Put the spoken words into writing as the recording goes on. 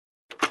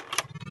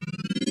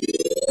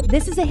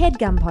This is a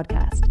HeadGum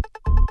podcast.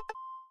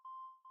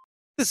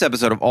 This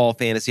episode of All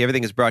Fantasy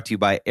Everything is brought to you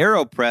by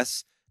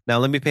AeroPress. Now,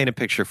 let me paint a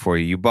picture for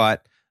you. You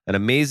bought an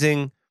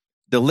amazing,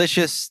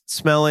 delicious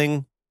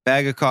smelling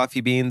bag of coffee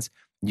beans.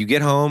 You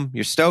get home,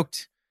 you're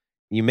stoked.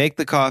 You make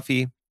the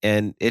coffee,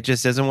 and it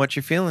just isn't what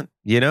you're feeling.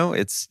 You know,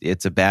 it's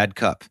a bad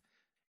cup.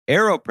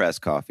 AeroPress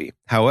coffee,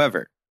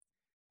 however,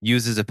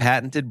 uses a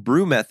patented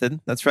brew method.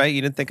 That's right.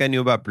 You didn't think I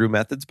knew about brew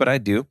methods, but I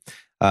do.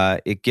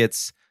 It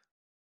gets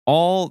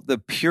all the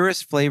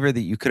purest flavor that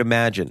you could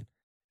imagine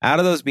out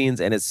of those beans,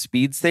 and it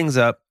speeds things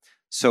up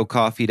so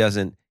coffee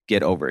doesn't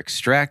get over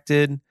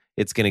extracted.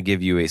 It's going to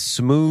give you a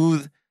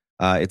smooth,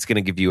 it's going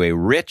to give you a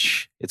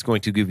rich, it's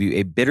going to give you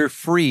a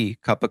bitter-free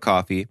cup of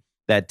coffee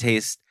that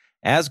tastes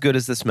as good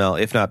as the smell,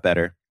 if not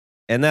better.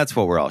 And that's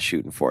what we're all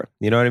shooting for.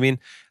 You know what I mean?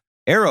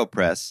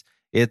 AeroPress,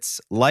 it's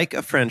like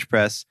a French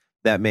press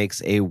that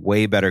makes a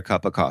way better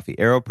cup of coffee.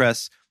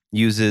 AeroPress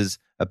uses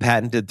a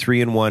patented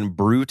 3-in-1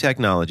 brew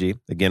technology.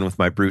 Again, with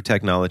my brew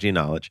technology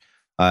knowledge,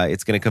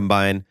 it's going to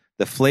combine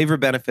the flavor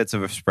benefits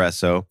of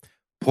espresso,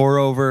 pour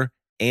over,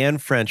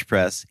 and French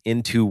press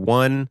into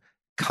one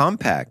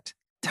compact,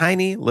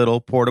 tiny little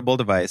portable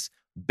device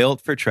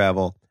built for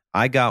travel.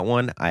 I got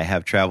one. I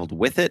have traveled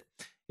with it.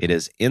 It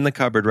is in the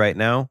cupboard right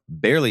now,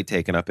 barely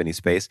taking up any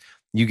space.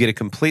 You get a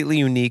completely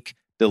unique,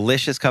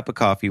 delicious cup of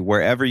coffee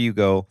wherever you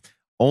go,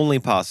 only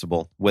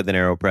possible with an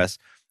AeroPress.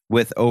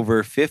 With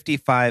over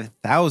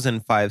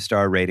 55,000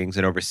 five-star ratings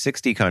in over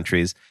 60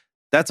 countries,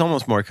 that's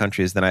almost more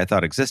countries than I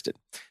thought existed.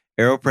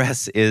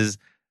 AeroPress is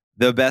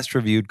the best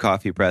reviewed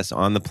coffee press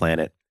on the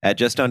planet at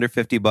just under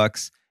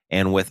 $50.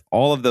 And with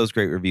all of those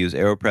great reviews,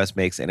 AeroPress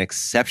makes an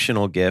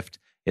exceptional gift.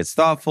 It's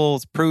thoughtful,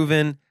 it's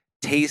proven,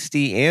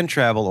 tasty, and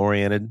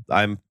travel-oriented.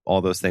 I'm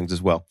all those things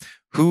as well.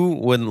 Who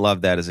wouldn't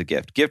love that as a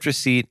gift? Gift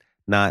receipt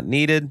not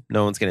needed.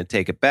 No one's going to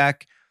take it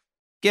back.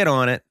 Get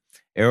on it.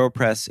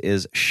 AeroPress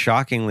is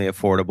shockingly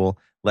affordable,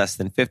 less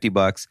than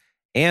 $50.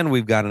 And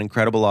we've got an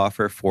incredible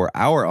offer for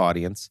our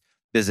audience.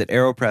 Visit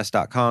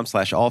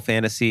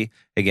aeropress.com/allfantasy.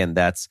 Again,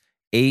 that's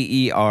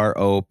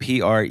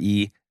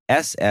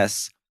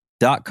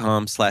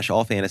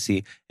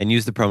AeroPress.com/allfantasy and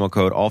use the promo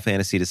code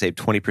allfantasy to save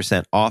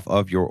 20% off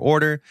of your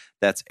order.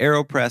 That's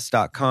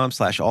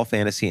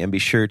aeropress.com/allfantasy and be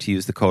sure to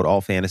use the code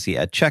allfantasy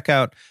at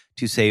checkout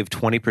to save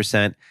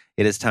 20%.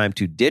 It is time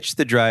to ditch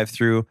the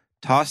drive-thru,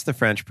 toss the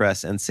French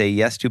press, and say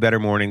yes to better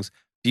mornings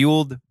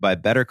fueled by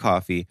better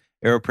coffee.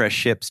 AeroPress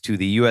ships to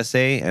the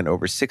USA and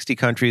over 60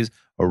 countries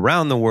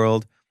around the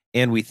world.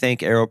 And we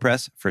thank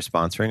AeroPress for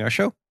sponsoring our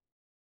show.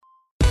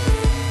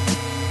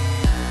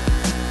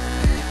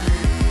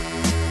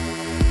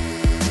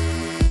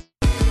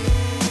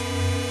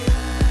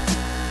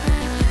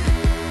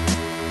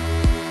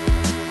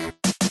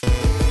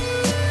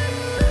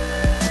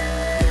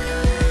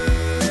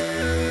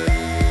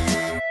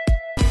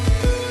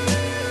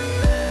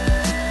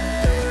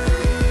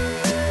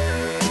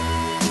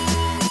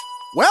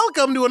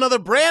 Welcome to another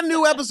brand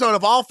new episode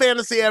of All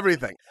Fantasy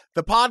Everything,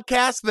 the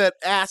podcast that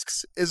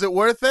asks, is it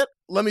worth it?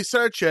 Let me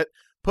search it,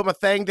 put my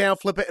thing down,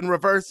 flip it, and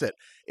reverse it.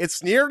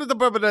 It's near to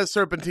the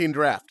serpentine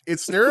draft.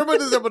 It's near to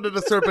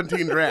the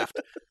serpentine draft.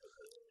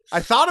 I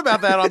thought about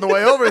that on the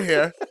way over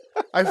here.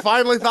 I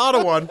finally thought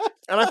of one,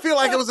 and I feel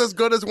like it was as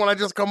good as when I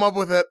just come up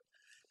with it,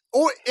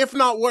 or if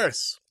not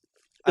worse.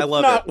 I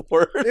love it.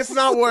 It's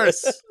not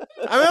worse.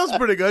 I mean, that was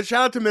pretty good.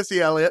 Shout out to Missy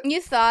Elliott.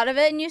 You thought of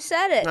it and you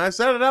said it. I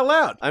said it out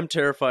loud. I'm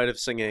terrified of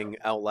singing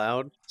out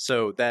loud,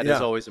 so that is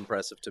always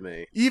impressive to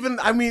me. Even,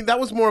 I mean, that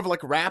was more of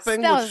like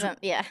rapping, which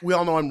we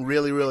all know I'm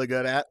really, really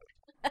good at.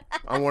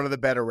 I'm one of the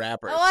better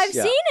rappers. Oh, I've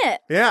seen it.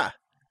 Yeah.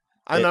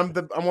 And I'm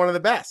one of the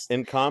best.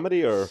 In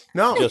comedy or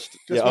no? Just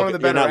one of the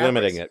better You're not rappers.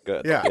 limiting it.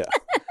 Good. Yeah.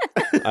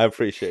 I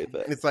appreciate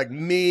that. It's like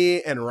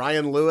me and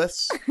Ryan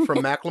Lewis from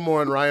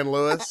Macklemore and Ryan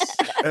Lewis,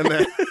 and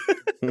then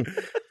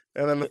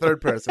the third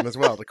person as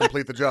well to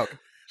complete the joke.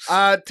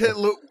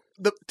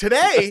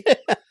 Today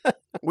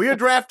we are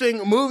drafting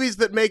movies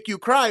that make you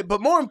cry,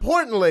 but more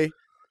importantly,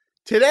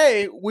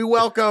 today we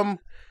welcome.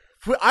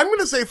 I'm going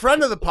to say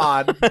friend of the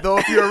pod, though.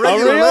 If you're a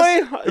regular,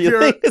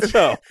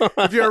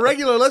 if you're a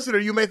regular listener,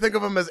 you may think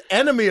of him as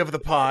enemy of the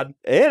pod.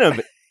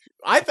 Enemy.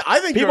 I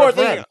think people you're are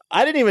thinking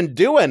I didn't even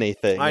do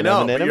anything. I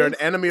know, but you're an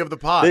enemy of the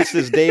pod. This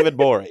is David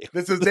Borey.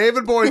 This is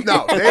David Borey.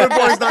 No, David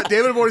Borey's not.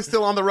 David Borey's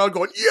still on the road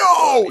going,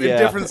 yo, in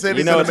different cities.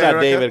 You know in it's America.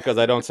 not David because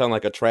I don't sound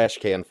like a trash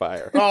can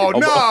fire. Oh,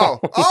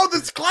 no. Oh,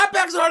 this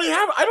clapbacks already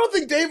have. I don't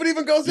think David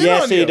even goes in on you.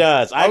 Yes, he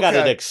does. I got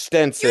it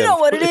extensive. You know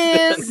what it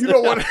is. You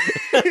know what?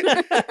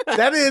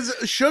 That is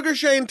Sugar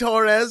Shane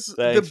Torres.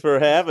 Thanks for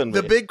having me.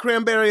 The big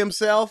cranberry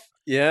himself.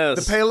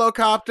 Yes. The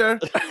Palocopter.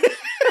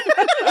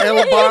 El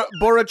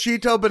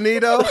Borrachito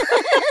Benito.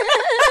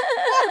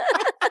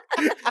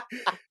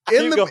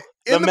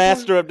 The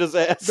master of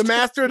disaster. The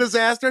master of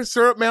disaster.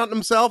 Syrup Mountain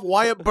himself.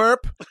 Wyatt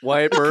Burp.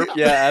 Wyatt Burp.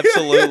 Yeah,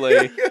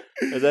 absolutely.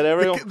 Is that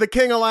everyone? The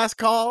king of last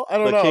call. I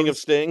don't know. The king of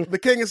Sting. The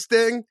king of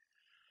Sting.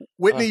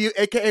 Whitney,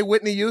 a.k.a.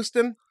 Whitney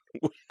Houston.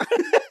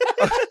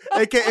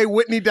 AKA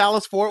Whitney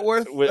Dallas Fort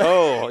Worth.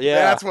 Oh, yeah.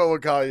 That's what we'll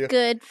call you.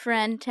 Good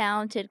friend,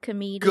 talented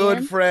comedian.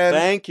 Good friend.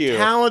 Thank you.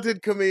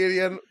 Talented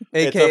comedian.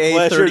 It's a AKA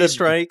pleasure 30 to-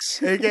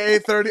 strikes. AKA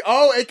 30.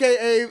 Oh,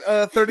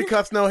 AKA 30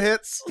 cuts, no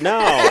hits. No.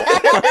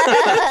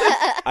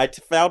 I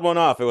fouled one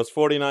off. It was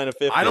 49 to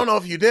 50. I don't know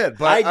if you did,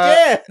 but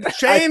I did.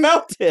 Shane, I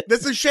felt it.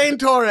 this is Shane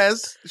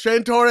Torres.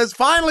 Shane Torres,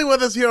 finally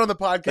with us here on the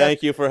podcast.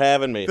 Thank you for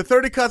having me. The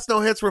 30 cuts,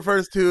 no hits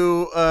refers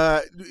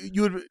to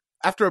you would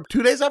after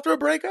 2 days after a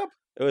breakup.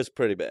 It was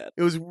pretty bad.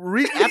 It was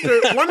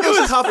after one of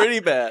those tough. Pretty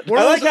bad. One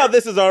I of like those- how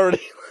this is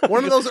already.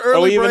 One of those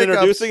early Are we even breakups.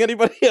 introducing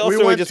anybody else? We or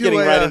are we went just to getting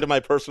a, right into my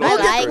personal I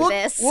like history?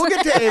 this. We'll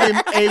get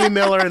to Amy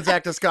Miller and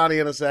Zach Toscani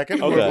in a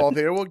second. Okay. We're both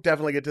here. We'll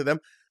definitely get to them.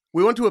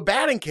 We went to a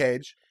batting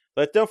cage.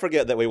 But don't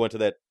forget that we went to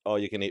that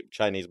all-you-can-eat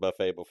Chinese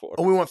buffet before.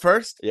 Oh, we went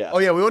first? Yeah. Oh,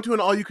 yeah. We went to an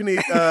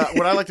all-you-can-eat,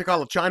 what I like to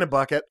call a China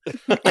bucket.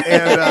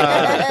 And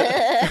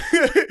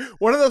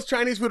one of those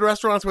Chinese food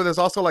restaurants where there's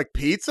also like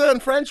pizza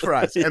and French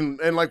fries and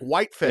like And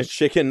whitefish.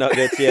 chicken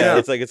nuggets, yeah. Yeah.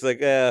 It's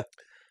like,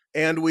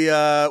 And we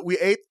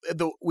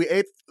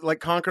ate like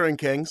Conquering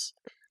Kings,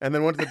 and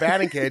then went to the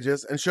batting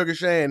cages. And Sugar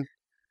Shane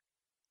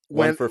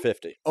 1 went for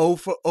 50. 0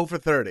 for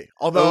 30.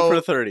 Although 0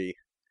 for 30.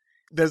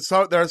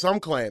 there are some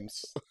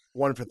claims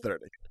 1 for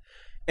 30.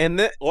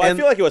 Well, I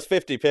feel like it was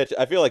 50 pitch.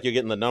 I feel like you're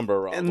getting the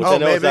number wrong, And- which Oh, I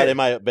know is not maybe. in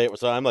my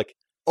so I'm like,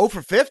 0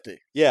 for 50.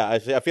 yeah,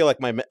 I feel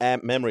like my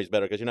memory's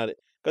better because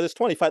it's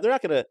 25. They're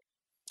not gonna.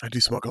 I do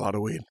smoke a lot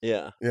of weed.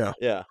 Yeah.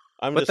 Yeah.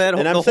 I'm But just, that and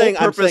whole- I'm the saying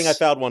whole I'm saying I purpose-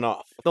 fouled one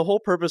off. The whole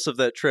purpose of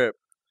that trip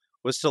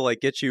was to like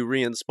get you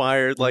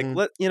re-inspired. Like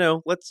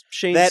Mhm. let's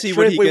Shane That see trip,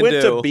 what he we can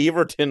went do. to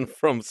Beaverton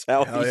from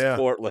Southeast yeah.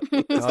 Portland.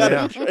 Is Oh, that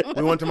yeah. a trip?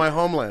 We went to my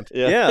homeland.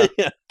 Yeah.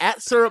 Yeah.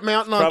 At Syrup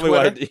Mountain on Probably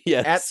Twitter. why.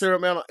 Yes. At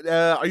Syrup Mountain.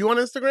 Are you on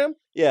Instagram?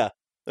 Yeah.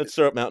 That's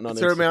Syrup Mountain on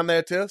Syrup Instagram. Mountain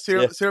there too.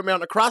 Syrup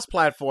Mountain across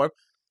platform.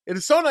 It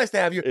is so nice to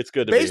have you. It's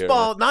good to be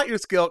Baseball, not your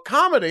skill.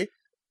 Comedy, here.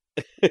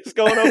 It's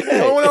going okay.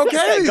 going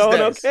okay these Going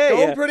days. okay.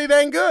 Going Yeah. pretty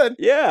dang good.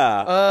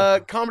 Yeah.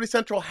 Comedy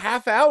Central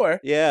half hour.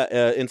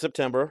 In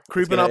September. It's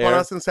Creeping gonna up on air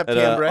us in at,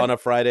 September. on a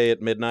Friday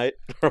at midnight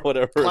or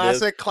whatever it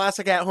is.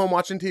 Classic at home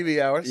watching TV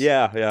hours.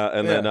 Yeah,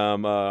 and Yeah.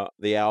 then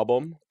the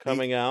album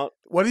coming out,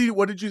 What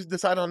did you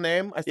decide on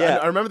name? Yeah.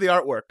 I remember the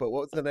artwork, but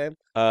what was the name?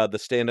 the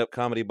stand-up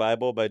comedy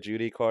Bible by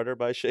Judy Carter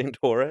by Shane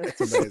Torres.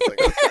 It's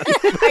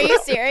amazing. Are you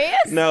serious?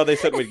 No, they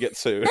said we'd get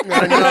sued.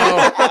 I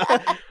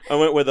know. I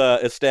went with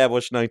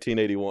established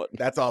 1981.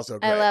 That's also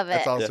great. I love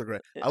That's it. also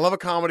great. I love a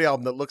comedy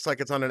album that looks like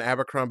it's on an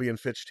Abercrombie and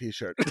Fitch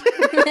t-shirt.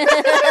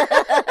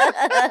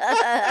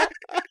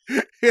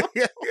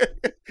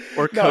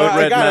 Or No, Code I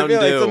Red gotta Mountain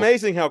feel it's Dew.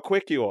 amazing how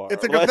quick you are.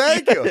 It's a good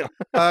thank you.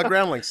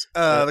 Groundlings.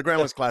 The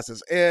Groundlings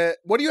classes.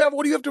 What do you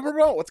have to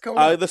promote? What's coming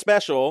up? The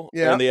special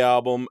Yeah. and the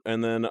album,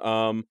 and then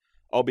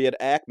I'll be at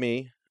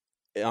Acme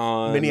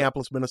on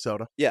Minneapolis,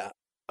 Minnesota.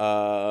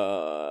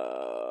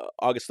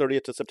 August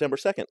 30th to September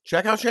 2nd.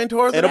 Check out Shane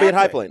Torres. It'll be at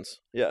High Acme. Plains.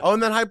 Yeah. Oh,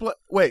 and then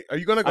Wait, are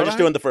you going to go? I'm to just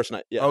doing the first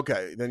night. Yeah.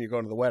 Okay, then you're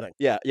going to the wedding.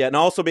 Yeah, and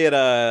I'll also be at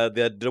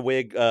the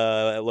DeWig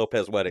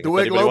Lopez wedding. if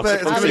DeWig anybody wants to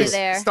Lopez is come I'll going be to see.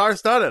 be there.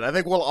 star-studded. I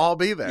think we'll all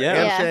be there. Yeah.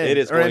 And Yeah. Shane. It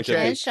is Or going and to be.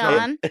 Shane. And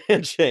Sean.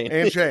 And Shane.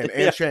 And Shane.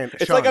 Yeah. And Shane.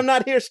 It's Sean. like I'm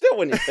not here still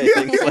when you say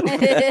things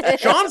like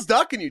Sean's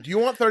ducking you. Do you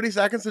want 30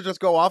 seconds to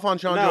just go off on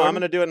Sean No, Jordan? I'm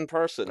going to do it in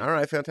person. All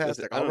right,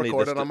 fantastic. I I'll don't need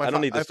record this it on my I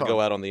don't need this to iPhone.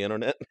 go out on the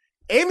internet.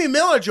 Amy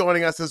Miller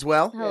joining us as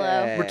well. Hello.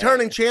 Yeah.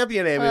 Returning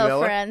champion Amy Hello,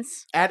 Miller.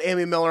 friends. At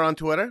Amy Miller on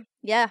Twitter.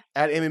 Yeah.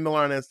 At Amy Miller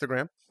on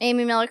Instagram.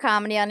 Amy Miller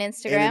Comedy on Amy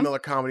Instagram. Miller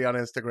Comedy on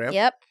Instagram.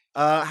 Yep.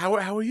 How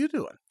are you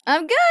doing?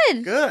 I'm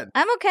good. Good.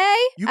 I'm okay.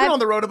 You've been on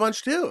the road a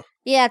bunch too.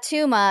 Yeah,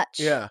 too much.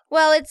 Yeah.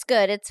 Well, it's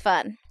good. It's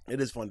fun.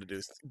 It is fun to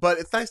do. But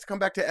it's nice to come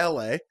back to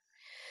LA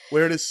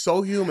where it is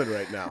so humid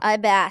right now. I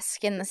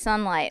bask in the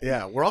sunlight.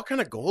 Yeah, we're all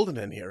kind of golden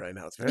in here right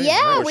now. It's very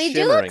Yeah, nice. we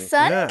do look shimmering.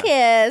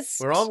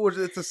 sun-kissed.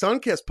 It's a sun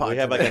kiss pod. We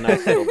have like today. a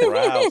nice little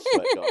brow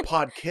sweat going.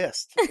 pod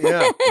kissed.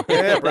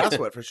 Yeah, brow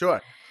sweat for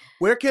sure.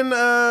 Where can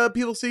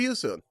people see you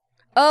soon?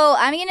 Oh,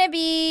 I'm going to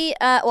be,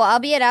 I'll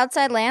be at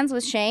Outside Lands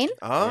with Shane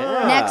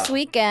Ah, next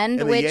weekend,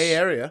 in the which Yay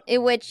area.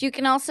 in which you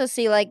can also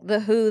see like The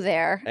Who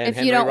there And if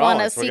Henry you don't want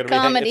to Rollins. We're see gonna be-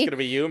 comedy. It's going to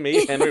be you,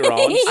 me, Henry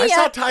Rollins, I Yeah.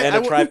 saw Ty. and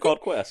a Tribe Called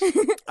Quest.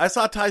 I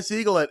saw Ty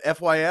Siegel at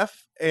FYF,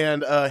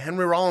 and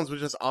Henry Rollins was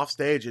just off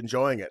stage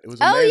enjoying it. It was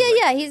Oh, amazing.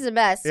 yeah, he's the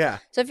best. Yeah.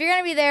 So if you're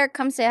going to be there,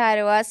 come say hi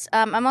to us.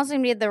 I'm also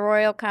going to be at the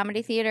Royal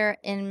Comedy Theater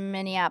in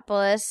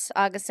Minneapolis,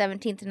 August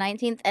 17th and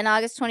 19th, and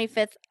August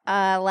 25th,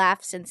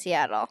 Laughs in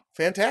Seattle.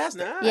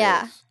 Fantastic. Nice. Yeah.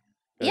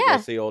 Gonna Yeah.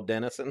 Go see old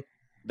Dennison,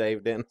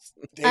 Dave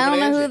Dennison. I don't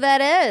know David who Angie.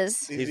 that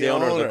is. He's the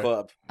owner of the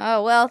club.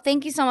 Oh, well,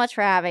 thank you so much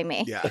for having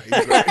me. Yeah,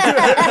 he's great.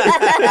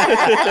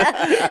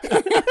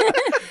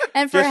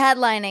 And for Just-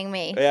 headlining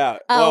me. Yeah.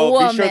 A Well,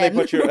 woman. be sure they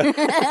put your.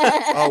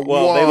 A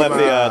Well, they left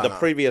the woman.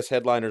 previous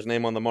headliner's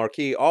name on the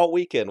marquee all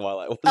weekend while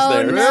I was Oh,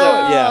 there. no. So,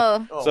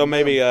 yeah. Oh, So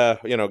maybe man.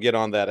 get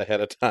on that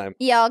ahead of time.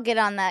 Yeah, I'll get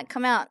on that.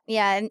 Come out.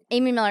 Yeah, and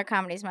Amy Miller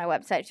Comedy is my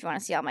website if you want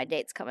to see all my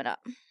dates coming up.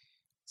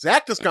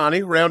 Zach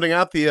Toscani rounding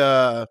out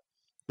the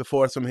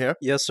foursome here.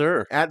 Yes,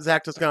 sir. At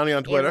Zach Toscani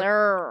on Twitter.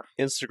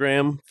 Yes, sir.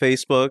 Instagram,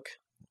 Facebook,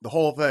 The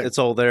whole thing. It's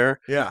all there.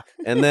 Yeah.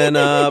 And then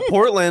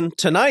Portland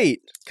tonight,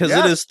 because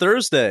Yes. it is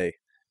Thursday.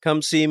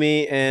 Come see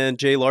me and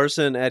Jay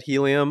Larson at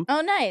Helium.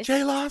 Oh, nice.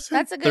 Jay Lawson.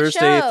 That's a good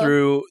Thursday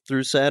show.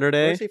 through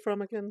Saturday. Where's he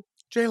from again?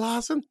 Jay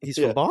Lawson. He's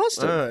Yeah. from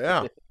Boston.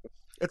 Yeah.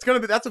 It's gonna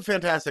be. That's a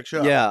fantastic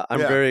show. Yeah, I'm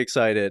very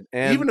excited.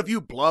 And even if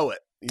you blow it,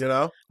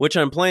 which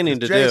I'm planning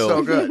to Jay's do.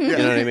 so good. You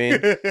know what I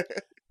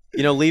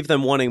mean? Leave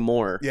them wanting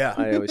more. Yeah.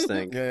 I always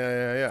think.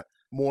 Yeah.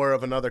 More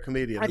of another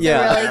comedian. It's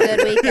a really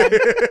good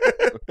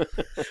weekend.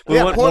 We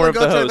want more of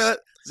the host. That.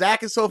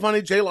 Zach is so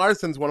funny. Jay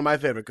Larson's one of my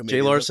favorite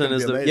comedians. Jay Larson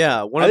is one I of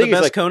the think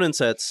best he's Conan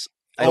sets.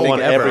 I the think one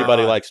ever.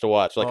 everybody likes to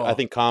watch. Like Oh. I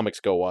think comics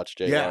go watch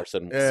Jay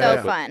Larson.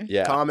 So fun.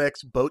 Yeah.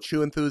 Comics, boat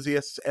shoe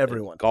enthusiasts,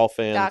 everyone. Golf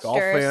fans. Doctor. Golf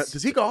fan.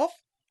 Does he golf?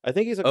 I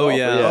think he's a Oh, golfer.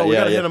 yeah. We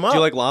gotta hit him Do up. you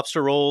like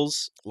lobster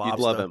rolls? Lobster.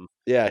 You'd love him.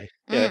 Yeah.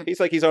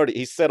 Mm.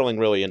 He's settling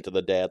really into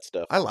the dad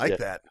stuff. I like Yeah.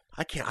 that.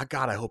 I can't.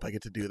 God, I hope I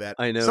get to do that.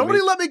 I know. Somebody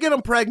let me get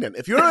him pregnant.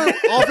 If you're an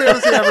All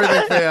Fantasy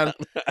Everything fan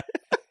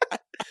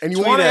and you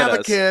Tweet want to at have a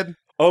us. kid,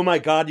 Oh my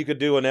God! You could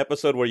do an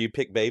episode where you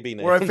pick baby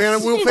names. we'll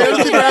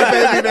fantasy draft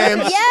baby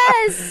names.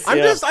 Yes.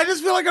 I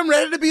just feel like I'm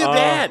ready to be a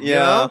dad. You yeah.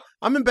 know?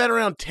 I'm in bed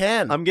around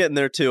 10. I'm getting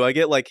there too. I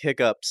get like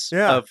hiccups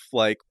Yeah. of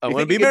like, I You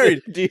want to think be you get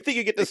married. Do you think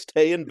you get to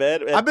stay in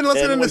bed? At I've been 10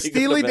 listening to when you go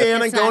Steely bed?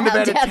 Dan and That's going to not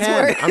bed how at dads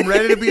 10. work. I'm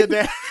ready to be a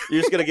dad.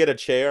 You're just gonna get a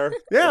chair.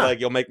 Yeah. Like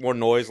you'll make more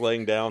noise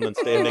laying down than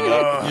standing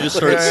up. You just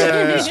start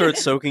Yeah. you start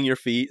soaking your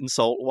feet in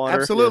salt water.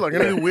 Absolutely. I'm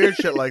going to do weird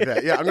shit like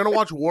that. Yeah, I'm going to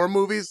watch war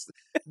movies,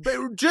 but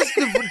just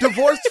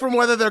divorced from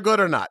whether they're good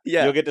or not.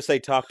 Yeah. You'll get to say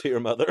talk to your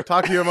mother.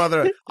 Talk to your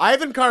mother.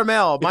 Ivan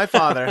Carmel, my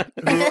father,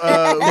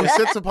 who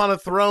sits upon a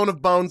throne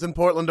of bones in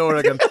Portland,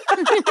 Oregon.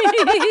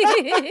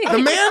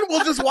 The man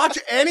will just watch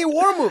any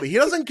war movie. He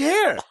doesn't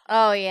care.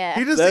 Oh, yeah.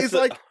 He's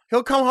like,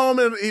 he'll come home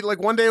and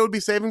one day it would be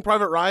Saving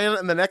Private Ryan,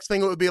 and the next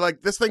thing it would be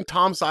like this thing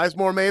Tom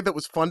Sizemore made that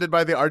was funded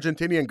by the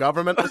Argentinian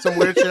government or some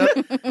weird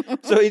shit.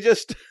 So he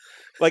just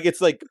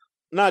it's like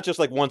not just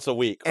like once a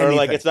week, or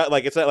like Anything. it's not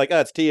like it's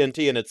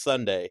TNT and it's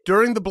Sunday.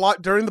 During the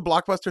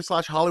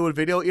Blockbuster / Hollywood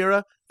Video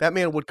era, that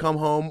man would come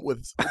home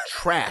with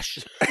trash.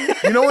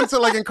 You know when so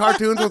like in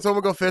cartoons when someone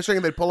would go fishing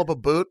and they'd pull up a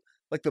boot?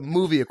 Like the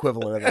movie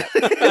equivalent of that.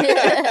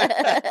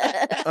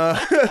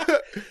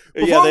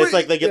 It's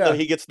like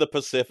he gets the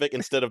Pacific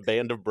instead of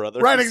Band of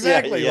Brothers. Right,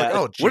 exactly. Yeah, Like,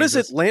 oh, What is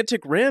Jesus.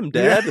 Atlantic Rim,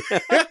 Dad?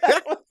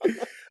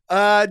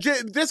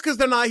 Just because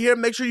they're not here,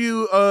 make sure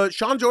you.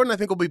 Sean Jordan, I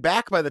think, will be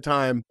back by the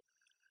time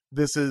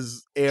this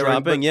is airing.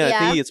 Dropping. But, Yeah, I Yeah.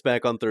 think he gets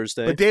back on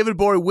Thursday. but David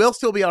Bory will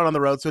still be out on the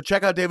road, so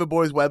check out David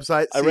Bory's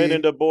website. I ran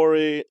into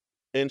Bori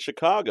in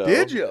Chicago.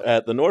 Did you?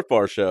 At the North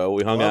Bar show?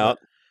 We hung Love out.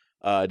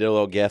 I did a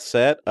little guest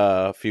set.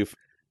 A few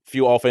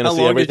All How Fantasy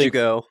long Everything. did you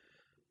go?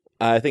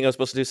 I think I was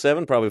supposed to do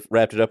 7. Probably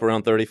wrapped it up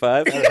around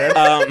 35.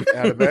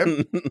 Atta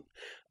babe.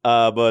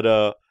 But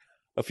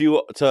a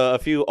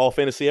few All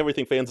Fantasy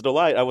Everything fans'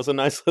 delight. I was a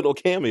nice little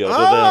cameo to them.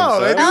 Oh,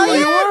 So they do Oh, you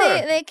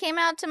yeah. were. They came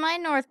out to my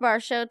North Bar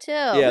show, too.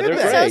 Yeah, they're Did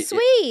So great.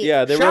 sweet.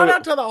 Yeah, they Shout were.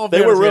 out to the All They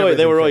were Fantasy really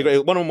Everything great.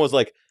 fans. One of them was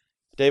like,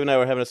 Dave and I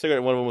were having a cigarette,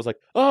 and one of them was like,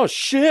 "Oh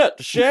shit,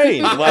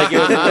 Shane!" Like he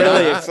was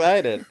really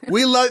excited.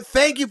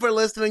 Thank you for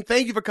listening.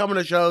 Thank you for coming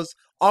to shows.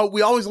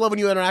 We always love when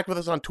you interact with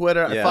us on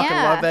Twitter. I Yeah. fucking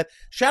Yeah. love that.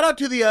 Shout out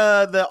to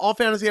the All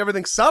Fantasy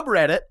Everything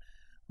subreddit,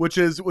 which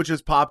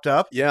is popped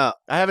up. Yeah.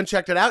 I haven't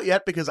checked it out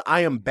yet because I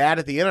am bad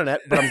at the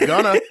internet, but I'm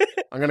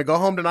gonna go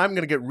home tonight. I'm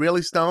gonna get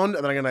really stoned,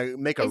 and then I'm gonna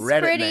make a It's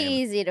Reddit pretty name.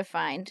 easy to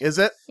find. Is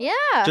it? Yeah.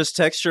 Just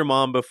text your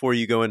mom before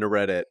you go into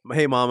Reddit.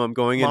 Hey, Mom, I'm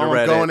going into Mom, I'm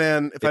Reddit. going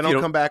in. If I If you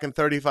don't come back in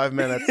 35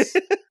 minutes,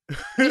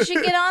 You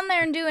should get on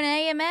there and do an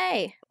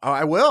AMA.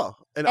 I will.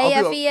 And I'll go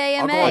on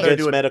AFEAMA. there and Against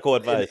do an medical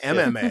advice.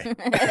 MMA.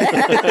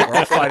 Or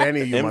I'll fight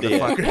any of you MDMA.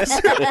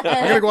 motherfuckers.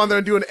 I'm gonna go on there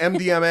and do an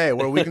MDMA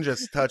where we can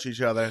just touch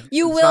each other.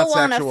 You It's will not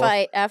want to sexual.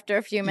 fight after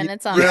a few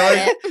minutes on Really?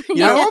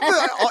 Reddit. I hope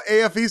the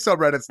AFE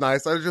subreddit's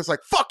nice. I was just like,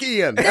 fuck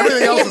Ian.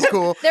 Everything else is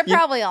cool. They're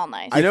probably all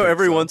nice. I think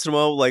every so. once in a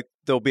while, like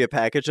there'll be a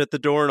package at the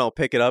door, and I'll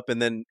pick it up,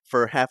 and then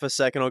for half a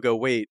second, I'll go,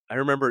 "Wait!" I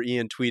remember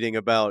Ian tweeting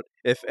about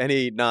if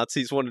any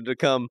Nazis wanted to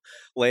come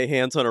lay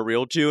hands on a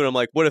real Jew, and I'm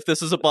like, "What if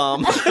this is a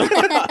bomb?"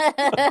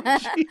 I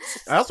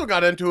also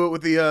got into it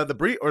with the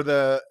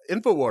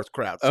Infowars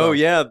crowd. So, Oh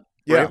yeah,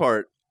 Yeah.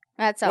 Braveheart.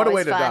 That's What always a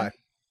way to fun. die.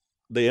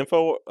 The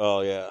info.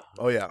 Oh yeah.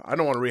 Oh yeah. I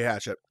don't want to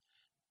rehash it.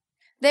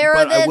 They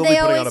But I will be they putting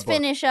out always a book.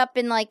 finish up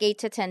in like 8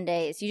 to 10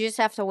 days. You just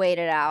have to wait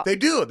it out. They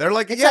do. They're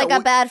like, It's yeah, like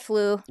a bad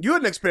flu. you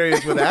had an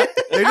experience with that.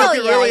 They just Oh,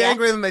 get yeah, really yeah.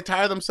 angry and they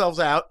tire themselves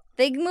out.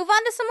 They move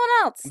on to someone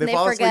else. They They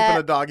fall asleep in a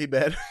forget. doggy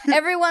bed.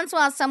 Every once in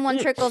a while, someone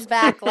trickles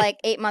back like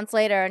 8 months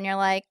later, and you're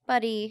like,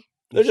 buddy,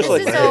 They're just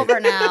this like, is over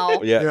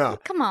now. yeah. Yeah.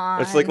 Come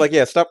on. It's like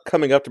yeah. Stop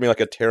coming up to me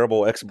like a terrible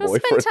Go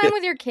ex-boyfriend. spend time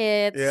with your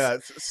kids. Yeah,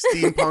 it's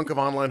steampunk of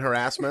online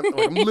harassment.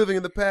 Like, I'm living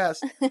in the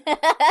past.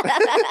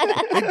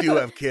 They do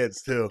have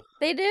kids too.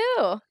 They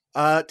do.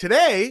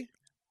 Today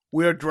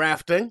we're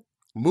drafting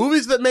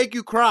movies that make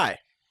you cry.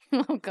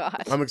 Oh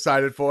God. I'm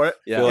excited for it.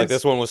 I feel like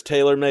this one was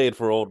tailor-made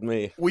for old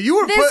me. Well, you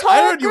were. This I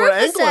whole heard you were group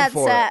is angling sad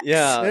for sacks. it.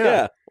 Yeah.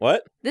 Yeah.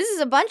 What? This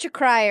is a bunch of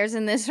criers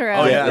in this room.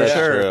 Oh yeah, that's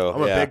yeah. true.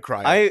 I'm a Yeah. big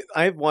crier.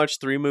 I've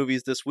watched 3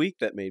 movies this week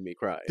that made me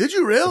cry. Did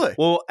you really?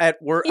 Well, at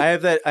work, I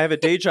have a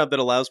day job that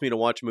allows me to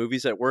watch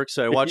movies at work,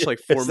 so I watch like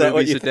 4 Is that what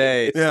movies you a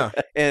day, think? Yeah.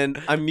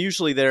 and I'm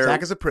usually there.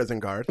 Zach is a prison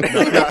guard.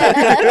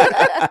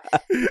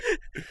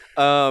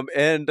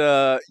 And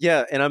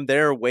I'm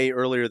there way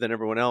earlier than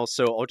everyone else,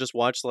 so I'll just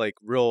watch like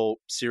real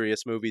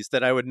serious movies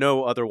that I would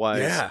know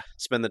otherwise. Yeah.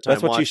 Spend the time.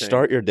 That's what watching. you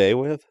start your day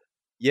with?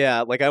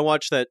 Yeah, like I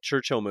watched that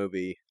Churchill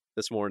movie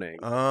this morning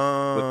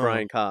Oh. with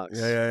Brian Cox.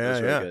 Yeah, yeah, It was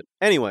yeah, really yeah. good.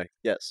 Anyway,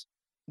 yes.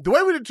 The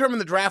way we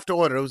determined the draft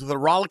order was with a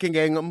rollicking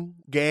Gangnam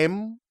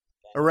game.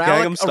 A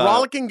Gangnam style.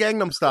 rollicking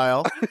Gangnam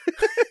style.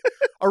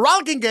 A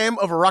rollicking game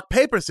of rock,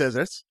 paper,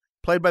 scissors,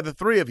 played by the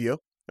 3 of you.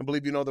 I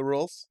believe you know the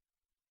rules.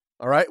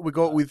 All right, we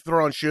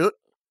throw on shoot.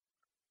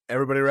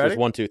 Everybody So ready? it's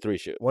 1, 2, 3,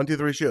 shoot. 1, 2,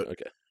 3, shoot.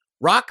 Okay.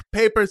 Rock,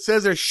 paper,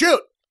 scissors,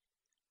 shoot.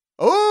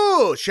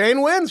 Oh,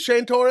 Shane wins.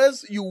 Shane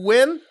Torres, you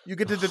win. You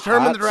get to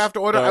determine Hot the draft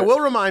order. I start. will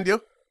remind you,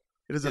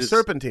 it is a It is-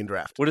 serpentine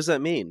draft. What does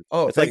that mean?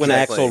 Oh, It's like when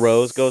exactly. Axl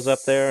Rose goes up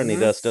there and he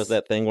Mhm. does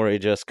that thing where he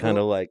just kind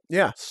of like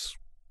Yeah,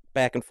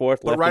 back and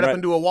forth, but left right and up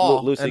into a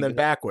wall Lucy- and then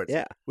backwards.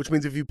 Yeah. Which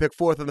means if you pick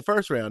 4th in the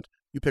first round,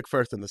 you pick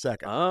 1st in the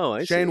second. Oh,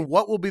 I Shane, see.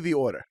 what will be the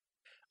order?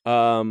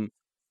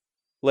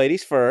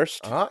 Ladies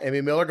first. Amy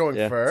Miller going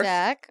Yeah. first.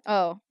 Zach.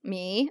 Oh,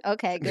 me.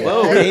 Okay, good.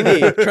 Whoa, Amy,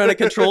 trying to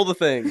control the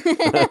thing.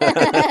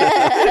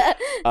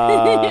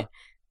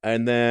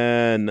 And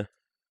then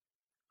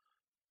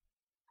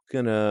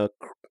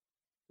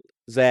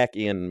Zach,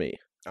 Ian, and me.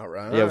 All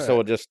right. Yeah,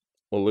 so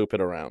we'll loop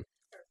it around.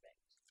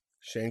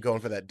 Shane going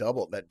for that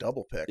double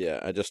pick. Yeah,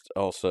 I just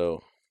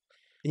also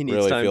He needs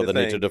really time feel to the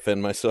need to think.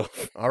 defend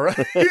myself. All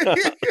right.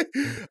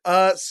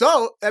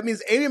 So that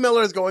means Amy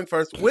Miller is going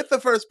first with the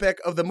first pick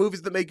of the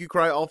movies that make you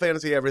cry, all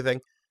fantasy, everything.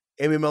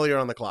 Amy Miller, you're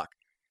on the clock.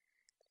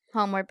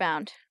 Homeward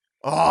Bound.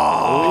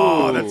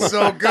 Oh, Ooh. that's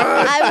so good.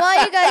 I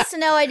want you guys to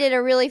know I did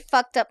a really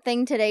fucked up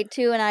thing today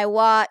too, and I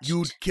watched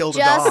You killed a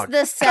just dog.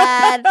 the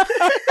sad.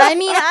 I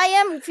mean, I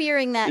am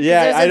fearing that. 'cause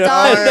Yeah, there's I a know.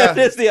 dog That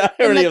is the in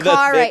irony the of that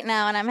car thing. right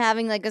now, and I'm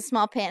having like a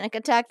small panic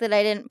attack that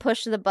I didn't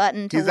push the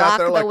button to He's out lock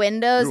there the like,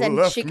 windows, "You and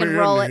left she me can in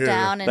roll it here."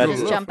 down and That's-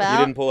 just jump You out.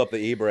 didn't pull up the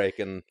e-brake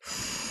and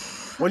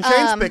When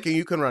Shane's Um, picking,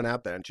 you can run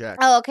out there and check.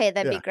 Oh, okay,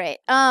 that'd Yeah. be great.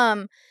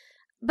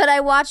 But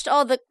I watched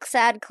all the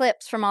sad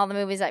clips from all the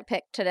movies I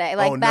picked today,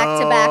 like Oh, back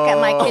to back at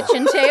my no.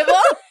 kitchen table,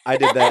 I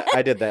did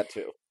that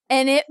too.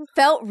 and it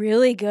felt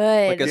really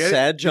good. Like a Did-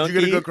 sad Did you junkie.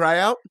 get a good cry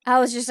out? I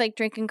was just like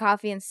drinking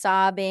coffee and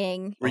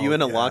sobbing. Were you Oh,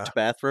 in a yeah. locked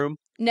bathroom?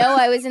 No,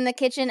 I was in the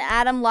kitchen.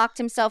 Adam locked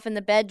himself in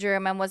the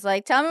bedroom and was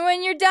like, "Tell me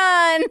when you're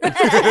done."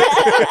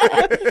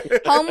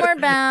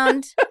 Homeward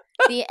Bound,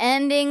 the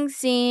ending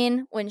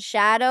scene when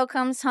Shadow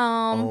comes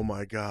home Oh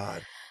my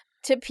God.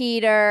 to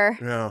Peter,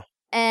 Yeah.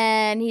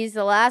 and he's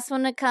the last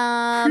one to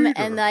come, Peter.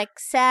 and like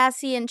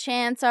Sassy and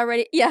Chance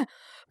already, yeah,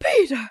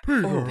 Peter,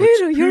 Peter,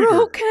 Peter, it's you're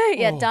Peter. okay.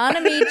 Yeah, Oh. Don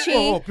Amici.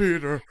 Oh,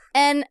 Peter.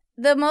 And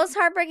the most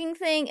heartbreaking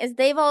thing is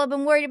they've all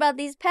been worried about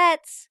these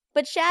pets.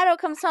 But Shadow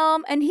comes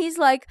home and he's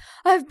like,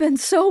 "I've been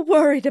so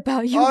worried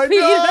about you, I Peter."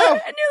 know. And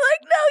you're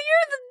like, "No,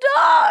 you're the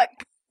dog.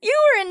 You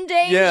were in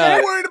danger." Yeah.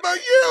 I'm worried about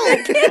you.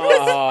 It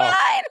was Aw.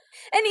 fine.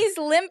 And he's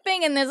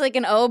limping and there's like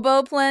an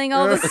oboe playing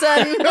all of a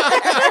sudden.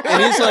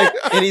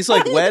 And he's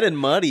like wet and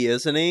muddy,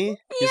 isn't he?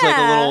 He's like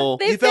a Yeah, little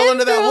they've He fell been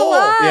into that through a hole.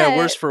 lot. yeah,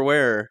 worse for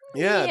wear.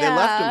 Yeah, they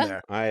left him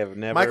there. I have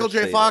never. Michael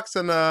J. seen Fox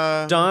and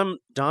Dom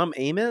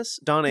Amos?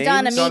 Don Ames?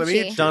 Don Don Amici.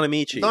 Amici. Don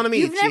Amici. Don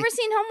Amici. You've never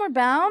seen Homeward it.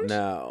 Bound?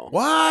 No.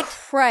 What?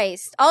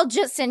 Christ. I'll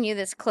just send you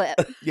this clip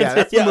Yeah,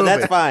 that's the yeah, movie.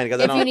 that's fine because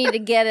I if you don't. need to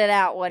get it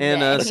out one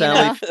And, day.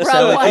 Sally- Rub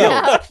Sally one Field.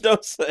 out.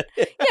 Don't say.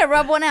 It. Yeah,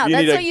 rub one out. You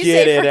That's need what to you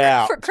get say it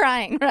out. for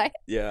crying, right?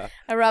 Yeah.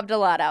 I rubbed a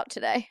lot out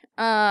today.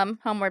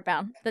 Homeward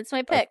Bound. That's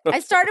my pick. I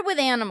started with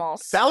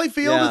animals. Sally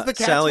Field Yeah, is the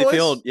cat's Sally voice?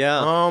 Field, yeah.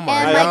 Oh my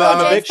And God. Michael I'm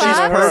a J. big. She's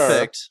Fox.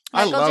 perfect. I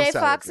Michael love J.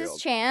 Sally Fox's Field.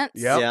 Chance.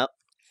 Yep. Yep.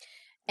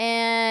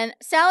 And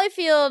Sally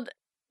Field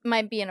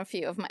might be in a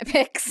few of my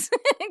picks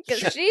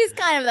because she's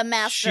kind of the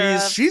master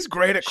of She's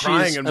great at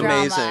crying She's in drama.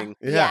 movies. amazing.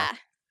 Yeah. Yeah.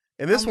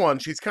 In this one,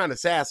 she's kind of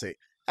sassy,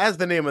 as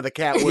the name of the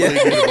cat would Yeah.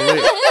 lead you to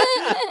believe.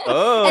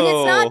 Oh. And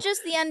it's not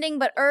just the ending,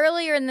 but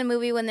earlier in the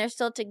movie when they're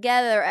still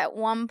together, at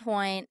one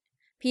point,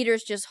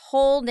 Peter's just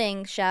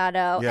holding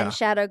Shadow, Yeah. and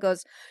Shadow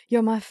goes,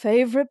 "You're my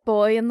favorite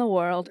boy in the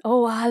world.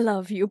 Oh, I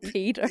love you,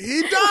 Peter."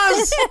 He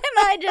does.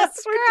 And I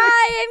just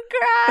cry and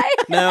cry.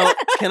 Now,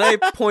 can I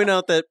point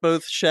out that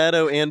both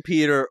Shadow and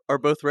Peter are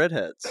both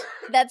redheads?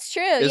 That's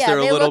true. Is yeah, there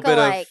a they little look bit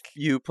alike. of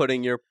you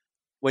putting your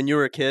when you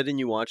were a kid and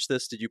you watched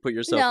this? Did you put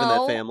yourself in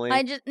that family?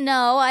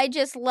 I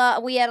just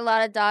love. We had a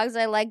lot of dogs.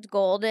 I liked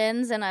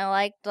Goldens, and I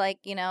liked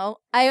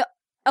I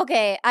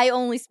Okay, I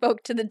only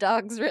spoke to the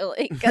dogs,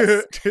 really,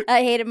 because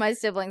I hated my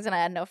siblings and I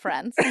had no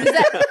friends. Is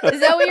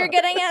that what you're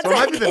getting at? So it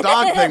might be the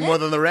dog thing more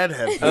than the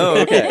redhead. Oh,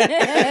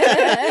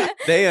 okay.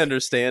 They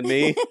understand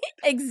me.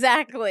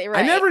 Exactly,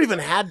 right. I never even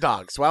had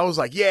dogs, so I was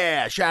like,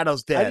 "Yeah,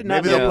 Shadow's dead." I did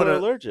not Maybe know they'll you put were a.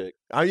 allergic.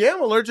 I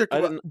am allergic,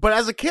 I didn't- but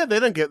as a kid,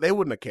 they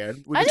wouldn't have cared.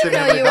 We I just didn't know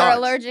have you any were dogs.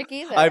 allergic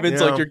either. Ivan's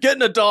Yeah. like, you're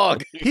getting a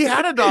dog. He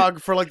had a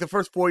dog for like the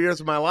first 4 years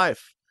of my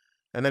life,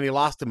 and then he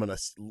lost him in a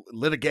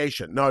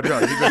litigation. No, Joe,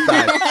 he just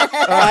died.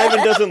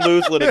 Ivan doesn't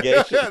lose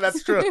litigation. Yeah,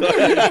 that's true.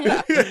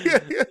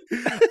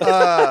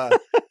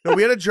 No,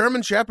 we had a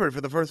German Shepherd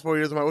for the first 4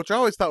 years of my, which I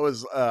always thought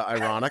was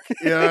ironic.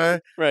 Yeah,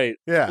 Right.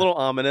 yeah, A little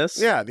ominous.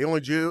 yeah. The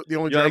only Jew, the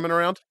only You're German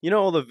around. You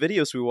know, all the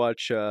videos we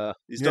watch,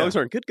 these dogs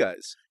aren't good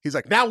guys. He's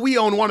like, now we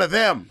own one of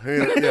them.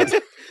 Yeah,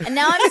 And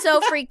now I'm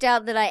so freaked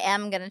out that I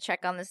am going to check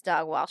on this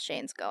dog while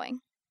Shane's going.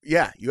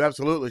 yeah, you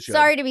absolutely should.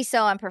 Sorry to be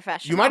so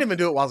unprofessional. You might even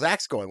do it while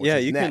Zach's going. Which Yeah,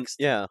 is you next.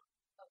 can. Yeah.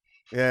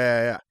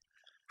 Yeah.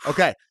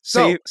 Okay,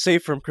 so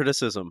Safe from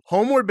criticism.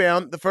 Homeward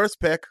Bound, the first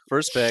pick.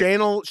 First pick. Shane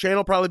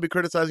will probably be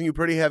criticizing you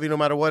pretty heavy no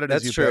matter what it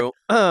is That's you true.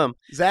 pick.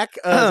 Zach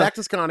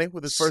Toscani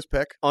with his first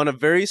pick. On a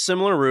very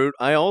similar route,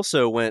 I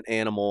also went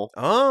animal.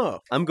 Oh,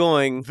 I'm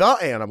going. The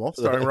Animal,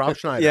 starring Rob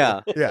Schneider. Yeah.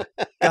 Yeah.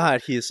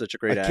 God, he is such a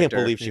great I actor. can't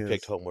believe she Yes.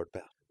 picked Homeward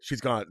Bound.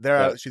 She's gone. They're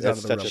out. She's out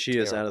That's of the room. such a She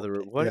is out of terrible the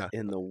room. What Yeah.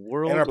 in the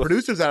world? And our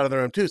producer's out of the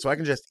room too, so I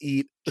can just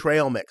eat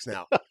trail mix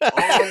now.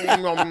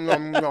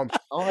 None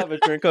I'll have a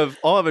drink of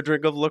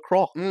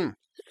LaCroix. of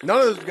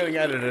this is getting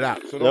edited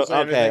out, so don't No, say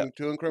okay. anything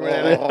too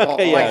incriminating.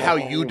 Yeah. Like how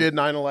you did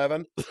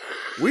 9/11.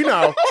 We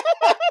know.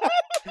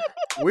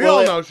 We Well,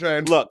 all know,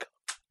 Shane. Look,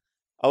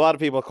 a lot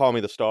of people call me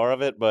the star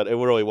of it, but it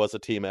really was a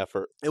team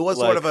effort. It was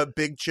like- sort of a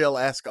Big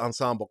Chill-esque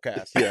ensemble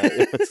cast. Yeah,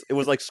 it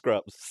was like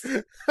Scrubs.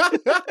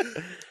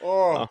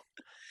 Oh,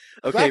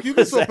 Okay, Zach, you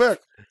can still pick.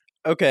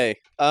 okay.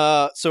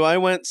 So I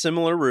went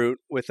similar route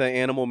with the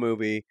animal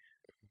movie.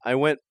 I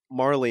went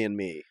Marley and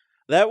Me.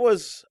 That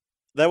was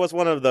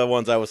one of the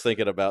ones I was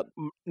thinking about.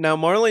 Now,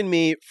 Marley and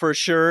Me for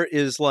sure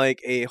is like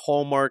a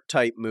Hallmark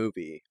type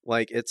movie.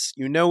 Like it's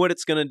what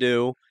it's gonna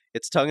do.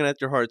 It's tugging at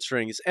your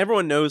heartstrings.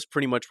 Everyone knows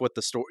pretty much what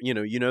the story.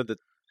 You know that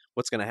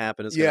what's gonna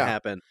happen is Yeah. gonna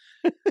happen.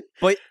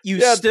 But you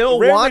Yeah, still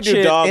rarely watch do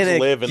it dogs and it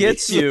live in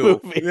gets these you.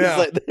 movies. Yeah.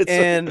 Like,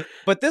 it's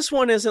But this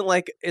one isn't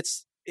like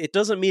it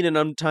doesn't mean an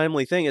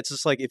untimely thing. It's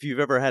just like if you've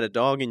ever had a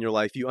dog in your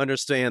life, you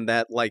understand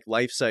that like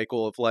life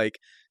cycle of like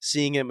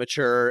seeing it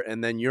mature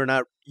and then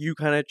you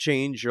kind of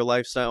change your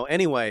lifestyle.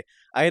 Anyway,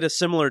 I had a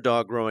similar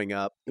dog growing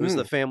up. It was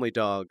the family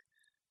dog,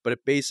 but it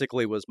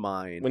basically was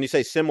mine. when you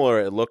say similar,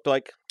 it looked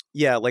like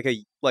Yeah, like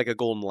a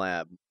golden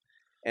lab.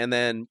 And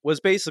then was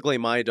basically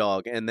my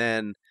dog. And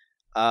then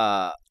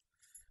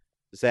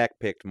Zach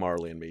picked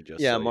Marley and Me. Just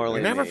Yeah, so you Marley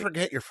You know. and never me.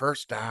 forget your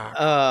first dog.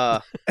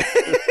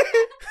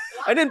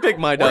 I didn't pick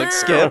my dog,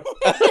 Skip.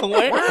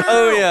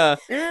 Oh yeah.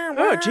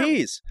 Oh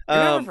jeez.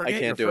 I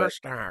can't do it.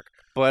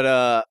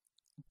 Dog.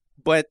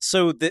 But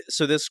so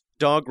this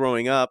dog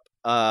growing up,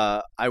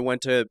 I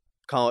went to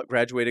college,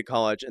 graduated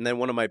college, and then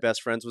one of my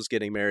best friends was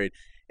getting married,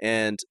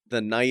 and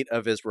the night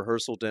of his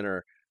rehearsal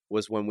dinner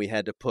was when we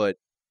had to put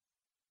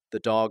the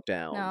dog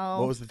down. No.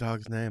 What was the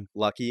dog's name?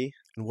 Lucky.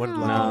 And what did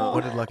No. Lucky,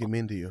 what did Lucky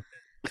mean to you?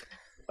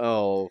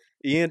 Oh,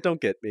 Ian, don't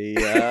get me.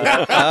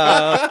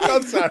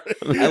 I'm sorry.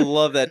 I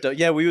love that dog.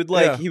 Yeah, we would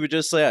Yeah. he would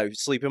just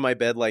sleep in my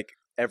bed like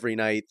every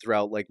night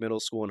throughout like middle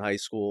school and high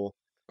school.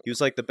 He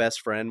was like the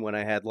best friend when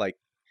I had like,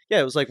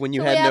 it was like when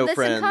you So had we have no this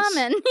friends. in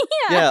common.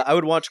 Yeah, I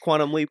would watch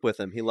Quantum Leap with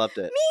him. He loved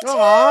it. Me too.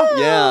 Aw.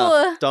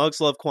 Yeah. Dogs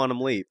love Quantum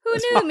Leap. Who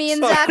knew? Me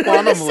and Zach were the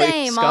Quantum Leap.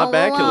 same Scott all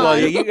Bakula. along. Well,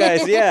 you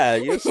guys, yeah,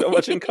 you have so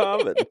much in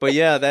common. But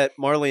yeah, that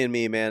Marley and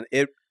Me, man,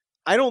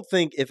 I don't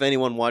think if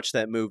anyone watched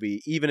that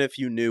movie, even if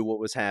you knew what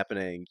was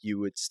happening, you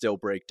would still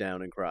break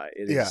down and cry.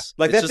 Yeah.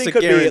 Like it's that just thing a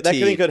could be that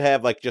guarantee. thing could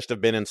have like just have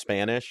been in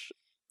Spanish.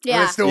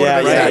 Yeah. It still would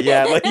have been sad.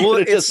 yeah. Like, you Well,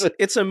 could've just-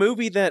 it's a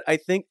movie that I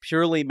think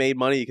purely made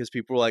money because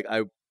people were like,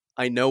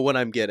 I know what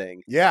I'm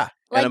getting, Yeah.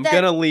 Like and I'm that-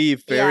 gonna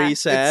leave very yeah.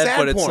 sad, It's sad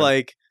but it's porn.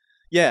 like,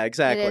 yeah, It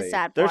exactly. is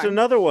sad There's porn.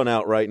 another one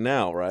out right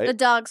now, right? The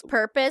Dog's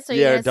Purpose. Are Yeah,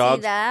 you gonna see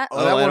Dog's- that? Oh,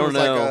 that Oh, I one don't was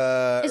know.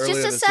 like It's earlier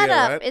just a this year,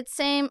 setup. right? It's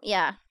same.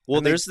 Yeah. Well,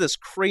 And they- there's this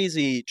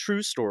crazy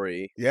true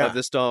story Yeah. of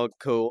this dog,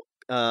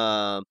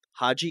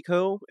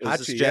 Hajiko. It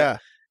was Hachi, this yeah.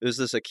 It was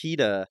this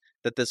Akita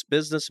that this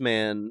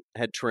businessman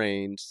had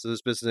trained. So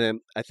this businessman,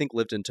 I think,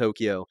 lived in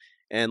Tokyo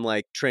and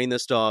like trained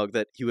this dog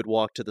that he would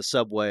walk to the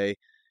subway.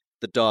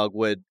 The dog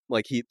would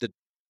the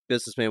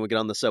businessman would get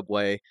on the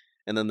subway,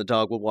 and then the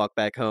dog would walk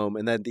back home.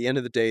 And then at the end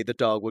of the day, the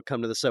dog would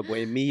come to the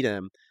subway and meet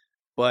him.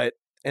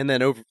 And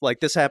then over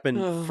this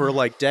happened for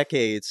like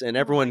decades, and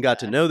everyone got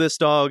to know this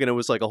dog, and it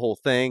was like a whole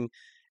thing.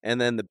 And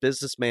then the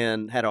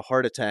businessman had a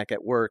heart attack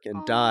at work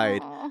and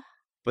died, Aw.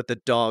 but the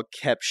dog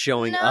kept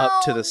showing up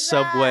to No, the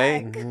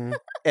subway Zach. Mhm.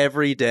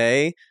 every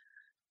day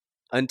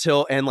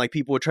and like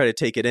people would try to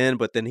take it in,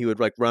 but then he would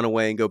like run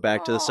away and go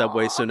back to the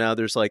subway. So Aw. now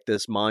there's like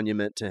this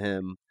monument to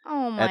him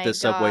Oh my at the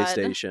subway God.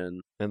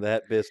 station. And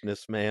that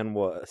businessman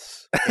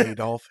was.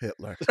 Adolf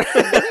Hitler.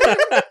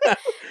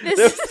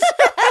 This is-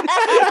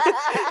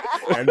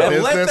 There And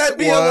And let business that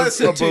be a was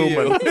lesson to you.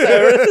 booming.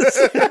 This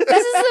is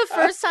the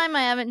first time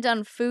I haven't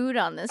done food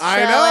on this show. I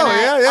know,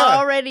 and yeah. I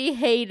already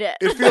hate it.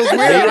 It feels weird,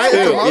 right?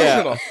 It's too,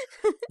 emotional.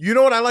 You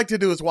know what I like to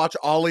do is watch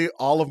all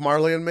of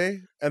Marley and Me,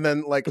 and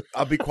then like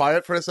I'll be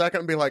quiet for a second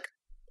and be like,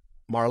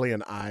 Marley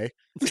and I.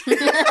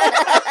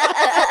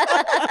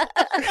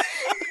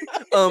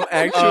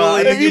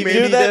 Actually, Did you you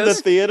do that in the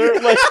theater?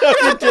 Like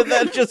you did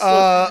that just.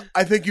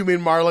 I think you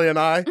mean Marley and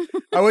I.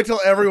 I wait till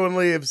everyone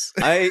leaves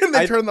and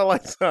they turn the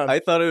lights on. I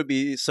thought it would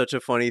be such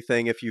a funny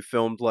thing if you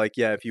filmed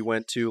if you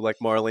went to like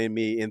Marley and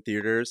Me in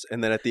theaters,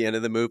 and then at the end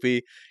of the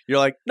movie, you're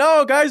like,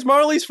 "No, guys,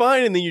 Marley's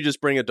fine," and then you just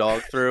bring a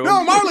dog through.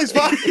 No, Marley's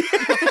fine.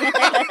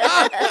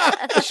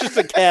 It's just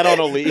a cat on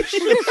a leash.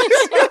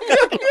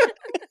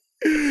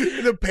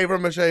 The paper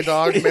mache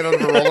dog made out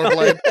of a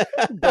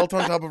rollerblade, built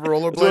on top of a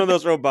rollerblade. It's one of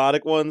those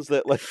robotic ones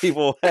that like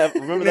people have.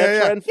 Remember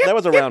that trend? That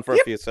was around for a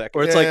few seconds.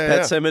 Or it's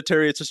Pet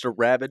Cemetery. It's just a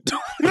rabid dog.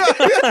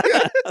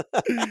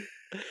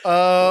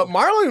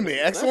 Marley and Me,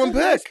 excellent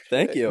pick.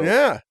 Thank you.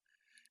 Yeah.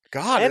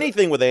 God,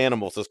 Anything with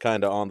animals is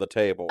kind of on the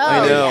table. Oh,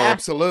 I know. yeah.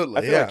 absolutely.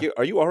 I feel like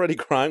are you already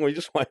crying? Were you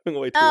just wiping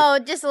away tears? Oh,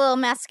 just a little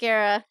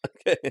mascara.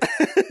 Okay.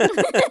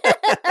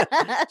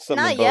 Something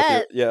Not both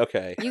yet. Yeah,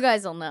 okay. You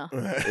guys will know.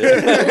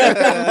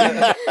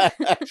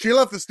 She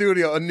left the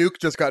studio. A nuke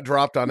just got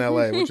dropped on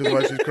LA, which is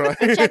why she's crying.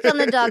 Checked on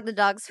the dog. The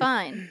dog's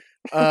fine.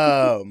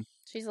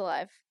 She's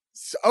alive.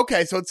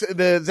 Okay, so it's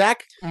the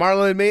Zach,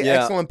 Marlon, and Me.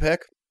 Yeah. Excellent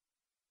pick.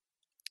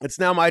 It's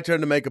now my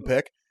turn to make a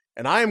pick,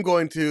 and I am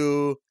going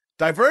to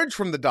diverge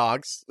from the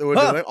dogs that we're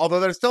doing, although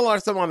there still are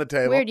some on the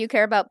table. Weird. You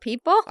care about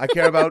people? I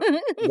care about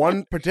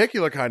one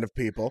particular kind of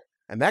people,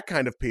 and that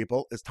kind of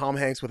people is Tom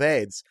Hanks with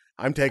AIDS.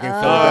 I'm taking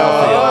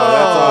Philadelphia.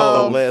 That's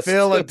off the list.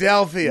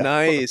 Philadelphia.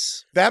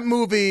 Nice. That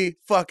movie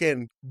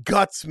fucking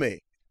guts me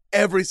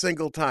every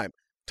single time.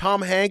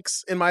 Tom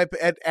Hanks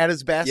at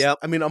his best. Yep.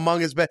 I mean, among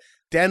his best.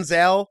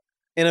 Denzel.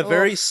 In a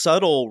very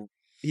subtle.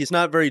 He's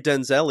not very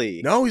Denzel-y.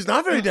 No, he's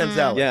not very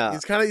Denzel. Yeah.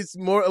 He's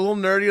more a little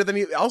nerdier than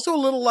he. Also a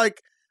little like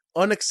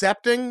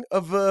unaccepting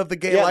of the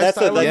gay Yeah,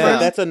 lifestyle.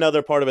 that's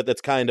another part of it that's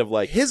kind of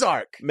like his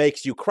arc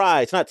makes you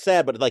cry. It's not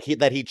sad, but like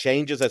that he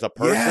changes as a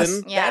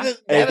person. Yes, Yeah.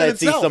 And that that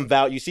see some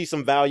value. You see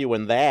some value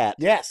in that.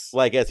 Yes,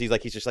 Like as he's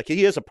just like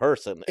he is a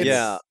person.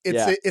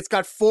 It's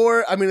got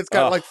four. I mean, it's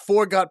got like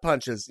four gut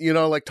punches. You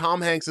know, like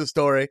Tom Hanks'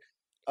 story.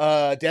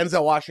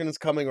 Denzel Washington's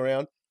coming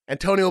around.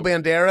 Antonio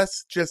Banderas,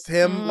 just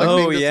him, like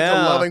being just such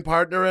a loving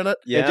partner in it.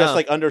 Yeah. And just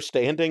like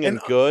understanding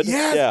and good.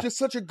 Yes, yeah, just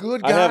such a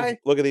good guy.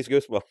 Look at these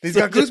goosebumps. He's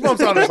got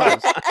goosebumps on his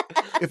arms.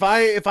 If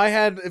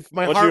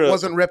my heart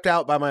wasn't ripped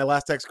out by my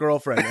last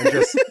ex-girlfriend and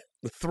just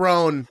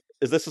thrown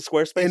Is this a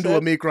Squarespace into ad?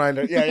 a meat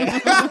grinder. Yeah.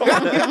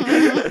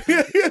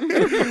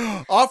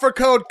 Offer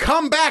code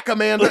come back,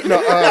 Amanda.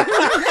 No,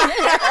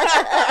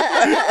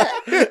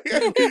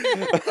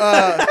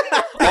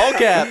 All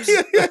caps.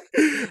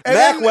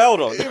 Mac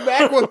Weldon.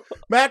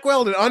 Mac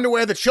Weldon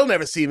underwear that she'll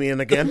never see me in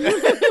again. And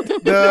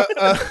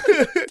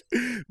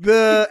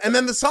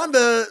then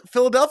the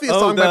Philadelphia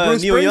song by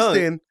Bruce Neil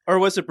Springsteen. Young. Or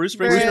was it Bruce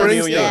Bruce Springsteen or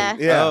Neil Springsteen, Young?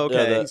 Yeah. Oh,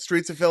 okay. Yeah,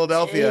 Streets of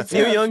Philadelphia. Streets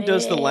Neil Young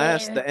does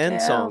the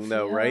end song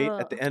though, right?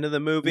 At the end of the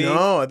movie.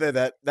 No,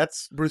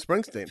 that's Bruce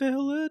Springsteen.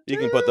 You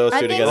can put those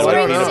I two think together like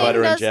Springsteen peanut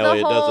butter and does jelly.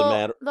 the It doesn't whole-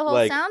 matter. The whole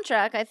like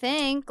soundtrack, I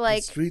think,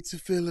 like Streets of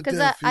because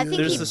Philadelphia. I think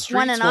There's he the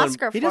won an Streets one.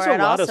 Oscar he for does it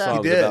a lot also. of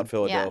songs He did. about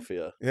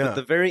Philadelphia. Yeah, But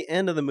the very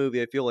end of the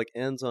movie, I feel like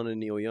ends on a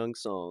Neil Young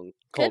song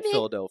called be.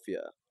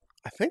 Philadelphia,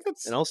 I think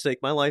that's. and I'll stake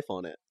my life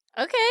on it.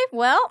 Okay,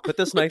 well, Put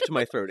this knife to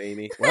my throat,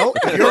 Amy. Well,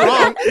 if you're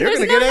wrong, you're There's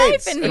gonna no get knife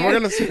AIDS, in and we're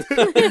here.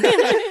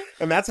 gonna.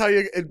 And that's how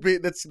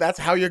that's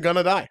how you're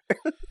gonna die.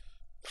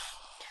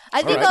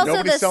 I think All right, also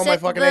nobody the sell my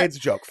sick- fucking the, AIDS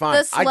joke. Fine,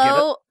 the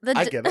slow,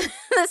 I get it.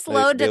 the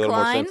slow Be a little more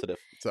decline sensitive.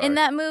 Sorry. in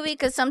that movie,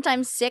 because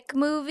sometimes sick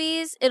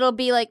movies, it'll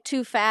be like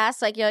too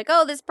fast. Like you're like,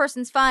 oh, this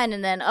person's fine,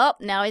 and then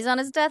now he's on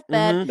his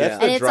deathbed, Mhm. That's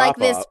and the it's like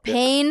this drop-off.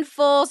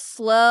 painful,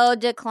 slow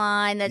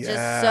decline that's Yeah.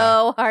 just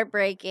so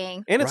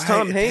heartbreaking. And it's Right,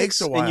 Tom it Hanks,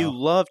 takes a and you while.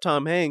 love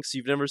Tom Hanks.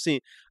 You've never seen.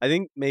 I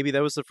think maybe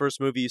that was the first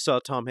movie you saw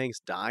Tom Hanks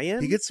die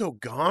in. He gets so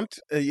gaunt.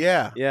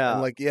 Yeah.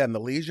 Yeah. And the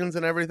lesions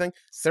and everything.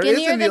 There Skinnier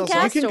is a than Neil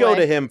Castaway. You can go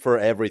to him for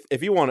everything.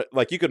 If you want to,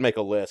 like, you could make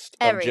a list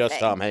of just Everything.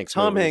 Tom Hanks.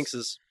 Tom movies Hanks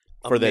is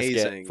for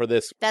amazing.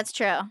 this. That's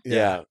true.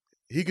 Yeah.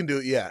 He can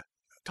do. Yeah.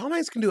 Tom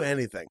Hanks can do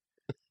anything.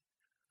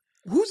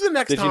 Who's the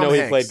next Did Tom you know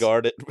Hanks? he played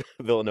guard at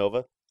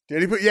Villanova?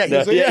 Did he put? Yeah,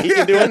 No, yeah, he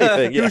can do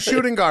anything. He Yeah. was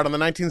shooting guard on the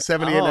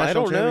 1978 Oh, national I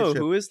don't know championship.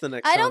 who is the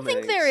next. I Tom don't think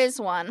Hanks? there is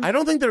one. I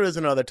don't think there is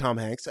another Tom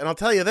Hanks, and I'll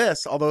tell you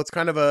this. Although it's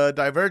kind of a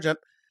divergent,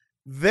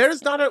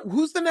 there's not a.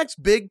 Who's the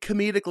next big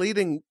comedic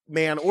leading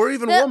man or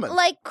even woman?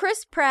 Like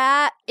Chris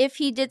Pratt, if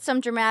he did some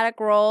dramatic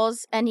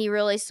roles and he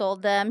really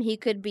sold them, he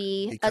could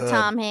be He a could.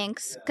 Tom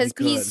Hanks because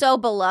He he's could. so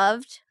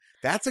beloved.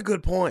 That's a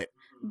good point.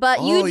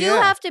 But you Oh, do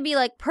yeah. have to be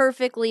like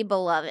perfectly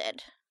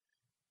beloved.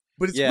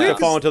 But it's Yeah. weird. To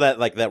fall into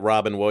that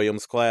Robin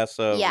Williams class.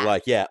 So Yeah.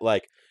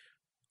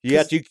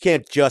 you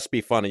can't just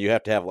be funny. You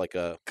have to have like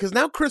a. Because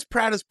now Chris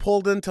Pratt is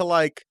pulled into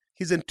like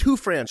He's in 2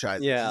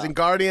 franchises. Yeah. He's in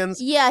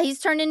Guardians. Yeah, he's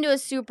turned into a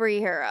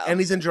superhero. And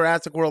he's in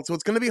Jurassic World, so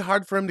it's going to be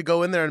hard for him to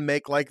go in there and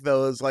make like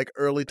those like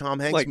early Tom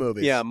Hanks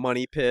movies. Yeah,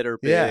 Money Pit or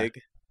Yeah. Big.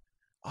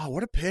 Oh,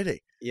 what a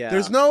pity. Yeah.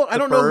 There's no, I The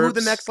don't know who the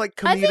Birds. next like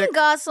I comedic. think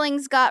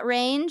Gosling's got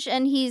range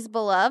and he's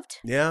beloved.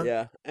 Yeah.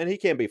 Yeah, and he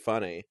can be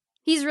funny.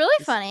 He's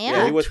really funny, Yeah,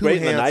 yeah. he was Too great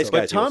in The Nice handsome.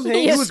 Guys. But Tom he was,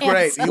 Hanks He was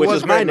great. He Which which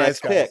was is my great, Nice next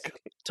Guys. pick.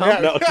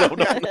 Tom, No.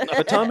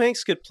 But Tom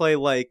Hanks could play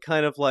like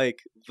kind of like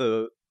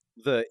the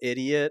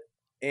idiot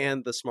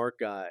and the smart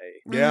guy.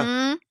 Yeah.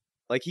 Mhm.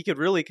 Like he could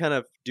really kind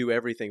of do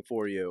everything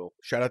for you.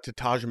 Shout out to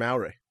Taj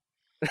Mowry.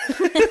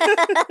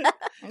 I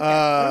don't know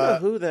Uh,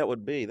 who that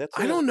would be. That's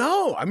I don't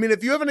know. I mean,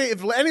 if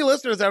any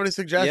listeners have any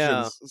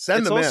suggestions, send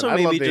It's them also in. I'd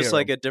love maybe to just hear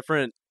like them. a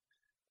different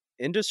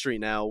industry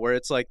now, where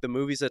it's like the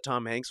movies that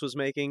Tom Hanks was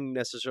making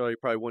necessarily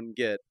probably wouldn't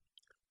get.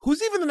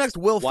 Who's even the next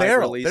Will wide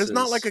Ferrell? There's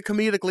not releases. like a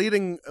comedic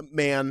leading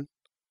man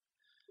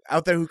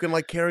out there who can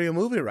like carry a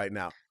movie right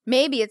now.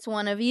 Maybe it's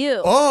one of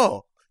you.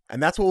 Oh,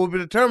 and that's what we'll be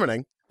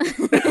determining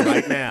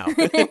right now.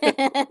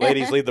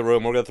 Ladies, leave the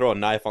room. We're going to throw a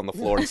knife on the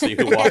floor and see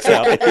who walks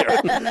out of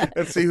here.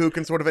 Let's see who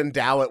can sort of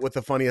endow it with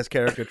the funniest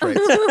character traits.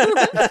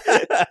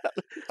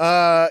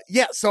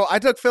 Yeah, so I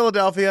took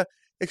Philadelphia.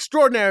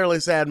 Extraordinarily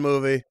sad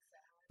movie.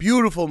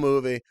 Beautiful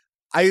movie.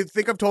 I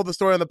think I've told the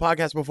story on the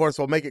podcast before,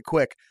 so I'll make it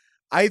quick.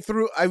 I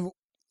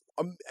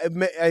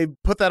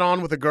put that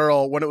on with a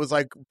girl when it was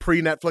like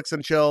pre-Netflix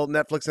and chill,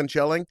 Netflix and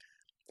chilling,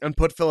 and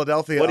put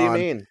Philadelphia What do you on.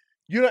 mean?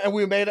 You know, and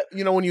we made it.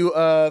 You know, when you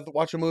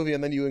watch a movie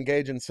and then you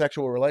engage in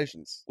sexual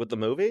relations With the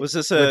movie? Was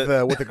this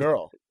a with a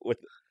girl.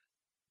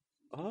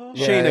 Oh.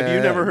 Yeah. Shane? Have you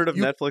never heard of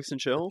You- Netflix and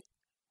chill?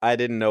 I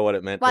didn't know what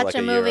it meant. Watch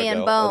till like a movie year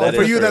and ago. bone. That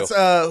For is you, true. that's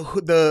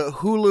the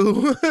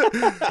Hulu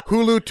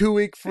Hulu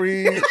 2-week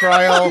free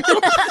trial.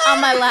 On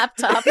my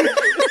laptop. And,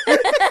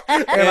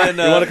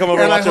 you want to come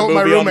over and And I watch a hope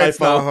my movie on my roommate's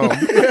not phone? home.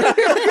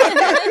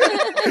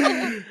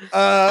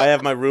 I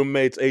have my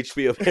roommate's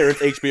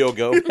parents' HBO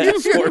Go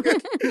password.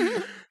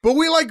 But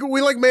we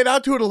made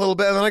out to it a little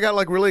bit, and then I got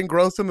like really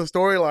engrossed in the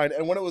storyline.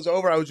 And when it was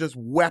over, I was just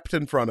wept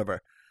in front of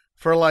her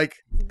for like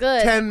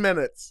Good. 10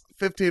 minutes,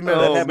 15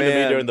 minutes. That Oh, happened to me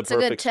man. during the It's a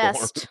good perfect storm.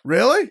 test.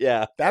 Really?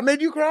 Yeah. That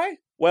made you cry?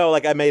 Well,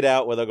 like I made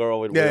out with a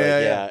girl. And we were Yeah,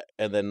 like, yeah.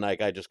 and then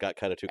like I just got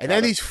kind of too. And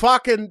then these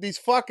fucking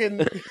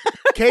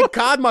Cape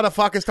Cod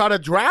motherfuckers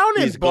started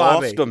drowning. These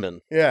Bobby. Gloucestermen.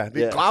 Yeah, the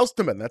Yeah.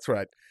 Gloucestermen. That's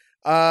right.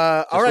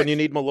 All That's right. when you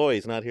need Malloy.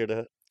 He's not here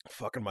to.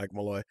 Fucking Mike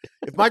Malloy.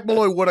 If Mike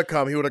Malloy would have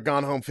come, he would have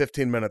gone home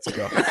 15 minutes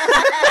ago.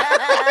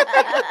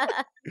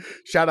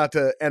 Shout out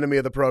to enemy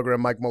of the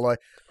program, Mike Malloy.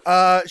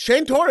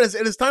 Shane Torres,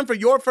 it is time for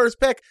your first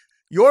pick.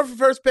 Your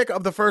first pick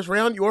of the first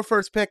round. Your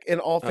first pick in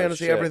all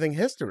fantasy shit. everything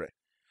history.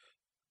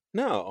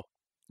 No,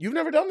 You've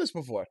never done this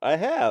before. I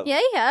have. Yeah,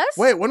 he has.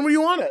 Wait, when were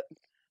you on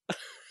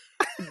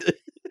it?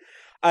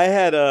 I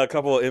had a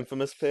couple of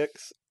infamous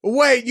picks.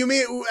 Wait, you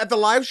mean at the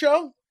live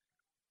show?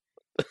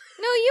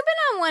 No, you've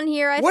been on one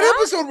here, What thought.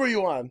 episode were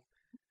you on?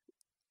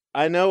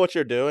 I know what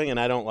you're doing, and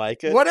I don't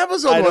like it. What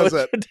episode I know was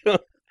what it? you're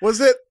doing. Was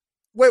it?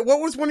 Wait,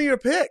 what was one of your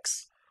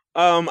picks?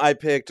 I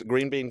picked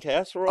green bean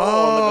casserole on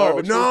the Oh,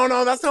 garbage.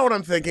 no, that's not what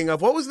I'm thinking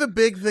of. What was the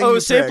big thing? Oh, you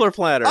sampler picked?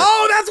 platter.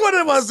 Oh, that's what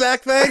it was,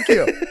 Zach. Thank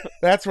you.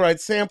 That's right,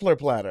 sampler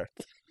platter.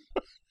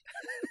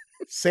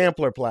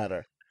 Sampler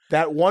platter.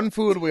 That one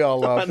food we all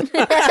love.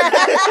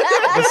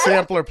 The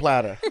sampler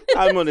platter.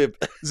 I'm gonna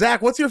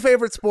Zach, what's your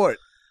favorite sport?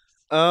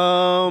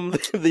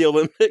 the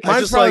Olympics.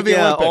 Mine's just probably like, the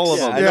yeah, Olympics. all of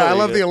Yeah, them. I know Yeah, I what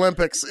love you the do.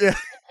 Olympics. Yeah.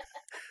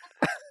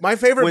 My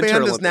favorite Winter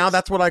band is Now Olympics.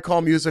 That's What I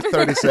Call Music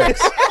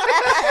 36.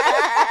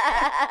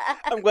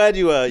 I'm glad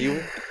you.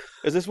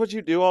 Is this what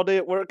you do all day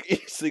at work? You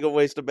sneak a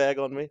waste of bag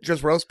on me?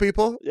 Just roast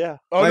people? Yeah.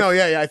 Oh, My- no,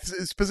 yeah. It's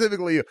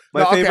specifically you.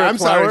 My No, okay, favorite I'm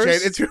sorry, flowers?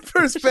 Shane. It's your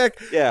first pick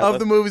Yeah. of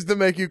the movies that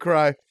make you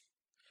cry.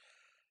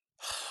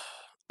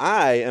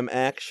 I am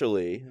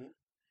actually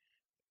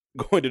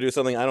going to do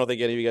something I don't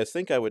think any of you guys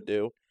think I would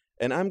do,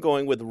 and I'm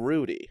going with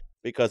Rudy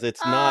because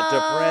it's not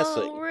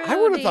depressing. I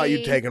would have thought you'd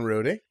Rudy. taken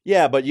Rudy.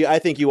 Yeah, but I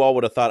think you all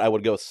would have thought I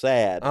would go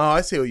sad. Oh,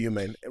 I see what you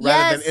mean. Rather Yes,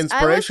 than I was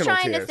inspirational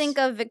trying tears. to think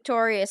of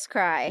Victorious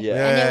Cry.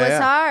 Yeah. And it was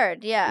Yeah.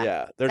 hard. Yeah.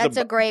 Yeah, That's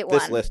a great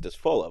This one. list is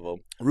full of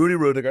them. Rudy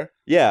Rudiger.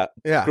 Yeah,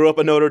 Yeah. grew up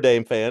a Notre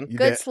Dame fan. You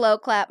Good did. slow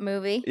clap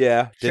movie.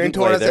 Yeah, Shane didn't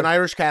play Torres, there. an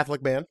Irish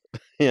Catholic man.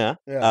 Yeah.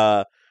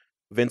 Yeah.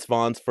 Vince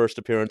Vaughn's first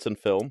appearance in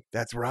film,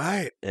 That's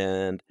right.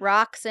 and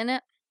Rock's in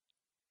it.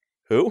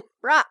 who?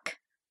 Rock.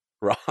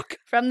 Rock.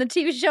 From the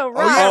TV show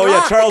Rock. yeah, Oh yeah,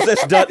 Rock. Charles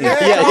S. Dutton.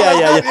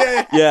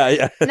 Yeah,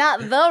 Yeah. Not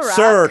the Rock.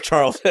 Sir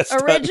Charles S.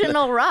 Dutton.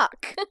 Original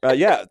Rock.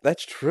 Yeah,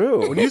 that's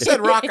true. When you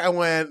said Rock, I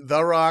went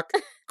The Rock,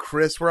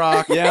 Chris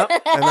Rock, Yeah.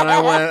 and then I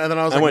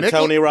was I like, went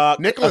Tony Rock.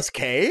 Nicolas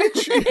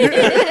Cage.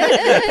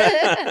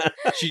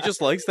 She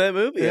just likes that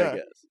movie, Yeah.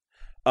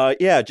 I guess.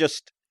 Yeah,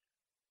 just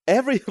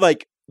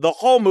the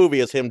whole movie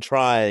is him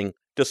trying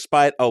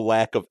despite a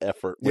lack of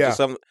effort, which Yeah.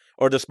 is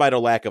or despite a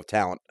lack of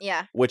talent,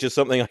 Yeah. which is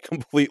something I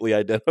completely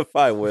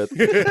identify with.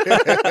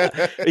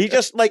 He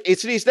just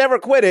he's never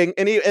quitting,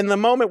 and in the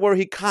moment where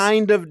he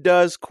kind of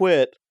does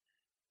quit,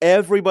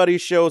 everybody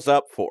shows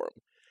up for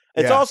him.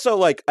 It's Yeah.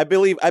 also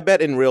I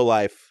bet in real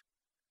life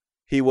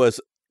he was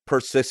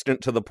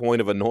persistent to the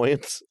point of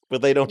annoyance,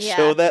 but they don't Yeah.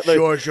 show that.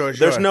 Like, Sure.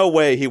 there's no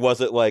way he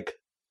wasn't like,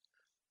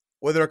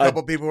 Were there a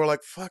couple people who were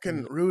like,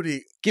 fucking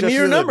Rudy. Give me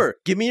your just number.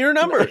 Give me your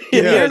number.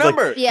 Yeah, Give me your it's like-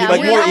 number. Yeah,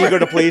 like we more all- eager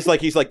to please. Like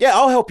he's like, yeah,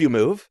 I'll help you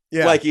move.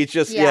 Yeah. Like he's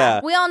just yeah.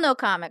 We all know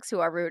comics who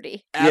are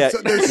Rudy. There's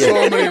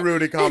so many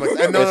Rudy comics.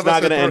 And none It's of not us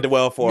going to end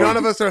well for None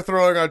him. of us are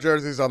throwing our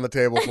jerseys on the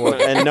table for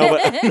it. And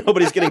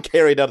nobody's getting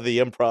carried out of the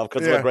improv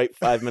because of Yeah. a great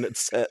 5-minute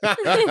set.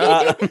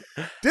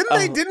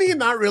 Didn't he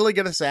not really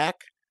get a sack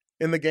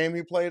in the game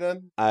he played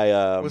in?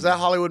 Was that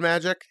Hollywood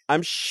Magic?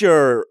 I'm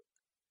sure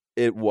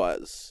it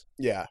was,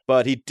 Yeah.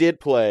 but he did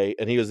play,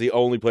 and he was the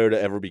only player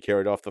to ever be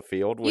carried off the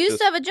field. You Which used is,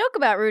 to have a joke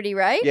about Rudy,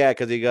 right? yeah,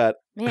 because he got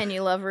Man,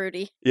 you love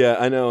Rudy. yeah,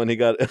 I know, and he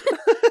got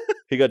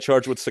he got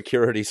charged with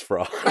securities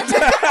fraud. That's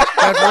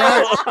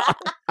right.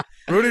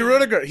 Rudy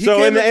Rudiger. He So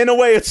came in a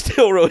way, it's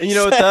still really And you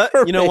know what? sad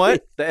for You know me.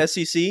 what? The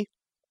SEC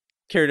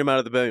carried him out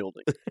of the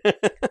building.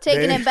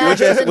 Taking it Which back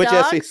to the which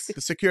dogs. the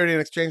Security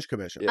and Exchange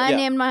Commission. Yeah. I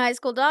named my high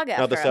school dog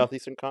after Now the him.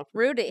 Southeastern Conference.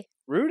 Rudy.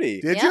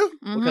 Rudy. Did Yep. you?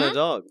 What kind of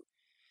dog?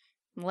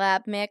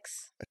 Lab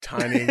mix. A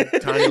tiny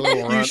little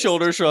You runt.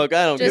 shoulder shrug.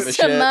 I don't give a Just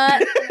a shit.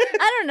 mutt.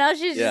 I don't know.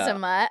 She's just Yeah. a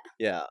mutt.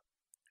 Yeah.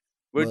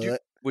 Would you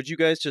Mutt. would you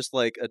guys just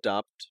like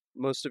adopt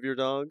most of your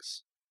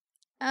dogs?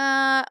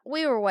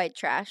 We were white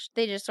trash.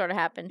 They just sort of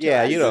happened to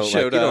Yeah, us. you know,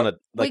 Showed like, you don't. up.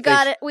 Like, we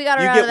got it. We got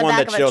her You out get of the one back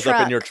that of a shows truck.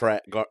 up in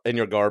your in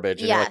your garbage,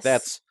 and you're like,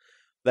 Yes.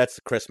 that's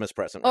the Christmas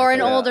present. Or right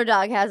an there. older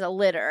dog has a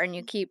litter, and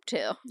you keep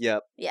two.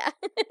 Yep. Yeah.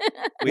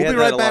 We'll had be that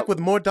right a back lot. with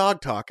more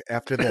dog talk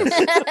after this.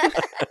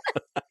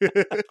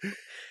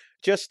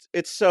 Just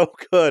it's so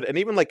good, and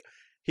even like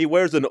he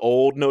wears an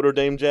old Notre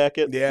Dame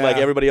jacket. Yeah. Like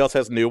everybody else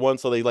has new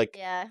ones, so they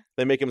Yeah.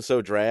 they make him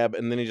so drab,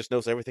 and then he just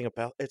knows everything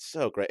about. It's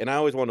so great, and I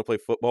always wanted to play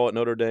football at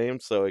Notre Dame,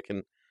 so it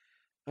can.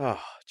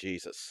 Oh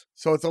Jesus!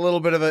 So it's a little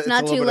bit of a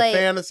not little too bit late. of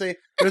fantasy.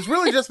 There's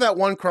really just that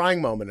one crying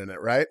moment in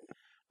it, right?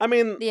 I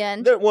mean, The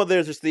end.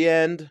 there's just the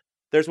end.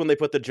 There's when they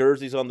put the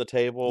jerseys on the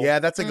table. Yeah,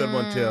 that's a good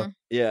one too. Mm.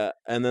 Yeah,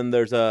 and then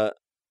there's the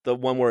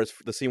one where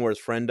the scene where his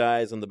friend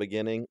dies in the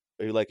beginning.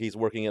 Like he's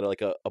working at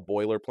like a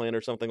boiler plant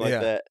or something like Yeah.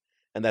 that,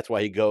 and that's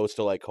why he goes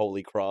to like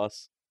Holy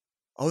Cross.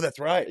 Oh, that's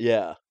right.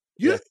 Yeah,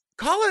 You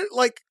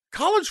Yeah.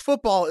 college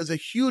football is a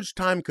huge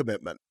time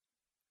commitment.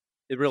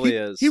 It really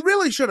is. He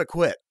really should have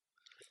quit.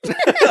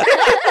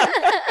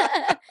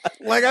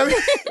 Like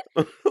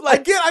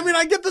I mean,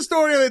 I get the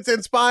story of it's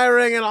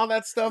inspiring and all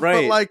that stuff, but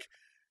Right. like,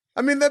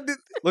 I mean that.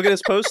 Look at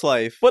his post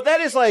life. but that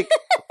is like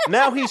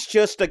now he's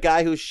just a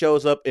guy who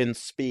shows up and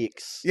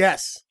speaks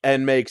Yes,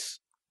 and makes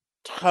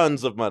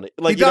tons of money.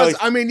 Like he you know, does.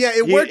 I mean, yeah,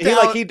 it he, worked he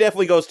out. like he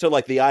definitely goes to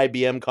like the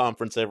IBM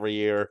conference every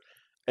year,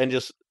 and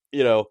just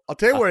I'll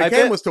tell you where he I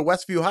came bet- was to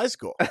Westview High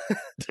School.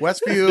 Did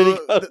Westview,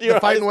 he go to the your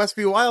fighting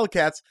Westview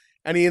Wildcats,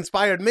 and he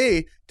inspired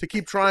me to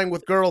keep trying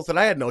with girls that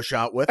I had no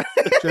shot with,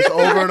 just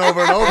over and over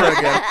and over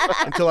again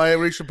until I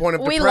reached a point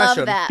of We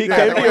depression. love that. he by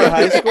came the to way. your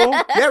high school.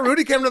 Yeah,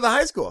 Rudy came to the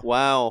high school.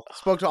 Wow.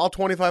 Spoke to all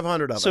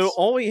 2,500 of So us.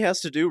 all he has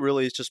to do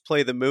really is just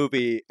play the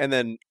movie, and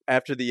then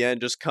after the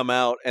end, just come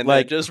out and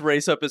Like, then just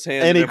raise up his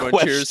hand any and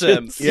everyone cheers him.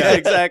 questions? Yeah, Yeah.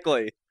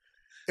 exactly.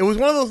 It was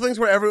one of those things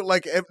where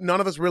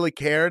none of us really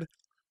cared,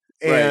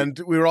 and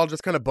we were all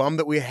just kind of bummed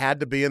that we had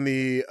to be in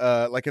the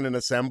like in an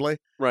assembly,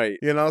 Right.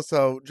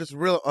 So just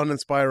real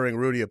uninspiring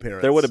Rudy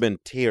appearance. There would have been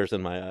tears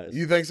in my eyes.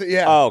 You think so?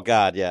 Yeah. Oh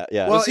God, yeah.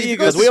 well, Was he if you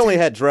Because go we to- only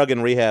had drug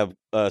and rehab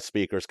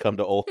speakers come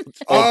to old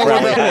Oh,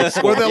 Crowley where High they,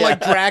 School. where they Yeah.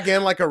 like drag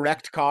in like a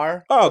wrecked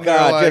car. Oh, And they're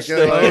God, like, just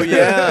the- Oh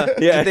yeah.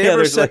 Yeah, Did they yeah, ever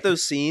there's, set like-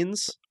 those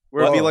scenes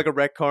where it'd be Oh. like a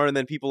wrecked car and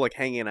then people like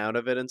hanging out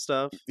of it and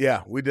stuff?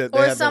 Yeah, we did. They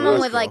Or had the someone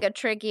roast with like girl. a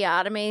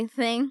tracheotomy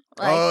thing.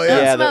 Like, Oh, don't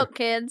yeah. smoke,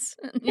 kids.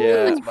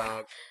 Yeah. It's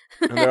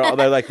and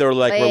they're like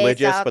Please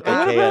religious, stop but it. they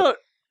What can't. about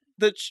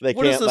They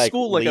what does can't the like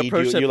school like lead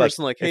approach you. that You, like,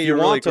 person like, if hey, you you're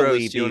really want to gross.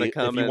 lead Do you want to me,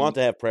 come if you in? want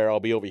to have prayer, I'll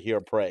be over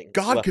here praying.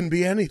 God Well, can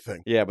be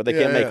anything. yeah, but they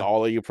Yeah, can't make yeah.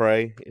 all of you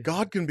pray.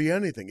 God can be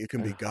anything. It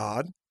can be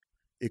God.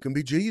 It can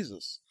be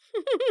Jesus.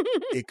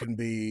 It can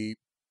be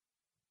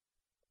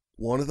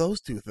one of those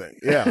two things.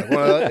 Yeah,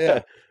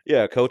 like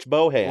Yeah, Coach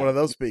Bohan. one of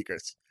those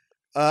speakers.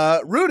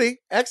 Rudy,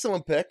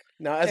 excellent pick.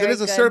 Now, as it Very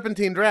is a good.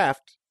 serpentine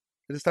draft,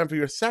 it is time for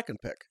your second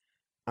pick.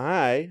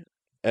 I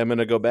am going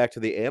to go back to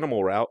the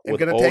animal route I'm with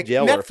going to Old take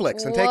Yeller.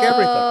 Netflix and take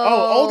everything.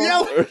 Oh, Old Whoa.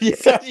 Yeller.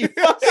 Yeah, you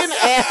fucking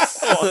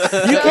asshole.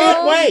 You So-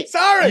 can't wait.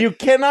 Sorry. You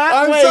cannot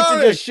I'm wait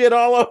sorry. to just shit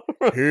all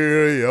over.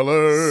 Here,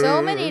 Yeller.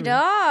 So many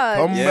dogs.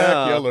 Come Yeah.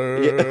 back,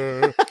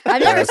 Yeller.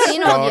 I've never Best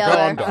seen Old dog Yeller.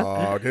 on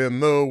dog in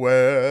the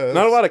West.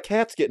 Not a lot of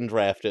cats getting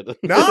drafted.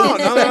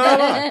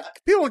 No.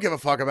 People don't give a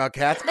fuck about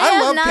cats. They I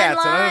have love 9 cats.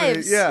 and I don't-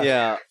 lives. yeah.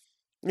 Yeah.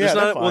 Yeah,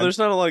 they're fine. There's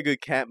not a lot of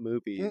good cat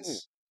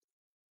movies.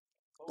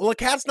 Well, a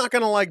cat's not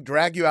going to like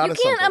drag you out You of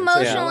can't something. and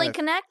save your emotionally life.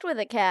 connect with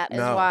a cat, is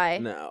No. why.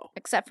 No.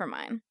 Except for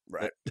mine.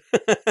 Right.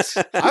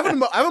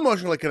 I've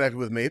emotionally connected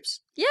with Meeps.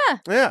 Yeah.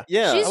 Yeah.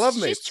 Yeah. she's, I love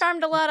she's Meeps.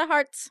 charmed a lot of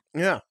hearts.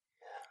 Yeah.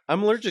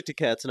 I'm allergic to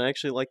cats and I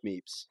actually like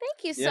Meeps.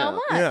 Thank you so Yeah.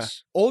 much. Yeah.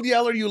 Old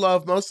Yeller you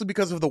love mostly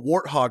because of the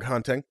warthog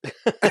hunting.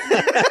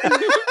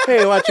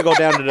 Hey, why don't you go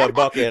down to the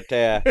bucket,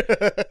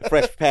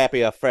 fresh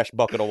pappy, a fresh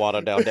bucket of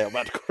water down there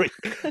by the creek.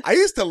 I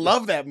used to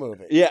love that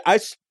movie. Yeah,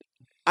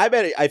 I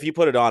bet if you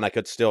put it on, I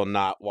could still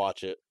not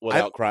watch it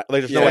without crying.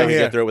 Like, there's no Yeah. way I can Yeah.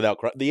 get through it without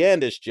crying. The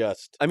end is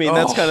just. I mean,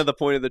 that's Oh. kind of the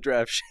point of the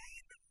draft.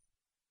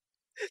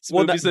 It's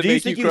Well, movies that do you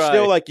make think you you cry.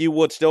 still you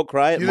would still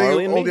cry at You think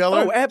Marley and Old Me?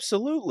 Yeller? Oh,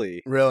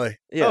 absolutely. Really?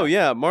 Yeah. Oh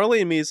yeah,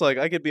 Marley and Me is like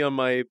I could be on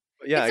my I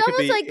It's could almost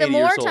be like the 80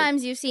 more years old.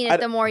 times you've seen I it,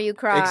 d- the more you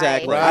cry.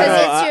 Exactly. Right.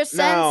 Because it's your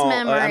sense no,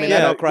 memory. I mean, Yeah,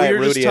 I don't cry well, at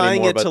you're just Rudy tying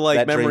anymore, it to, but like,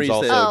 that memories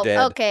dream's that- also dead.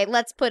 Okay,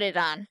 let's put it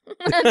on.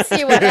 Let's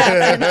see what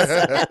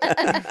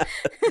happens.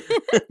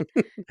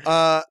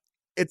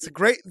 It's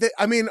great.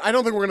 I mean, I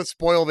don't think we're going to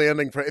spoil the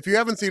ending for. If you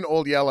haven't seen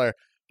Old Yeller,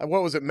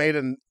 what was it made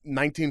in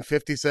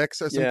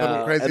 1956 or something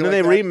Yeah. crazy? And then like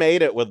they that?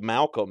 remade it with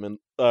Malcolm and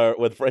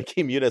with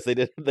Frankie Muniz. They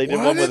did What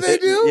one did with they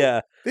do?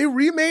 Yeah, They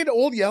remade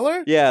Old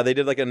Yeller. yeah. They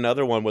did like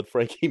another one with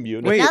Frankie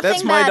Muniz. Wait, Nothing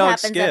that's My bad Dog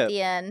happens Skip. at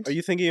the end. Are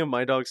you thinking of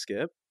My Dog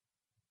Skip?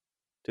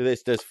 Do they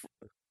just?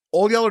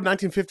 Old Yeller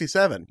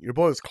 1957. Your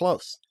boy was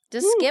close.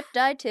 Does Skip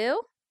die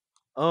too?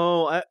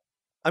 Oh,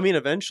 I mean,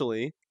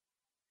 eventually,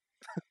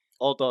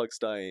 all dogs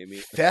die, Amy.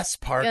 Fess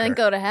Parker. Gonna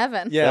go to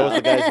heaven. Yeah. That was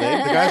the guy's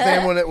name? The guy's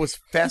name when it was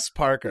Fess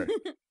Parker.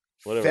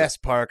 Whatever. Fess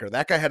Parker.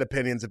 That guy had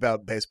opinions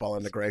about baseball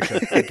integration.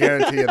 I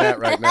guarantee you that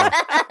right now.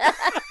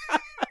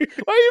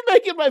 Why are you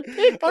making my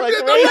pick? I'm like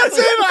just- no, that's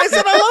it. I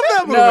said I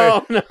love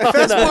that movie. No,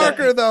 Fess no.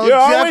 Parker, though. You're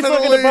always looking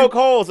definitely- to poke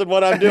holes in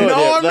what I'm doing. No,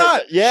 here. I'm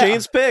not. Yeah.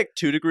 Shane's pick,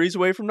 2 degrees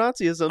away from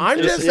Nazism. I'm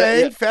Just- just yeah,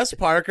 saying, yeah. Fess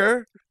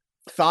Parker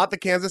thought the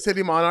Kansas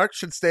City Monarchs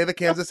should stay the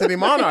Kansas City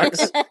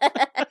Monarchs.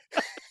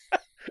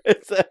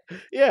 It's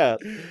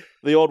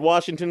the old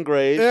Washington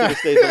Grays Yeah. should have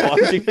stayed the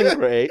Washington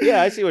Gray.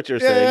 Yeah, I see what you're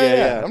saying.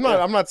 Yeah.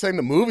 I'm not saying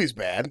the movie's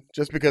bad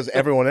just because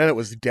everyone in it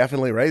was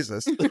definitely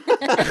racist,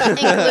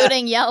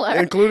 Including Yeller.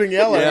 including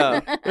Yeller.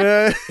 Yeah.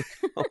 Yeah.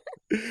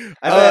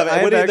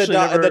 I've What do you- actually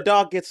never- the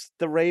dog gets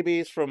the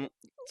rabies from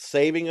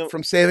saving him.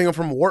 From saving them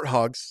from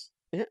warthogs,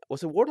 Yeah,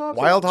 was it warthogs?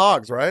 wild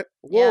hogs, right?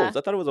 wolves. Yeah.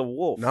 I thought it was a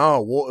wolf.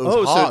 No, it was Oh,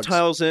 so it hogs.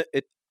 tiles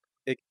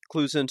it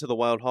clues into the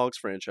Wild Hogs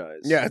franchise.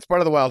 Yeah, it's part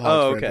of the Wild Hogs.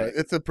 Oh, okay. franchise.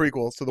 It's a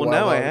prequel to the Well,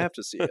 Wild now I Hogs. have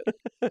to see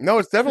it. No,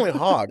 it's definitely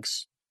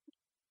hogs.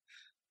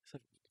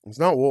 It's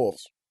not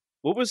wolves.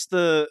 What was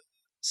the?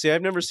 See,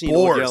 I've never seen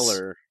Boars. Old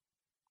Yeller.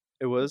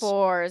 It was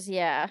Boars,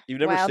 yeah. You've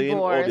never Wild seen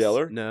boars. Old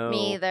Yeller? no.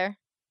 Me either.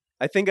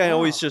 I think I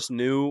always Oh. just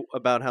knew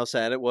about how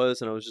sad it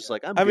was, and I was just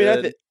like, I'm I mean,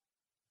 good. It's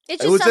It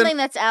just was in- something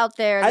that's out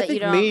there I that you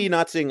think don't. me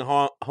not seeing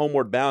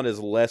Homeward Bound is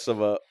less of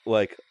a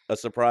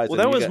surprise. Well,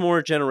 than that you was guys.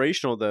 more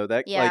generational, though.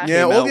 That Yeah. like Yeah,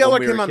 came Old out Yeller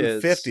when we came were out in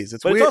the kids. 50s.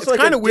 It's But weird. it's also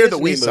It's kind of a weird that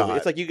we Disney saw movie. it.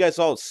 It's like you guys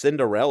saw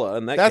Cinderella,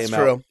 and that That's came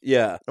true. out.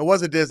 Yeah. It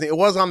was a Disney. It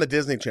was on the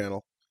Disney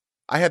Channel.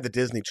 I had the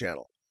Disney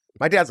Channel.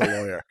 My dad's a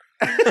lawyer.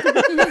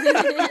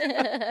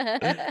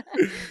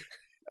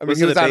 I mean,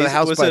 he was out of the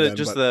house was by it then.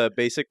 just but the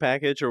basic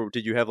package, or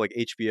did you have like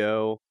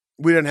HBO?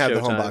 we didn't have the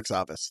home Showtime? box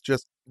office.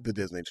 Just the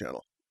Disney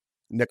Channel,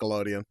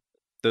 Nickelodeon.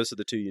 Those are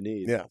the two you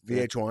need. Yeah,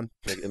 VH1.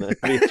 Like in the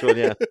VH1,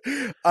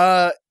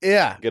 yeah.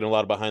 Yeah. Getting a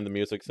lot of behind the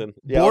music in.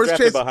 Yeah, Boars I'll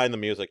draft Chase- it behind the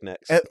music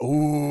next.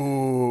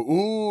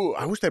 Ooh.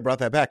 I wish they brought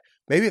that back.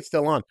 Maybe it's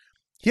still on.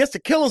 He has to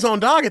kill his own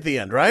dog at the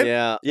end, right?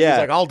 Yeah. Yeah. He's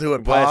like, I'll do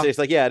it, But Pa. it's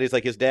like, yeah, and he's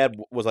like, his dad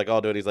was like,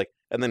 I'll do it. He's like,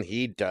 and then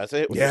he does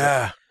it.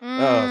 Yeah.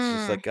 Oh, it's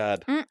just like,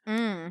 God,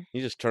 Mm-mm.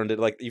 you just turned it,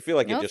 like, you feel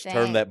like No you just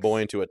turned that thanks.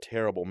 boy into a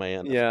terrible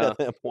man. Yeah. At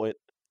that point.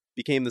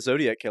 Became the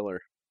Zodiac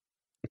Killer.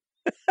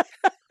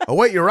 Oh,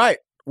 wait, you're right.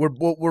 We're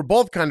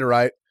both kind of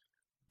right.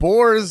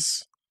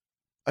 Boars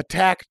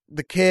attack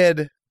the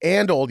kid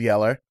and Old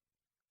Yeller.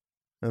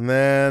 And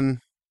then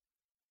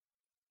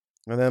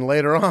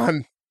later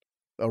on,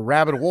 a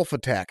rabid wolf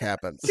attack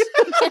happens.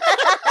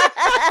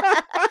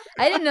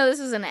 I didn't know this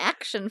was an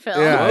action film.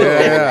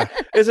 Yeah.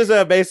 This is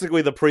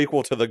basically the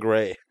prequel to The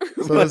Gray.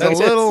 So there's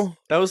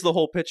That was the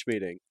whole pitch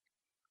meeting.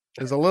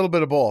 there's a little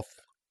bit of both.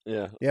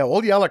 Yeah. Yeah,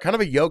 Old Yeller, kind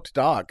of a yoked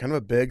dog, kind of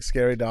a big,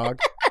 scary dog,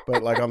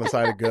 but like on the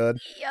side of good.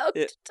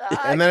 Yoked dog.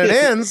 And then it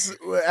ends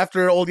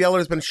after Old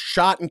Yeller's been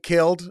shot and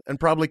killed and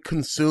probably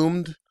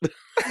consumed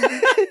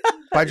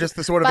by just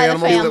the sort of By the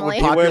animals that would family.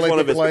 He wears populate one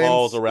the of his plains.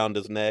 paws around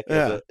his neck.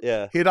 Yeah.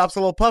 Yeah. He adopts a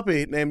little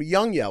puppy named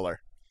Young Yeller.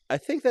 I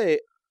think the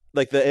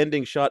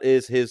ending shot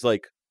is his,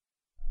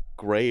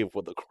 grave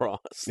with the cross.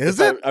 Is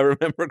If it? I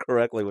remember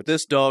correctly. Which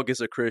This dog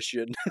is a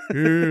Christian.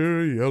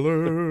 Here,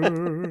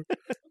 Yeller,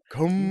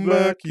 come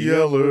back,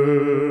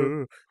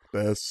 Yeller,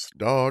 best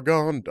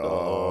doggone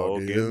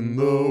dog in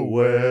the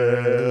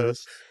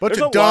West. Bunch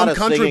There's of a lot dumb of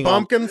country singing on-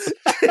 bumpkins.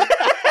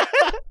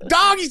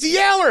 Doggy's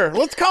Yeller.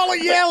 Let's call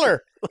it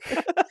Yeller.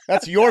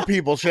 That's your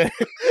people, Shane.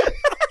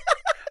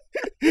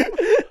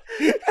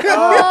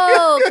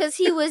 Oh, because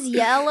he was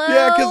yellow.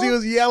 Yeah, because he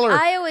was Yeller.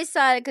 I always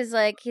thought it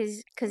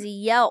because he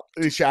yelped.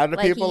 He shouted at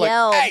Like people he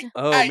yelled. like, hey,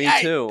 Oh, hey, me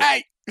hey, too.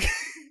 hey.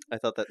 I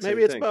thought that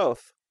maybe same it's thing.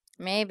 both.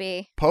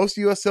 Maybe.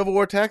 Post-U.S. Civil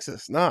War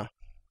Texas. Nah.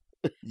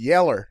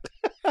 Yeller.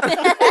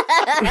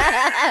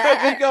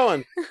 Keep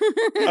going.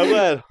 I'm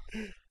glad.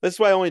 This is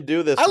why I only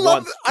do this I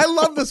love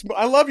once.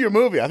 I love your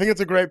movie. I think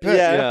it's a great pick.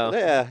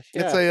 Yeah.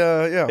 It's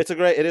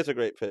It is a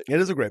great pick. It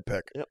is a great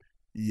pick. Yep.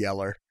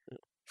 Yeller.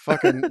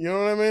 Fucking, you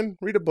know what I mean?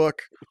 Read a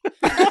book.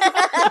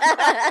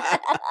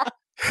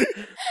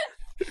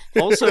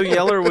 Also,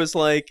 Yeller was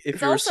like, if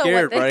It's you were also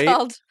scared, what they right?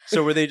 called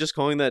So were they just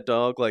calling that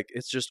dog like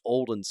it's just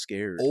old and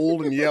scared?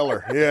 Old and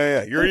yeller.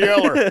 Yeah. You're a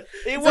yeller.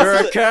 You're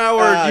a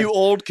coward, you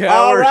old coward.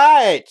 All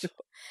right.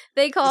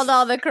 They called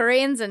all the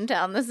Koreans in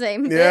town the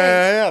same thing.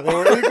 Yeah. They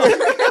were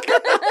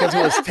because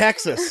it was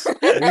Texas.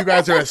 And you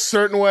guys are a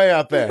certain way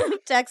out there.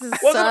 Texas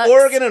Wasn't sucks.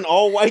 Oregon an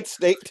all-white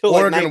state till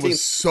like Oregon 19...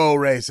 was so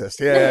racist.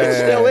 Yeah. It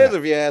still is,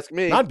 if you ask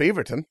me. Not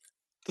Beaverton.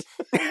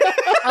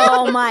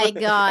 Oh my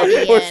God,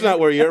 Of course Ian. not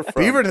where you're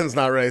from. Beaverton's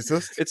not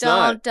racist. It's Don't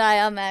not. die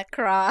on that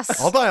cross.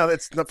 I'll die on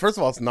it. First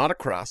of all, it's not a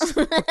cross.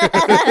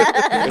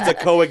 It's a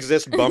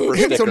coexist bumper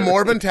sticker. It's a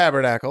Mormon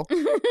tabernacle.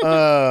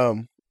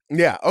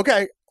 Yeah.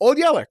 Okay. Old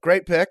Yeller.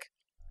 Great pick.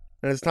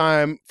 And it's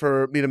time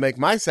for me to make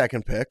my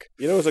second pick.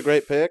 You know who's a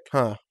great pick?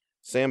 Huh.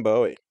 Sam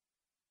Bowie.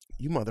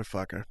 You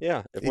motherfucker.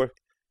 Yeah. If we're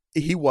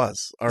He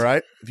was. All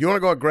right. If you want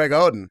to go with Greg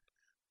Oden,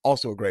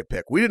 also a great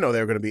pick. We didn't know they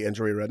were going to be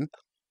injury ridden.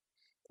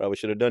 Probably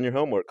should have done your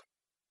homework.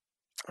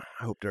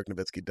 I hope Dirk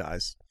Nowitzki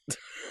dies. What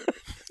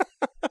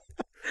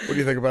do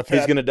you think about that?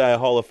 He's going to die a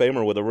Hall of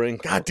Famer with a ring.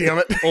 God damn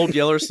it. Old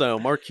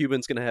Yellowstone. Mark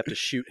Cuban's gonna have to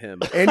shoot him.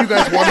 And you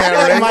guys won that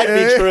That ring. might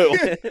be true.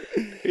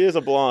 He is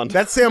a blonde.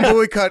 That Sam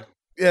Bowie cut.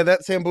 Yeah,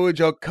 that Sam Bowie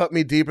joke cut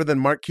me deeper than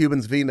Mark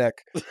Cuban's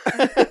V-neck.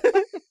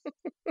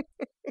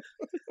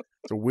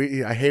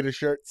 I hate his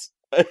shirts.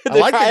 I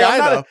like the guy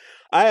though.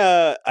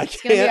 I gonna be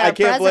can't. our I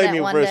can't blame president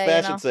you one for his day,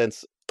 fashion you know?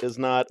 sense.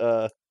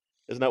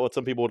 Is not what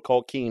some people would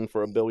call keen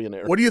for a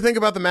billionaire. What do you think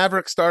about the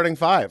Mavericks starting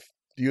five?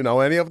 Do you know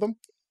any of them?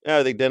 Yeah,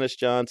 I think Dennis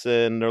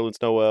Johnson,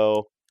 Nerlens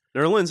Noel.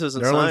 Nerlens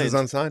isn't Nerlens signed. is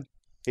unsigned.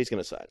 He's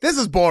going to sign. This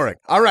is boring.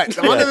 All right,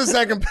 on to the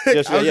second pick.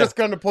 Yes, I was yeah. just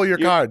going to pull your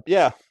card.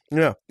 Yeah.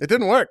 Yeah, it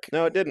didn't work.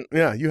 No, it didn't.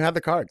 Yeah, you had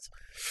the cards.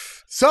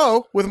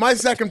 So, with my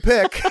second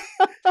pick,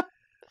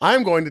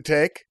 I'm going to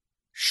take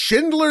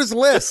Schindler's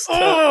List.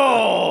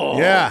 Oh,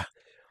 Yeah.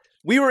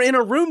 We were in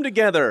a room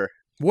together.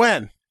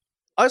 When?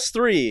 Us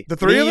three. The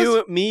three me, of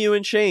us? you,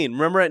 and Shane.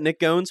 Remember at Nick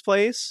Gone's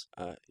place?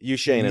 You,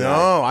 Shane, and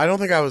No, I don't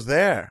think I was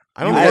there.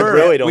 I don't I think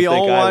really don't we think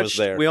all I watched, was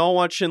there. We all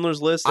watched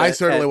Schindler's List. I at-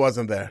 certainly at-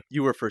 wasn't there.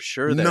 You were for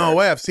sure there. No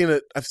way. I've seen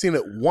it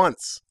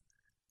once.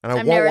 And I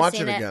I've won't never watch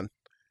seen it it. again.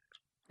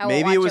 I won't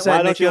Maybe watch it was Why at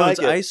don't Nick you Gone's.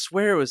 like it? I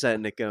swear it was at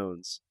Nick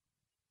Gone's.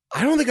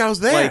 I don't think I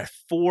was there. Like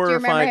 4 Do you or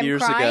remember 5 him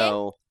years crying?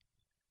 ago.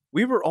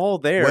 We were all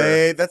there.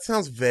 Wait, that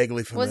sounds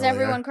vaguely familiar. Was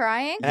everyone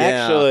crying?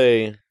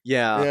 Actually,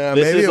 Yeah. Yeah,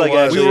 this maybe is it like was.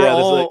 actually, We were yeah,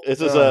 all- this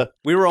is a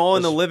We were all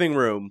in the This- living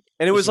room.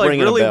 And it this was is like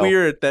ringing a really bell.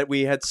 weird that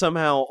we had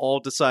somehow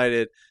all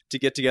decided to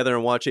get together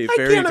and watch a I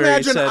very, can't very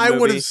imagine sad I would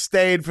movie. have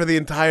stayed for the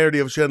entirety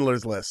of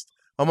Schindler's List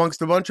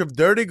amongst a bunch of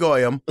dirty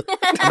goyim,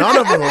 none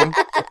of whom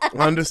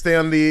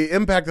understand the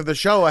impact of the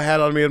show I had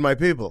on me and my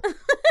people.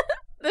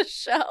 The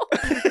show.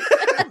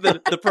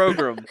 the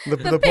program.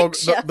 The big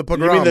show. the You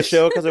pogroms. mean the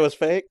show because it was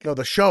fake? No,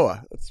 the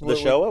Shoah. The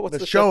Shoah? What's the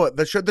the Shoah?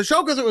 The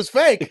show because it was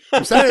fake.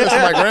 I'm sending this to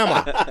my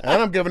grandma,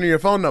 and I'm giving her your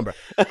phone number.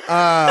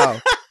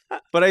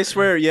 But I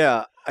swear,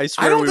 yeah. I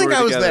swear I don't we think were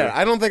I was together. there.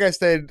 I don't think I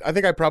stayed. I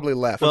think I probably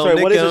left. Well, sorry,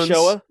 Nick what is a Gones,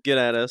 Shoah? Get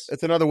at us.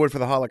 It's another word for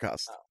the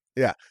Holocaust.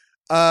 Yeah.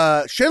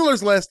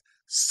 Schindler's List,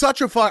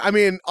 such a fun. I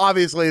mean,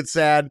 obviously it's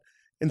sad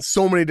in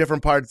so many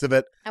different parts of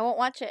it. I won't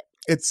watch it.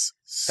 It's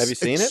Have you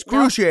seen it?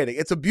 excruciating.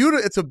 It's a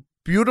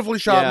beautifully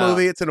shot Yeah.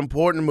 movie. It's an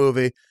important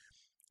movie.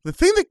 The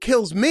thing that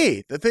kills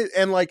me,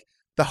 and like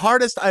the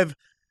hardest I've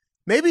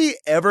maybe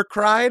ever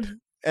cried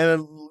in a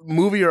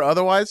movie or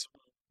otherwise.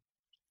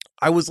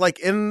 I was like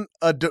in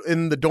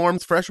the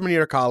dorms freshman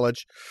year of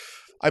college.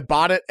 I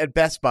bought it at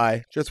Best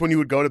Buy just when you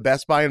would go to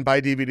Best Buy and buy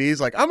DVDs.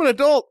 Like, I'm an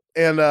adult,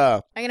 and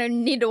I'm gonna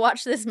need to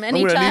watch this I'm many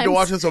going to times. need to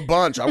watch this a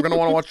bunch. I'm going to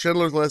want to watch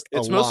Schindler's List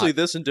It's a mostly lot.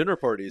 this and dinner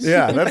parties.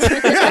 Yeah, that's.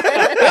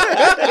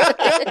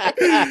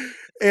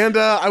 And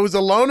I was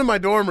alone in my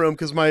dorm room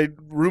because my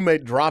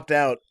roommate dropped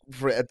out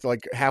at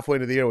like halfway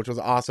into the year, which was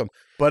awesome.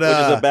 But Which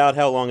is about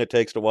how long it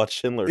takes to watch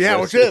Schindler's yeah,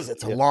 List. which is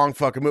it's a Yeah. long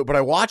fucking movie. But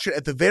I watched it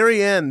at the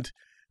very end.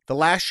 The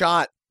last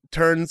shot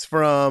turns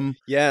from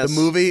Yes. the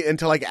movie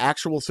into like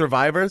actual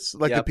survivors,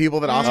 like the Yep. people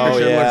that Oscar Oh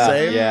Schindler yeah,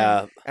 saved.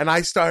 yeah. And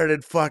I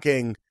started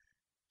fucking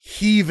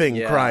heaving,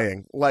 Yeah.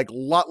 crying, like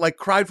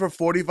cried for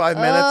 45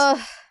 minutes. Ugh.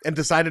 And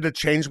decided to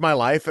change my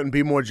life and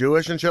be more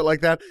Jewish and shit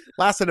like that.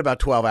 Lasted about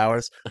 12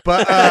 hours.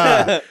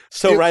 But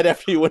So it- right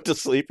after you went to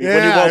sleep, when you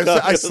yeah, woke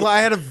up,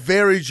 I had a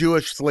very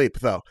Jewish sleep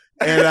though.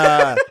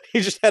 And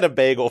you just had a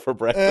bagel for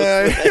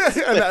breakfast.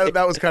 and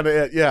that was kind of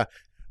it. Yeah.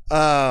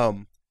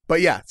 But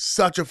yeah,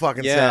 such a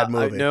fucking sad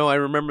movie. I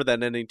remember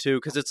that ending too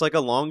because it's like a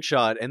long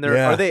shot, and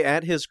Yeah. are they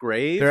at his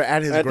grave? They're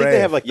at his I grave. think they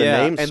have like the Yeah,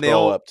 name and they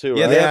scroll all- up too,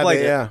 yeah, right? they have, like-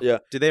 yeah.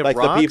 Do they have like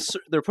the rocks?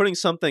 They're putting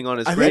something on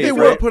his I grave. think they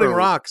were right? putting Or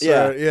rocks.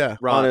 Yeah. Yeah.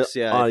 rocks. on his,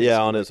 yeah, on, I think yeah,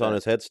 something on his like on that.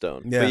 his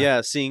headstone. Yeah. But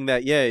yeah, seeing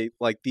that,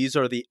 like these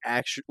are the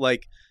actual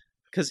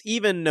because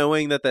even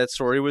knowing that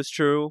story was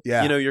true,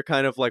 Yeah. you're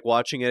kind of like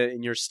watching it,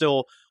 and you're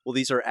still, well,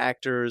 these are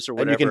actors or And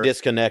whatever, you can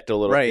disconnect a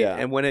little, right? Yeah.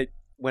 And when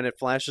it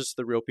flashes to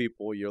the real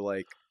people, you're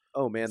like,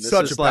 oh man, this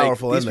Such is a like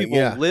powerful these ending, people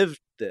yeah. lived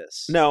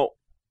this. Now,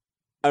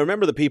 I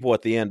remember the people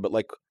at the end, but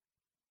like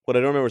what I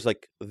don't remember is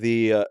like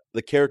the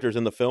characters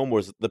in the film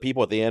was the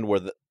people at the end were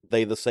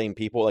they the same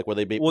people, like were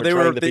they? Well, they portraying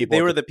were the people they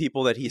at were the- the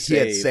people that he He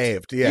saved. had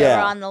saved. They Yeah. Yeah.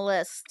 were on the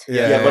list.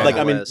 Yeah, Yeah, but on like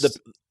the I mean, list.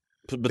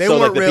 They so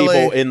like weren't the really-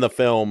 people in the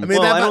film. I mean,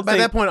 Well, I that, don't by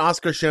think- that point,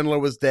 Oscar Schindler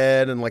was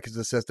dead, and like his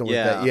assistant was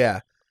dead. Yeah,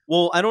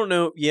 Well, I don't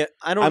know. Yeah,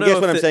 I don't I know. guess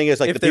if what I'm the- saying is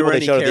like if the there people were they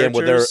any showed at the end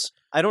characters.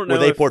 I don't know. were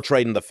they if-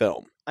 portrayed in the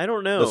film? I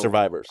don't know. The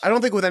survivors. I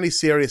don't think with any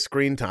serious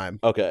screen time.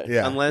 Okay.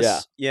 Yeah,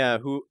 Unless,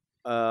 who?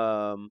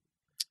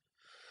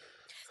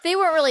 They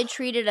weren't really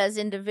treated as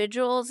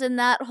individuals in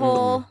that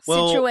whole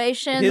Well,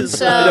 situation, his-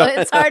 so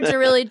it's hard to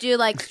really do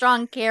like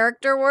strong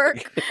character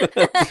work.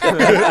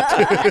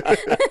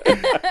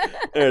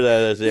 There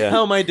that is. Yeah.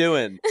 How am I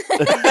doing?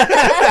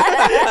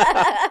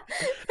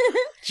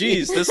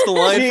 Jeez, this the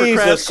line for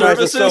craft Jesus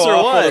Christ, it's services so or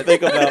awful to what?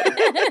 think about.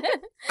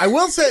 I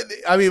will say.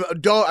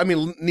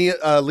 Liam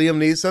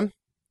Neeson,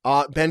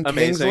 Ben Amazing.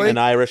 Kingsley, An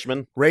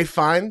Irishman. Ray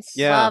Fiennes.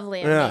 Yeah.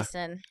 Lovely, Yeah.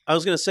 Mason. I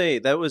was gonna say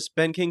that was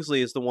Ben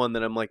Kingsley is the one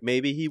that I'm like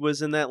maybe he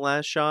was in that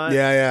last shot.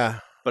 yeah.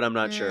 but I'm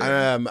not sure.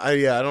 I don't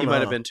He know.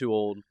 might have been too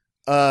old.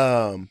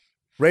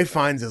 Ray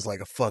Fiennes is like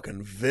a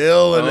fucking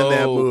villain in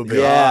that Oh, movie.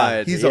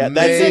 God. He's that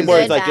amazing. scene where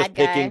he's Good like just bad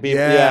guy. picking people.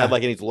 Yeah. Yeah.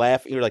 Like and he's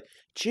laughing. You're like,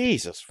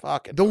 Jesus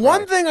fucking. The one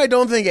Christ. thing I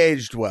don't think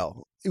aged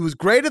well. It was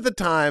great at the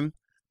time,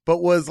 but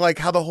was like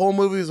how the whole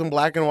movie was in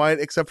black and white,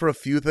 except for a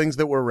few things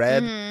that were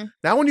red. Mhm.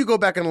 Now, when you go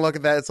back and look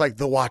at that, it's like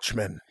The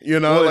Watchmen. You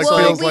know, Well, like it's Well,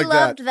 feels we like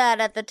loved that. that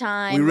at the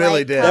time. We really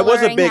like, did. That was a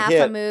coloring big half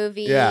hit. a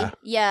movie.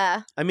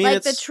 Yeah. I mean,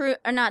 like it's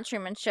not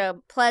Truman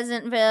Show,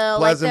 Pleasantville.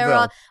 Like they were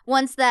all,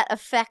 once that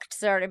effect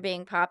started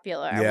being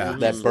popular. Yeah. we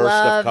That just burst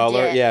of loved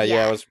color. It. Yeah,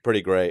 it was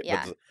pretty great.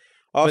 Yeah. But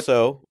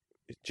also,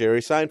 Jerry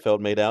Seinfeld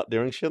made out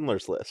during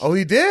Schindler's List. Oh,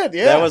 he did.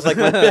 Yeah, That was like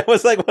that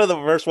was like one of the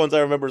first ones I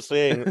remember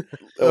seeing. It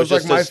was like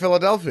just My this-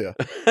 Philadelphia.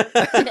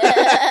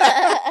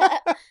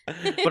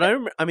 but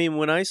I mean,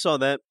 when I saw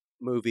that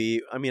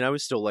movie, I mean, I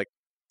was still like,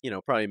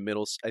 probably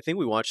middle. I think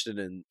we watched it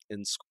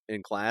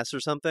in class or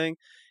something.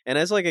 And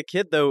as like a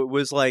kid, though, it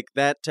was like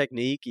that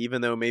technique.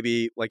 Even though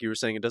maybe, like you were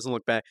saying, it doesn't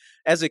look bad.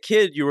 As a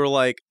kid, you were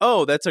like,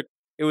 oh,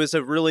 it was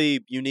a really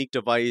unique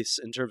device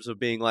in terms of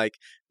being like,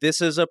 this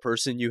is a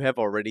person you have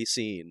already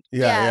seen.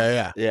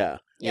 Yeah. Yeah.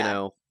 You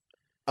know,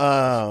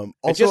 And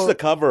Also, just the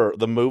cover,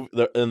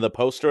 and the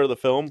poster of the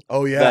film,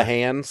 oh the yeah,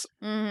 hands.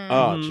 Mhm.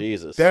 Oh Mhm.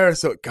 Jesus! they're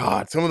so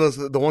some of those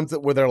the ones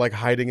where they're like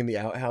hiding in the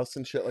outhouse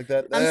and shit like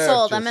that. I'm they're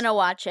sold. I'm just- gonna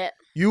watch it.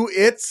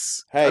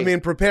 Hey. I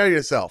mean, prepare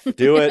yourself.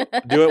 Do it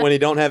when you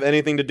don't have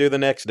anything to do the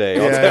next day.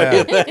 I'll tell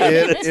you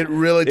that. it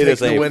really It takes is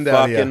the a wind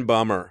out of fucking you.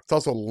 bummer. It's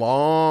also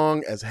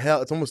long as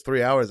hell. It's almost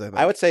 3 hours. I think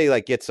I would say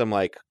like get some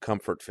like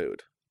comfort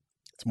food.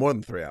 it's more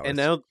than 3 hours. and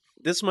now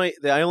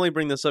I only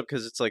bring this up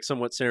because it's like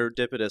somewhat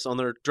serendipitous. On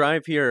their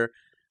drive here,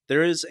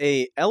 there is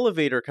a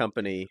elevator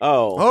company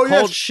Oh, yeah,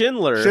 called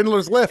Schindler.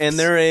 Schindler's Lifts, And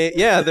they're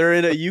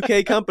in a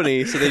UK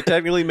company, so they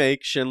technically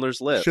make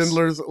Schindler's List.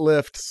 Schindler's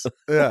Lifts.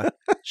 Yeah,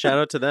 Shout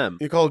out to them.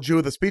 you call a Jew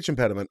with a speech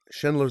impediment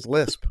Schindler's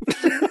Lisp.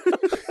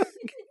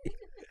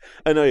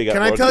 I know you got.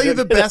 Can I more tell to you do.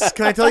 the best?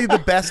 Can I tell you the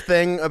best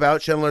thing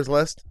about Schindler's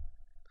List?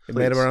 It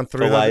made Please. around The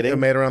 300. lighting? It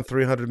made around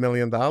 $300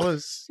 million.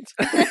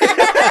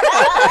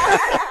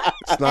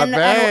 It's not and,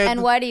 bad.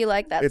 and why do you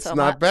like that It's so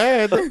not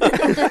much? bad.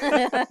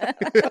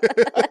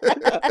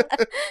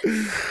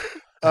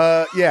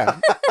 Yeah.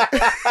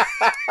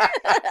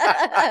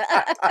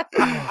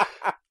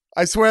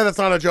 I swear that's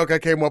not a joke I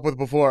came up with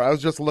before. I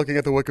was just looking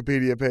at the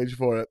Wikipedia page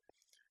for it,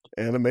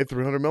 and it made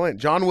 $300 million.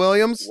 John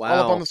Williams, all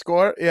up Wow. on the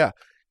score. Yeah,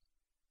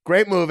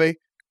 great movie,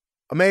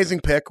 amazing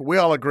pick. We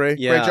all agree.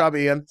 Yeah. Great job,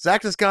 Ian.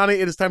 Zach Toscani.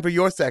 It is time for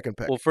your second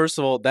pick. Well, first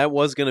of all, that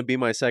was going to be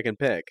my second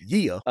pick.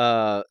 Yeah.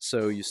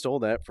 So you stole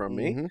that from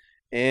me, Mhm.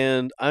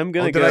 and I'm Oh,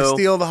 going to did go. I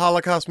steal the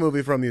Holocaust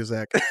movie from you,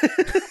 Zach?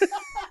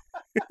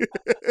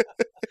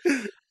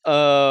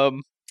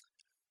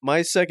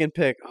 My second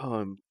pick.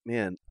 Oh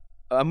man,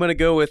 I'm going to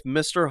go with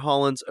Mr.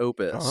 Holland's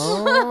Opus.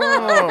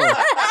 Oh.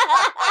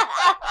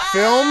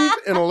 Filmed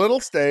in a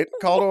little state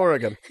called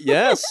Oregon,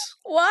 Yes,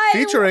 Why?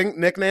 featuring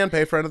Nick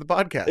Nanpay, friend of the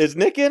podcast. Is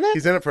Nick in it?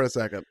 He's in it for a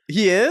second.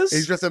 he is.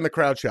 He's just in the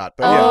crowd shot,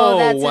 but Oh, Oh,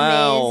 that's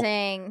wow.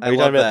 amazing. I Are you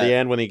love talking about that. the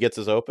end when he gets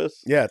his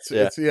opus? yeah,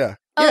 it's Yeah.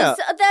 Oh, Yeah.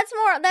 so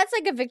that's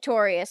like a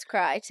victorious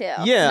cry too.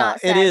 Yeah, not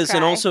it sad is, and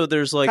cry. also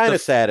there's like Kind the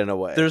of sad in a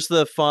way. there's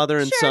the father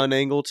and Sure. son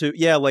angle too.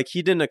 Yeah, like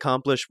he didn't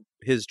accomplish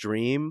his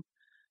dream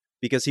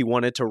because he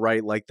wanted to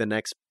write like the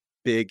next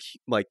big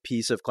like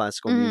piece of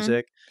classical Mhm.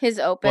 music. his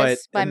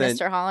opus by and then-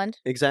 Mr. Holland.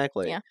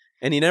 Exactly. Yeah.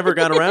 And he never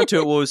got around to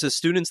it. Well, it was his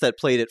students that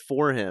played it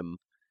for him.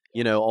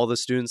 All the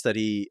students that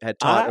he had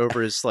taught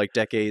over his like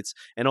decades.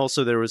 And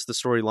also there was the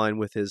storyline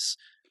with his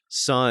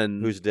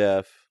son Who's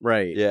deaf?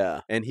 right.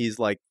 Yeah. And he's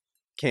like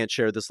can't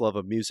share this love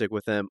of music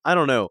with them. I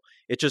don't know.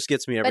 It just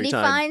gets me every But he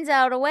time. finds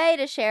out a way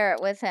to share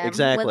it with him.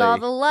 Exactly. With all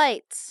the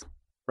lights.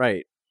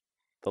 Right.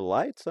 The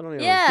lights? I don't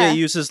even. Yeah. Yeah, he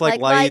uses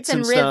like lights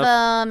and stuff.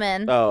 rhythm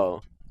and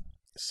Oh.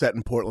 set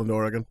in Portland,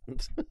 Oregon.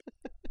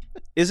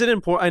 Is it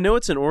in I know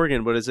it's in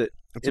Oregon, but is it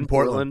It's in in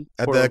Portland,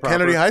 at Portland the proper?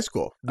 Kennedy High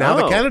School. Now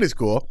the Oh. Kennedy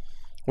School,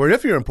 where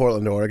if you're in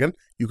Portland, Oregon,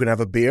 you can have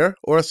a beer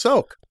or a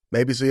soak.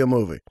 Maybe see a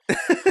movie.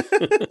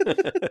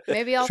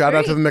 maybe all Shout three.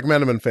 out to the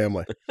McMenamin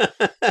family.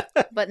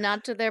 But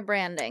not to their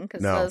branding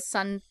because No. those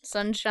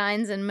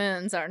sunshines and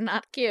moons are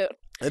not cute.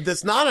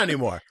 It's not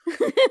anymore.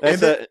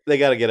 They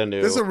got to get a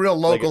new. This is a real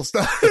local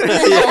stuff. Yeah.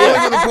 Only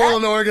for the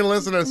Portland, Oregon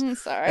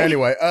listeners. Sorry.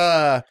 Anyway,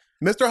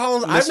 Mr.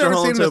 Holland's. I've never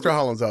seen Mr.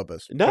 Holland's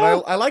Opus. No.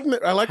 But I like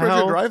Richard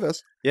Dreyfuss.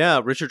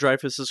 Yeah, Richard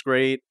Dreyfuss is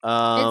great.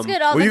 It's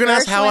good. All Were the you gonna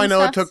ask how I know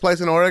it stuff's- took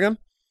place in Oregon?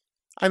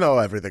 I know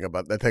everything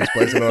about that takes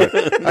place in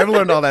Oregon. I've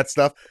learned all that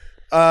stuff.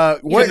 You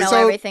know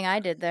everything I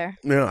did there.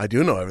 Yeah, I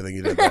do know everything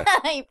you did there.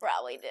 You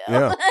probably do.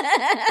 Yeah.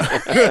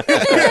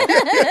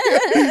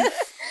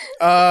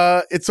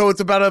 It's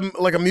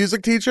about a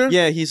music teacher.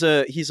 Yeah, he's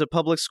a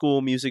public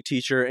school music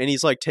teacher, and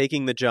he's like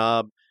taking the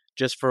job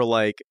just for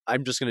like,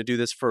 I'm just gonna do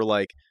this for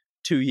like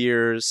 2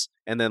 years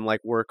and then like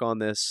work on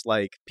this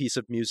like piece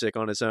of music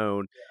on his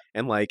own.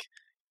 And like,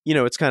 you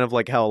know, it's kind of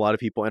like how a lot of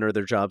people enter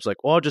their jobs like,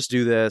 well, I'll just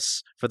do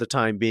this for the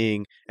time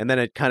being, and then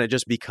it kind of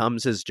just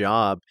becomes his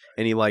job,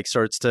 and he like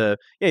starts to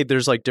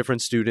there's like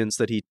different students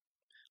that he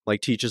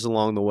like teaches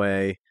along the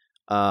way,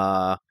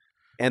 and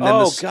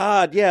then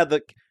God, yeah,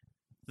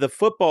 the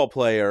football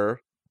player.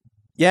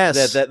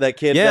 Yes, that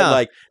kid.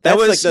 Yeah. That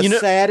was, like the you know,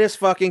 saddest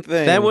fucking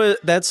thing. That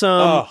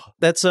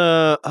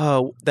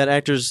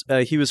actor's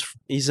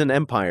he's in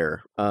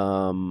Empire,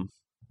 or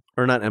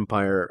not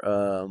Empire.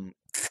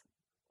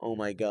 Oh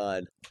my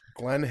God,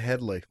 Glenn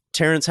Headley.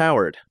 Terrence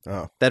Howard.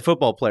 Oh, that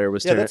football player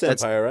was. Yeah, Terrence.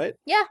 that's Empire, right?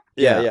 Yeah.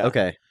 Yeah.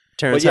 Okay, But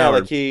Terrence yeah,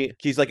 Howard. like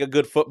he's like a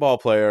good football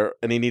player,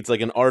 and he needs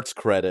like an arts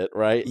credit,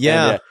 right?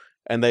 Yeah.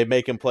 And they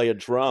make him play a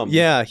drum.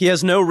 Yeah, he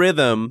has no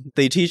rhythm.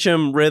 They teach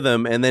him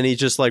rhythm, and then he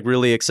just like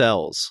really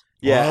excels.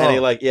 Yeah,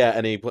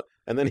 Wow.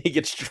 and then he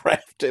gets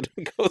drafted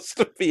and goes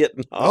to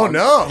Vietnam. oh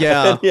no.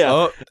 Yeah.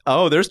 Yeah.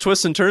 Oh, there's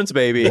twists and turns,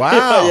 baby.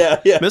 Wow.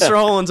 yeah. Mr.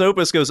 Holland's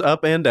Opus goes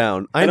up and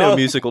down. I And know al-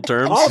 musical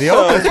terms. also- The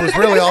Opus was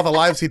really all the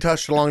lives he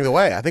touched along the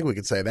way. I think we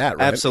could say that,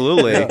 right?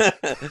 Absolutely.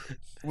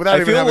 Without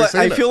I even having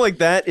seen it. feel like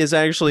that is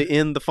actually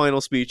in the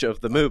final speech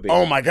of the movie.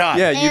 Oh my God.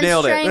 Yeah, you And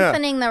nailed it.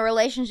 strengthening the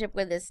relationship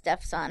with his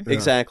stepson. Yeah.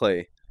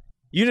 Exactly.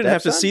 You didn't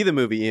have to Stepson? see the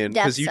movie, Ian,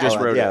 because you Stepson.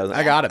 just wrote Yeah, it.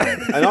 I got it,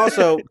 baby. And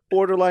also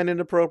borderline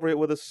inappropriate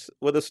with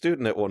a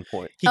student at one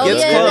point. He Oh gets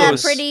yeah,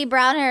 close. that pretty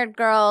brown-haired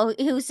girl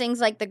who sings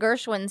like the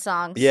Gershwin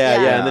songs.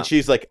 Yeah. Yeah. And then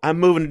she's like, "I'm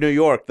moving to New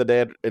York." The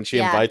dad, and she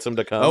Yeah. invites him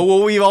to come. Oh,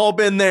 well, we've all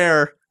been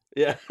there.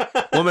 yeah.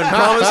 Woman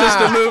promises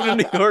to move to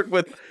New York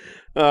with...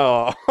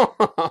 Oh.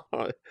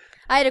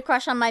 I had a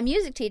crush on my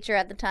music teacher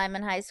at the time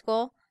in high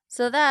school,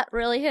 so that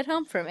really hit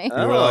home for me. You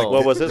were like, Oh.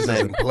 What was his this name?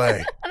 isn't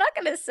play. I'm not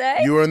gonna say.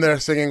 You were in there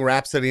singing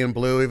Rhapsody in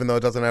Blue, even though it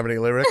doesn't have any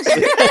lyrics.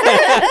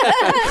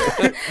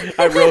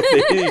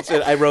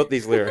 I wrote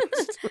these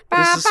lyrics.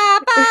 This is-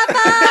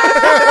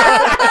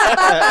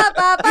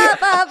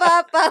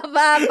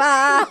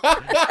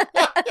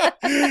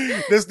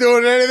 This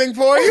doing anything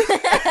for you?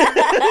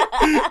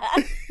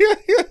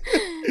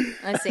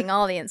 I sing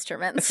all the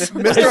instruments.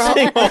 Mr. Sing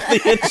Holland. all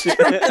the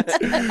instruments.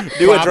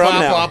 Do a drum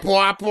now. Do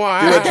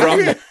a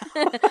drum now.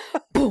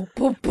 Boom,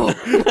 boom, boom.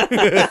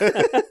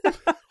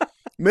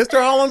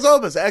 Mr. Holland's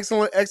Opus,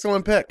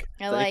 excellent pick.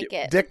 I like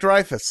it. Dick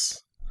Dreyfuss.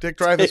 Dick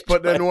Dreyfuss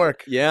putting in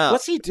work. Yeah.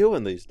 What's he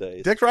doing these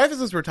days? Dick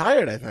Dreyfuss is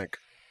retired, I think.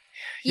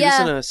 He was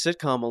Yeah. in a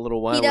sitcom a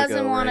little while He ago,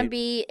 doesn't want to right?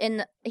 be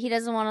in. He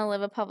doesn't want to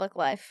live a public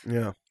life.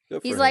 Yeah.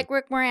 Good for He's him. like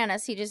Rick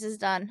Moranis. He just is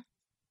done.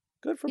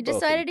 Good for He both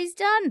of decided them. he's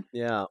done.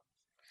 Yeah.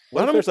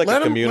 What Let if him- there's like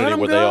let a him- community let him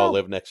where they all go.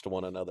 live next to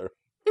one another?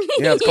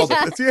 Yeah, it's called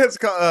Yeah.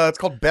 it's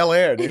called Bel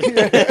Air, dude.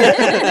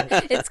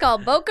 It's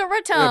called Boca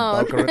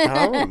Raton. Boca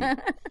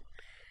Raton.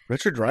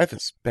 Richard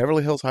Dreyfuss,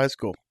 Beverly Hills High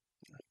School.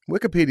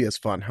 Wikipedia's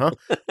fun, huh?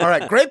 All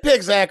right, great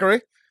pick,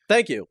 Zachary.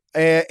 Thank you.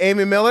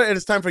 Amy Miller, it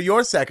is time for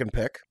your second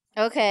pick.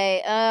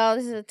 Okay. Oh,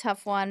 this is a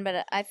tough one,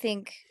 but I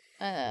think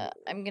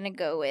I'm gonna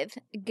go with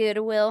Good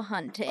Will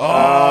Hunting.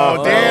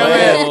 Oh, damn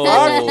it.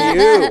 Fuck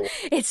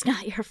you. It's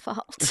not your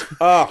fault.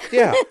 Oh,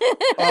 yeah.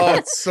 Oh,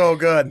 it's so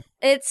good.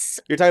 It's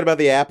You're talking about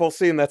the apple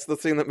scene? That's the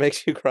scene that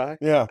makes you cry?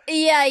 Yeah.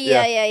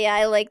 yeah.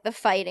 I like the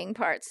fighting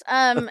parts.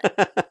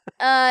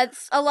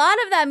 It's, a lot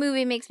of that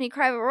movie makes me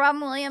cry, but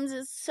Robin Williams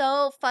is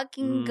so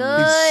fucking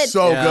good. He's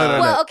so Yeah. good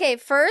in Well, it. okay,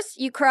 first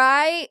you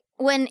cry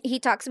when he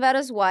talks about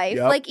his wife.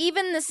 Yep. Like,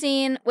 even the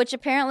scene, which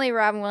apparently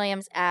Robin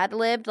Williams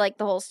ad-libbed, like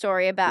the whole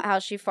story about how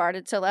she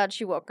farted so loud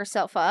she woke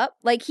herself up.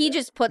 Like, he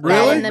just put that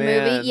Really? in the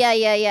Man. movie.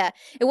 Yeah.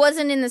 It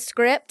wasn't in the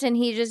script, and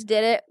he just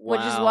did it, which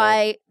is Wow.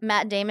 why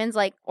Matt Damon's,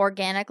 like,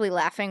 organically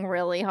laughing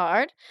really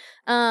hard.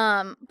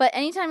 But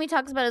anytime he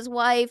talks about his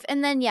wife,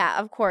 and then, yeah,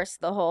 of course,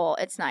 the whole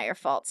It's Not Your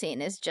Fault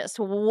scene is just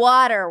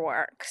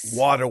waterworks.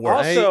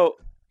 Waterworks. Also,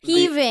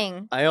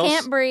 Heaving. I also-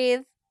 Can't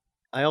breathe.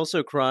 I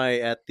also cry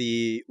at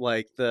the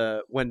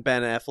when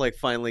Ben Affleck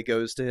finally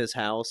goes to his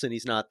house and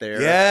he's not there.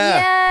 Yeah.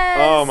 Yes.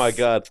 oh my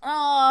God.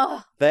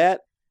 Oh.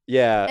 That,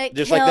 yeah. It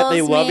Just like that they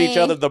kills love each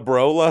me. other. The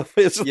bro love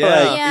is Yeah.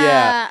 like,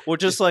 yeah. Well,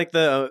 just like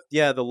the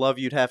love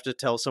you'd have to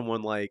tell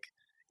someone like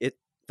it.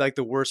 Like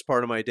the worst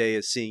part of my day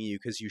is seeing you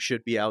because you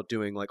should be out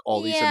doing like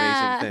all these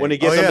Yeah. amazing things. When he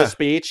gives Oh, him yeah. the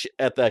speech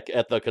at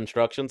the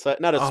construction site,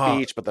 not a Uh-huh.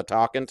 speech, but the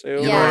talking to. You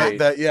know, Yeah. like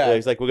that, yeah.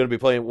 He's like, we're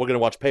gonna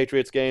watch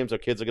Patriots games. Our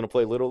kids are gonna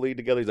play Little League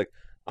together. He's like,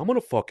 I'm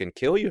gonna fucking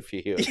kill you if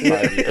you're here in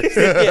 5 years.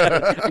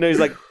 Yeah. And he's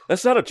like,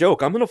 that's not a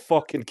joke. I'm gonna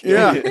fucking kill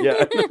Yeah. you.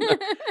 Yeah.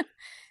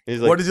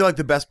 He's What like, is he like?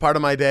 The best part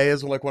of my day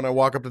is like when I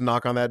walk up to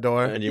knock on that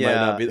door. and you Yeah.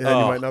 might not be. And then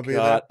you oh, might not be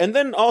God. And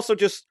then also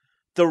just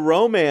the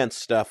romance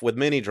stuff with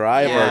Minnie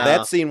Driver. Yeah.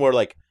 That scene where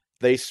like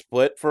they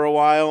split for a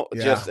while.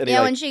 Yeah. Just and he, Yeah,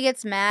 like, when she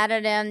gets mad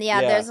at him,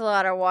 Yeah. there's a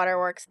lot of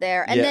waterworks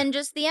there. And Yeah. then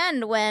just the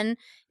end when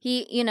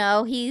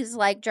he's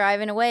like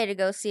driving away to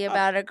go see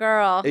about a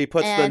girl. he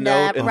puts the and,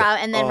 note in the-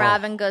 and then oh.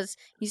 Robin goes,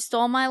 "You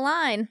stole my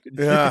line."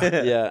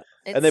 Yeah. yeah.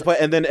 It's, And they play,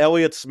 and then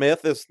Elliot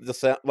Smith is the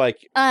sound like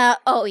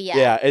oh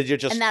yeah. and you're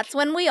just And that's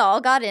when we all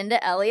got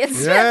into Elliot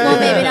Smith. Yeah. Well,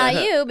 maybe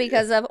not you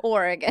because of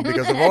Oregon.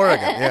 Because of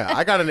Oregon. Yeah.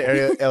 I got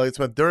into Elliot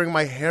Smith during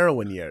my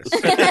heroin years.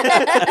 When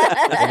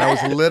I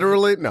was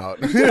literally no.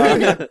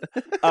 The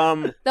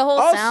whole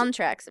Also-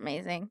 soundtrack's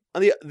amazing.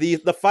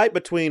 the fight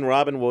between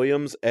Robin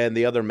Williams and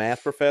the other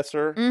math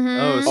professor.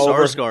 Mm-hmm. Oh,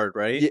 Over- Skarsgård,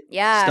 right?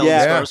 Yeah.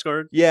 Yeah. Stellan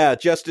Skarsgård. Yeah,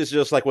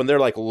 just like when they're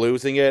like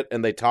losing it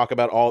and they talk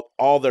about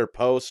all their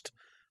post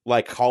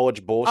like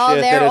college bullshit. All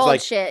that their is old like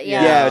shit.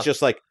 yeah. Yeah. It's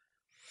just like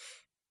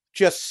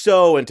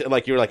so into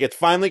like you're like it's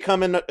finally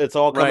coming. It's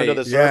all coming to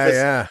Right. the Yeah, surface.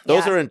 yeah.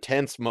 Those Yeah. are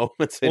intense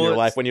moments in Well, your it's-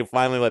 life when you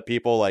finally let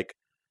people like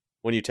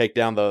when you take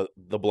down the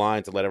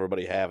blinds and let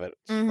everybody have it.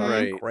 It's Mhm.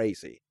 fucking Right.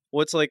 crazy.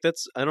 Well, it's like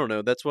I don't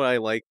know. That's what I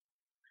like.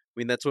 I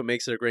mean, that's what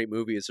makes it a great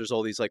movie. Is there's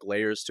all these like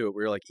layers to it.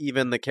 Where like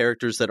even the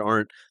characters that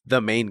aren't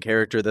the main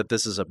character that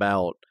this is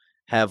about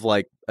have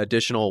like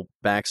additional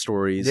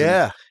backstories.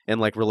 Yeah. and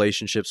like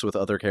relationships with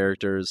other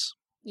characters.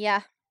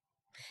 Yeah.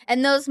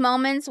 And those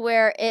moments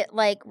where it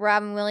like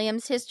Robin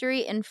Williams'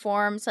 history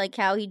informs like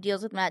how he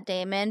deals with Matt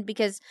Damon,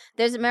 because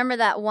remember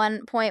that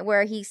one point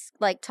where he's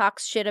like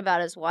talks shit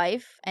about his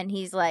wife and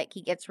he's like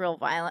he gets real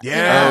violent. you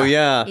Yeah. know? Oh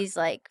yeah. He's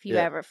like, if you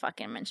Yeah. ever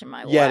fucking mention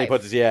my wife. Yeah, and he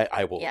puts his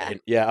I will. Yeah.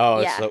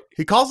 Oh, Yeah. it's so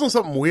He calls him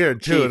something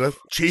weird too.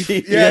 Chief. Chief.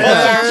 Chief.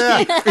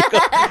 Yeah.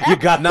 Yeah. you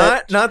got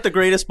that. Not the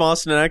greatest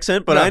Boston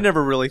accent, but No. I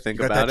never really think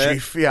Got about that it.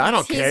 chief. Yeah, I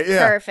don't He's care.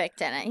 Yeah. perfect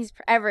in it.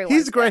 Everyone's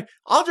He's great.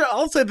 good.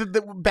 I'll say that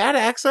the bad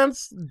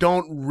accents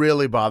don't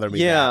really bother me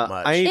Yeah, that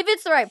much. If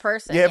it's the right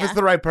person. yeah, if it's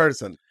the right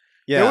person.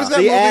 Yeah. There was that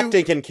The movie-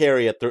 acting can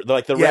carry it through.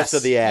 Like the rest Yes.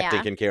 of the acting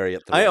Yeah. can carry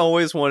it through. I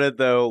always wanted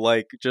though,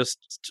 like just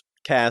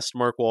cast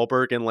Mark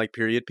Wahlberg in like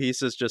period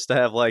pieces, just to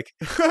have like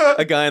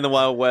a guy in the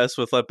Wild West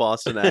with a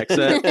Boston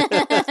accent.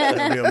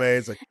 That'd be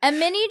amazing. And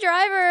Minnie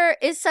Driver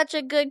is such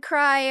a good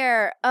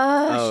crier.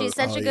 Oh, she's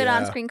such a good yeah.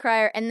 on-screen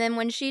crier. And then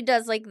when she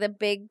does like the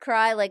big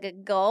cry, like a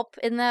gulp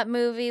in that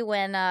movie,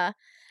 when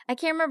I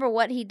can't remember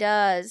what he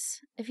does.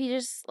 If he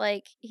just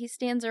like he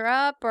stands her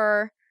up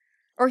or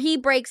he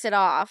breaks it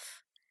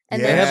off,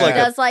 and Yeah. then They she have, like,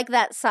 does like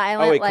that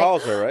silent. Oh, he like,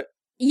 calls her, right?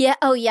 Yeah.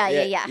 Oh yeah.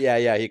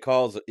 Yeah. He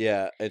calls it.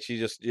 Yeah, and she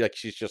just like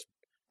she's just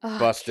Oh,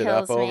 busted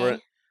up kills over me.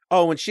 it.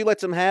 Oh, when she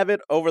lets him have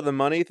it over the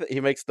money, he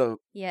makes the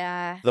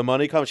Yeah.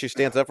 money come. She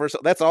stands up for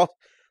herself. That's all.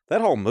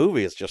 That whole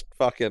movie is just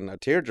fucking a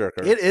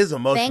tearjerker. It is Thank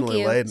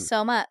emotionally you laden.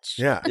 so much.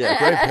 Yeah. Yeah.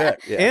 Great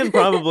pick. Yeah. And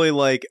probably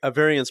like a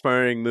very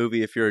inspiring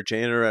movie if you're a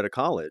janitor at a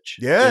college.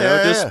 Yeah, You know,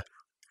 yeah, just yeah.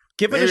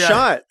 give it Maybe a I-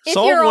 shot. If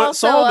solve you're what,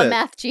 also solve a it.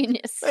 math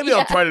genius. Maybe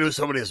I'll try to do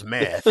some of this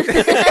math.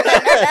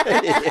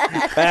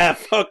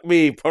 Fuck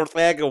me,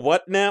 Pythagoras.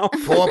 What now?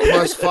 4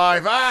 plus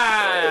 5.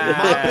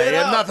 Mop it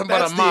You're up. nothing but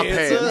That's a the mop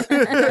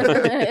answer.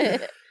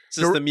 hand. Is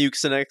this the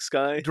Mucinex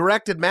guy?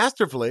 Directed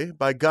masterfully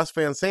by Gus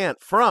Van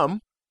Sant from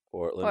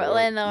Portland,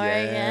 Oregon.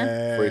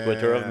 Yeah.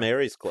 frequenter of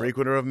Mary's Club.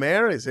 Frequenter of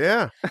Mary's,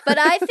 yeah. But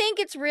I think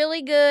it's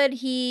really good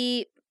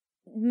he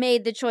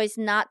made the choice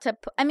not to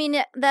I mean,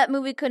 that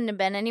movie couldn't have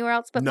been anywhere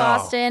else but No,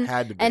 Boston.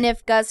 had to be. And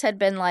if Gus had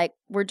been like,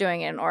 we're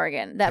doing it in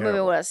Oregon, that movie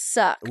Terrible. would have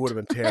sucked. It would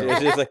have been It's terrible.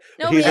 just like,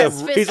 Nobody he's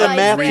has a fist he's a fights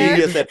math there.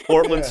 genius at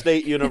Portland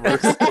State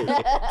University.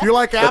 Do you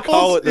like They apples?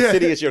 call it the Yeah.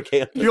 city is your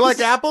campus. Do you like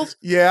apples?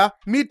 Yeah,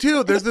 me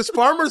too. There's this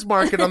farmer's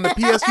market on the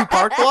PSU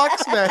park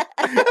blocks.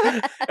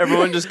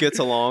 Everyone just gets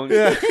along.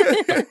 Yeah.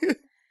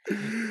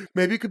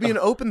 Maybe it could be an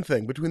open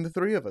thing between the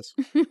three of us.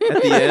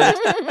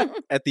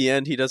 At the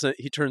end, he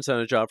turns down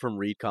a job from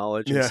Reed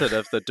College Yeah. instead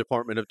of the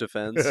Department of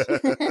Defense.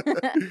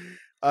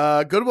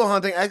 Good Will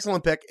Hunting,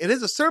 excellent pick. It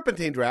is a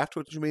serpentine draft,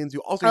 which means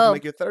you also have to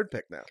make your third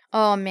pick now.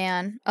 Oh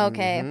man.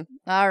 Okay. Mhm.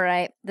 All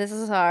right. This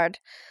is hard.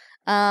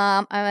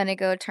 I'm gonna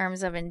go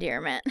terms of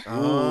endearment.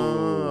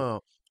 Oh,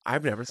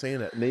 I've never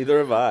seen it. Neither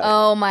have I.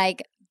 Oh my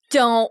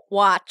don't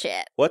watch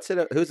it. What's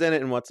it? Who's in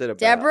it and what's it about?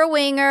 Deborah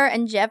Winger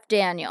and Jeff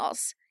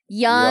Daniels.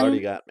 You already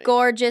Young, got me.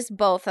 gorgeous,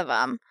 both of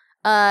them.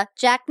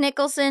 Jack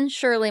Nicholson,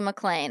 Shirley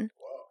MacLaine.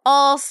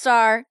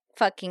 All-star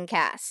fucking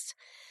cast.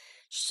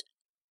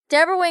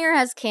 Deborah Winger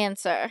has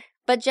cancer,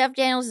 but Jeff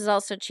Daniels is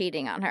also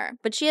cheating on her.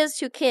 But she has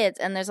 2 kids,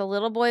 and there's a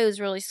little boy who's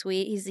really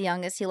sweet. He's the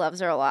youngest. He loves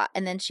her a lot.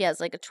 And then she has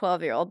like a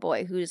 12-year-old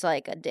boy who's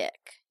like a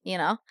dick, you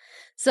know?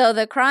 So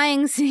the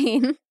crying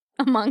scene,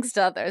 amongst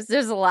others,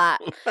 there's a lot,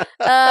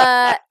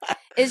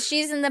 is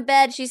she's in the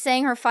bed. She's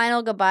saying her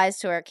final goodbyes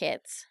to her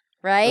kids.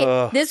 Right?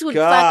 Oh, This would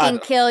God. fucking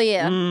kill you.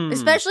 Mm.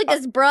 Especially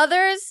because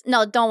brothers.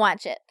 No, don't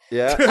watch it.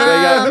 Yeah,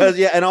 Um, 'cause,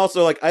 yeah, and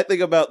also like I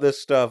think about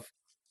this stuff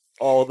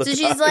all the So time.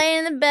 she's laying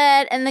in the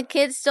bed, and the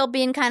kid's still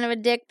being kind of a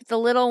dick, but the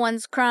little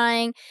one's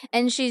crying,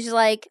 and she's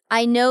like,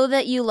 "I know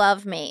that you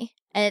love me,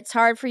 And it's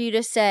hard for you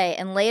to say.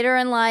 And later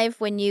in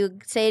life, when you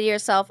say to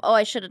yourself, oh,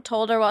 I should have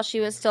told her while she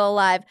was still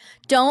alive,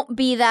 don't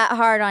be that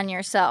hard on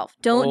yourself.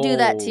 Don't do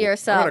that to I'm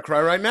yourself. going to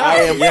cry right now. I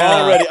am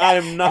already. I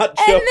am not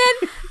joking. And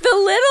then the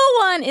little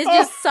one is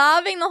just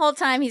sobbing the whole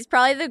time. He's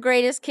probably the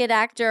greatest kid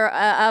actor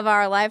of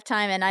our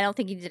lifetime, and I don't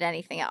think he did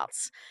anything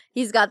else.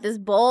 He's got this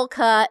bowl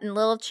cut and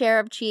little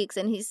cherub cheeks,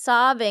 and he's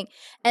sobbing.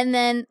 And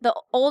then the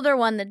older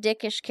one, the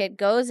dickish kid,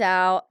 goes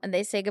out, and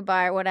they say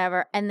goodbye or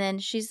whatever. And then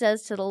she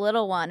says to the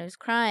little one who's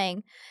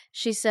crying,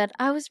 she said,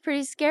 I was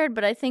pretty scared,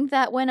 but I think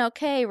that went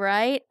okay,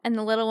 right? And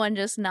the little one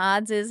just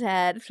nods his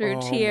head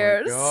through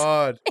tears. Oh, my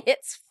God.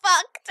 It's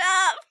fucked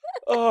up.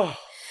 Oh.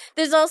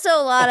 There's also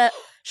a lot of...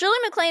 Shirley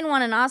MacLaine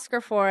won an Oscar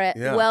for it.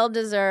 Yeah. Well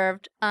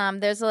deserved.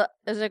 There's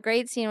a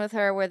great scene with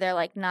her where they're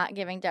like not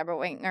giving Deborah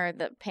Winger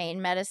the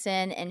pain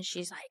medicine, and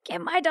she's like,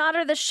 "Give my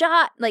daughter the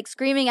shot!" Like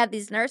screaming at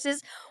these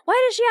nurses, "Why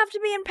does she have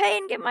to be in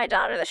pain? Give my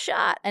daughter the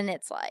shot!" And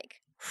it's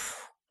like,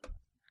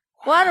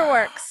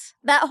 Waterworks.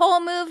 That whole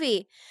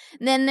movie.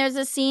 And then there's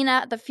a scene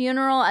at the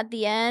funeral at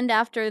the end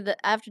after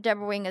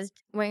Deborah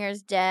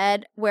Winger's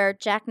dead, where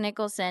Jack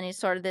Nicholson is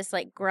sort of this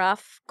like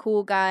gruff,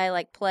 cool guy,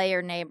 like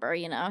player neighbor.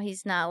 You know,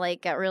 he's not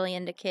like really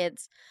into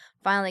kids.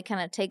 Finally, kind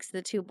of takes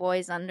the two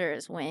boys under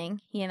his wing.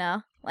 You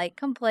know, like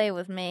come play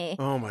with me.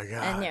 Oh, my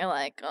God. And you're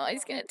like, oh,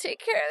 he's gonna take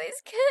care of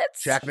these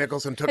kids. Jack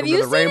Nicholson took Have him to you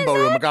the seen Rainbow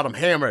his Room and got him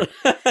hammered.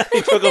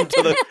 He took him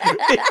to the.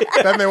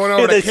 Then they went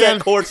over They to sat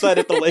courtside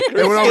at the Lakers.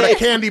 They went over to game.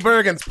 Candy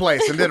Bergen's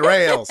place and did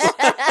rails.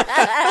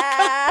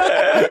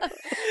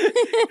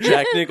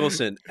 Jack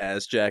Nicholson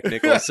as Jack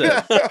Nicholson.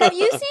 Have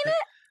you seen it?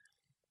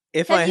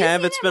 If Have I you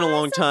have, seen it's it, been a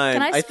long Marissa? time.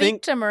 Can I speak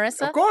think to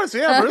Marissa? Of course,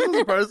 yeah.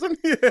 Marissa's a person.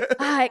 Yeah.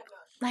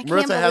 I Marissa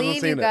can't hasn't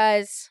believe seen you it.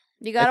 guys.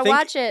 You gotta think-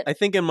 watch it. I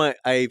think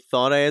I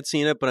thought I had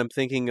seen it, but I'm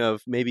thinking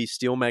of maybe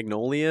Steel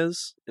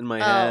Magnolias in my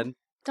Oh. head.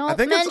 Don't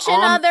think it's mention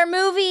on- other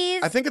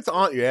movies. I think it's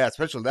on, yeah,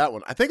 especially that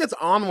one. I think it's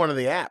on one of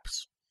the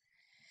apps.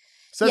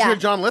 Says Yeah. here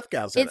John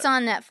Lithgow's in It's it.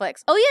 on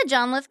Netflix. Oh yeah,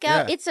 John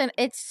Lithgow. Yeah.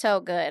 It's so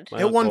good.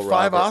 My It won Uncle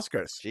 5 Robert.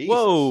 Oscars. Jesus.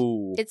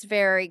 Whoa! It's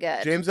very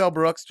good. James L.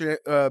 Brooks,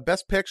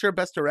 Best Picture,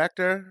 Best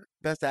Director,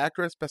 Best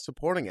Actress, Best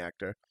Supporting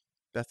Actor,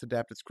 Best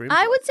Adapted Screenplay.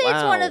 I would say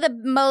it's one Wow. of the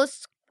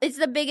most. It's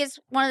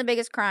one of the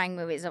biggest crying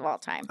movies of all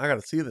time. I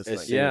gotta see this It thing.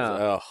 seems- Yeah.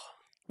 oh.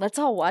 Let's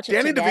all watch it.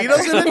 Danny together.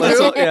 DeVito's in it Let's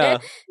too? all- yeah.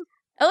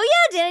 Oh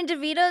yeah, Danny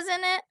DeVito's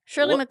in it.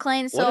 Shirley What-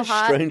 MacLaine's What so a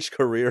hot. strange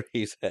career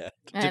he's had.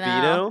 I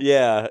know. DeVito?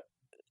 Yeah,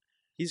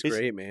 He's He's-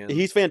 great, man.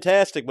 he's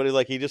fantastic, but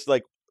he just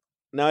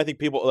now I think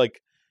people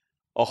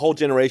a whole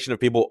generation of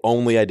people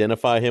only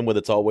identify him with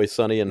It's Always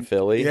Sunny in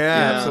Philly. Yeah,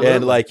 Yeah. absolutely.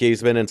 And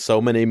he's been in so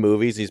many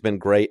movies. He's been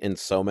great in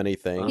so many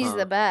things. He's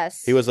the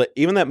best. He was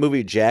even that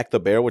movie Jack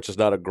the Bear, which is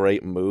not a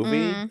great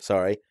movie. Mm.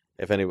 Sorry,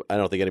 I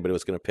don't think anybody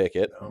was going to pick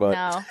it. But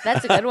no,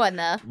 that's a good one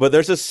though. but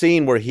there's a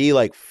scene where he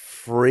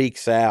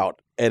freaks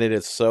out, and it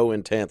is so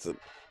intense.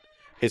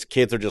 His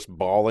kids are just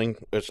bawling.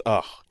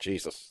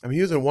 Jesus. I mean,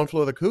 he was in One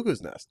Flew Over the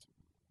Cuckoo's Nest.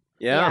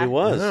 yeah. He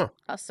was. Yeah.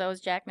 Oh, so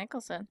is Jack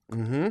Nicholson.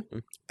 Mm-hmm.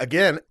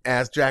 Again,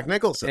 as Jack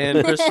Nicholson.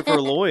 And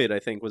Christopher Lloyd, I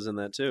think, was in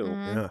that too.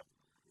 Mhm. yeah.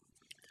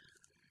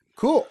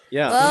 Cool.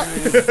 Yeah. Well,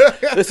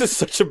 This is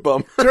such a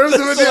bummer. Terms of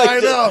it, I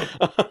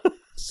know.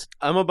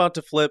 I'm about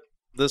to flip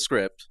the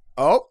script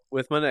Oh,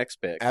 with my next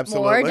pick.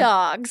 absolutely. more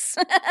dogs.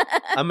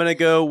 I'm going to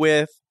go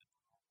with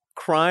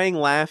Crying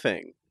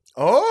Laughing.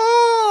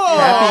 Oh,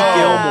 Happy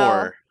Wow.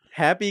 Gilmore.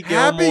 Happy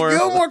Gilmore. Happy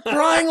Gilmore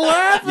crying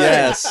laughing.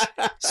 Yes.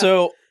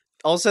 So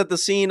I'll set the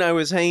scene. I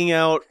was hanging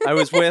out. I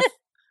was with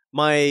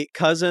my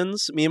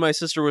cousins. Me and my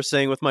sister were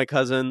staying with my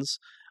cousins,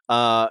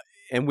 and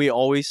we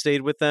always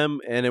stayed with them.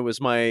 And it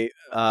was my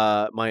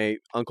my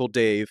Uncle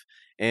Dave,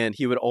 and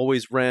he would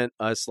always rent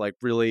us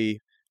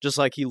really just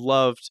he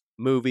loved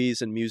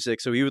movies and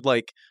music. So he would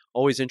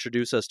always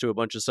introduce us to a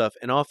bunch of stuff.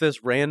 And off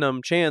this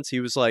random chance, he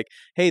was like,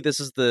 "Hey, this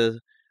is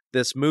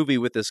this movie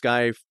with this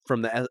guy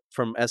from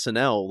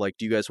SNL.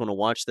 Do you guys want to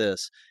watch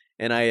this?"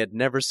 And I had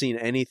never seen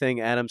anything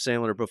Adam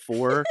Sandler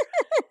before,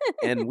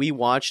 and we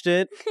watched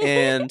it.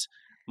 And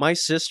my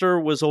sister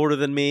was older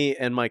than me,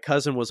 and my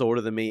cousin was older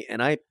than me,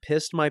 and I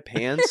pissed my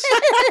pants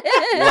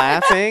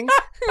laughing.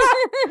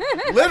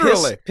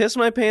 Literally. Pissed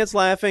my pants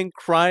laughing,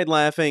 cried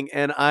laughing,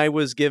 and I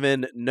was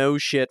given no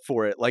shit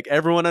for it.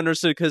 Everyone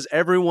understood because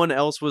everyone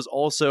else was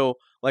also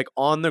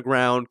on the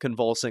ground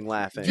convulsing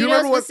laughing. Do you know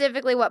remember what-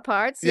 specifically what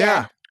parts?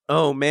 Yeah.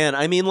 Oh man,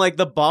 I mean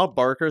the Bob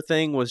Barker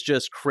thing was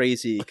just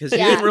crazy because you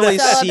Yeah, didn't really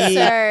so see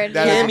absurd.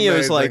 That is cameos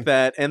amazing. like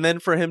that, and then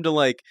for him to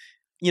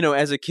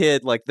as a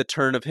kid, the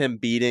turn of him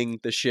beating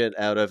the shit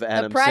out of The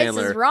Adam price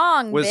Sandler is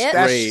wrong, was bitch.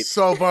 That's great.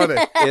 so funny.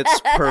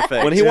 It's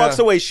perfect. When he walks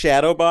away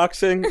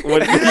shadowboxing,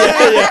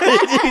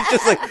 he's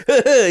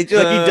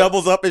just he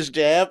doubles up his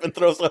jab and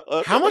throws a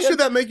hook. How much did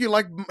that make you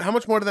like? How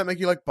much more did that make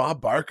you like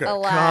Bob Barker? A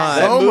lot. God.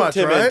 that So moved much,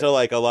 him right? into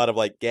a lot of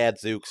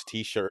Gadzooks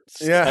t-shirts.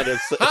 Yeah. Kind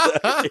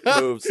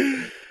of moves.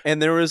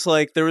 And there's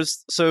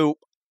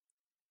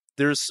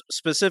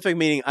specific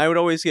meaning. I would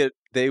always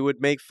they would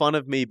make fun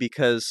of me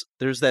because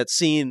there's that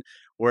scene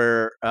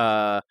where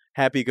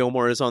Happy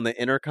Gilmore is on the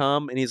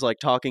intercom and he's like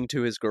talking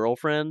to his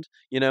girlfriend,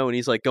 and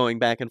he's like going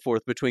back and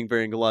forth between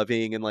very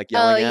loving and like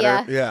yelling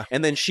at her. Yeah.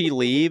 And then she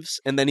leaves,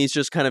 and then he's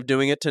just kind of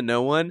doing it to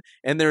no one.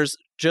 And there's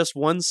just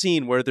one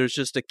scene where there's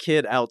just a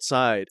kid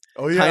outside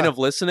kind of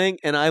listening,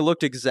 and I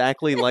looked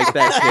exactly like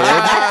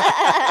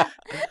that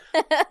kid.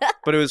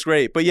 But it was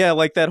great. But yeah,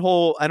 like that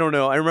whole, I don't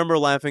know, I remember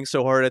laughing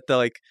so hard at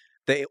the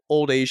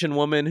old Asian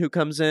woman who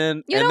comes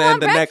in, You and don't then want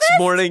the breakfast?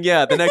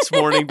 next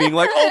morning being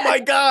like, oh my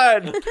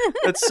God,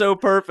 that's so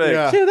perfect.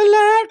 Yeah. To the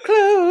light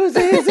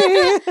closes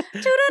in. To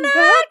the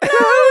night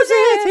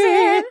closes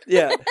in.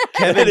 Yeah.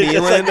 Kevin It's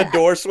just like Nealon. the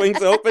door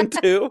swings open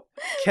too.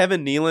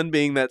 Kevin Nealon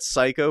being that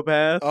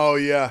psychopath. Oh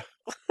yeah.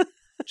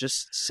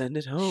 Just send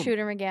it home.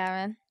 Shooter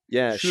McGavin.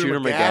 Yeah, Shooter Shooter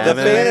McGavin. The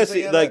Evan. McGavin.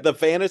 fantasy, like the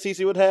fantasies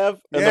he would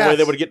have, and the way they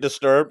Yes. would get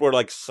disturbed were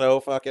like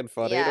so fucking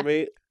funny Yeah. to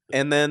me.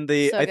 And then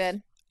So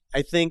good.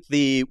 I think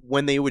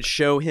when they would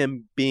show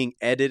him being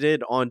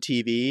edited on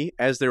TV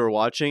as they were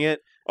watching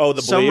it, Oh,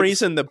 the some bleeps.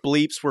 reason the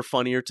bleeps were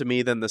funnier to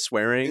me than the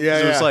swearing. 'Cause Yeah,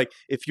 it was yeah. like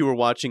if you were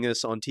watching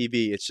this on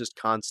TV, it's just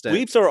constant.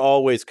 Bleeps are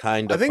always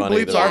kind I of think funny.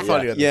 bleeps though. are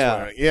funnier than Yeah.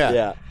 swearing. Yeah.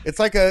 Yeah. It's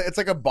like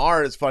a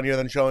bar is funnier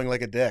than showing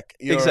like a dick.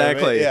 You know what I mean?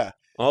 Exactly. Yeah.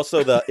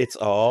 Also, it's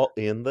all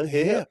in the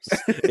hips.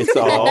 It's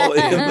all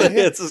in the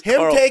hips. It's Him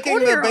Carl- taking What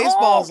the are your baseballs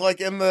holes? like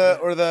in the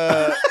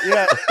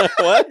yeah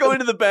what? Going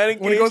to the batting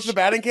when he goes to the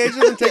batting cages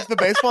and takes the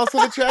baseballs to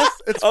the chest.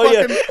 It's Oh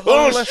yeah. fucking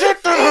Oh hilarious. shit!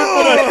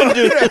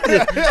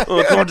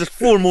 Oh, come on, just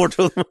 4 more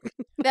to them.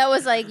 That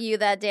was like you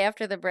that day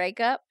after the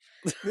breakup.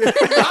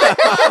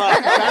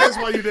 That is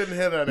why you didn't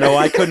hit it. No,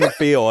 I couldn't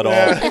feel at all.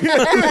 Yeah.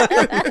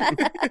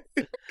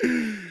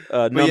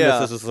 Numbness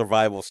yeah. is a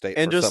survival state.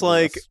 and for just some of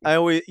like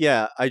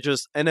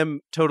us. I'm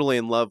totally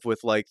in love with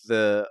like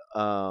the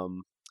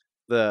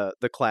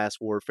class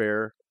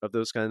warfare of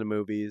those kind of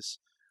movies.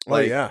 Oh,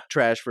 Like yeah.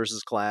 Trash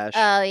versus Clash.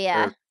 Oh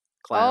yeah. or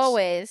Class.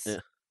 Always. Yeah.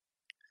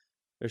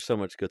 There's so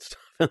much good stuff.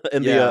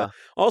 And Yeah.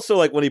 also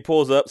like when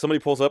somebody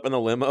pulls up in the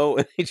limo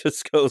and he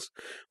just goes,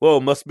 "Whoa,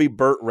 must be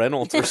Burt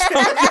Reynolds or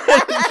something."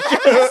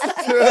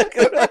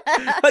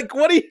 like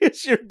what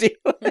is your deal?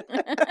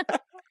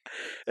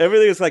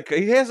 Everything is like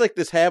he has like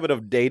this habit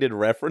of dated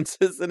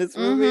references in his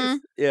movies. Mhm.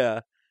 Yeah.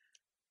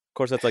 Of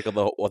course, that's like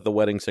what The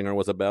Wedding Singer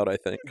was about, I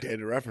think.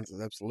 Dated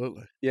references,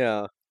 absolutely.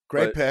 Yeah.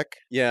 Great But- pick.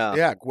 Yeah.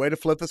 Yeah, way to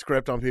flip the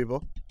script on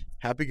people.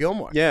 Happy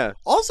Gilmore. Yeah.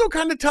 Also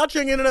kind of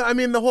touching in it. I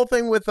mean, the whole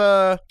thing with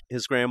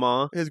His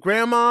grandma. his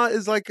grandma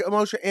is like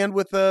emotional, and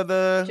with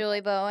the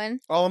Julie Bowen.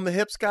 all in the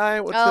hips guy.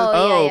 What's Oh, his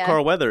Oh, yeah.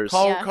 Carl Weathers.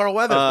 Yeah. Carl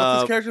Weathers. What's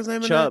his Uh, character's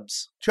name? In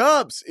Chubbs. that?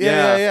 Chubbs.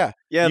 Yeah. Yeah.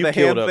 Yeah, You the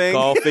killed hand a thing.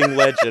 golfing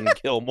legend,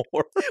 Gilmore.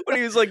 When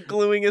he was like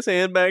gluing his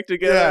hand back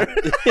together.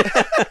 He's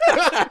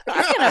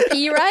gonna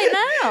pee right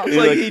now. It's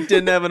like he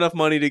didn't have enough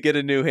money to get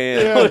a new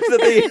hand. Yeah. What's the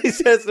thing he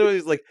says to him?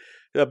 He's like,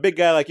 "A big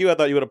guy like you, I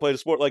thought you would have played a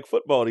sport like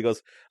football." And he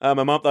goes, "My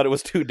mom thought it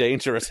was too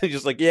dangerous." And he's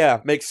just like, "Yeah,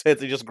 makes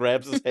sense." He just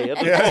grabs his hand.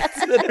 And Yeah.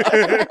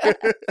 holds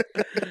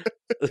it.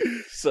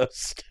 So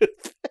stupid.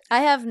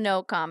 I have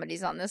no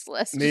comedies on this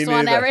list. Me Just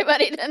want neither.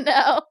 everybody to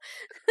know.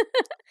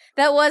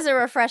 That was a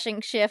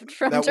refreshing shift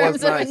from That was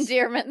terms of nice.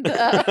 endearment,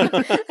 though.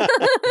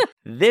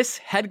 This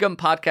HeadGum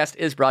podcast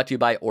is brought to you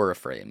by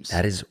Auraframes.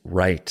 That is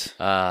right.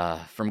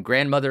 From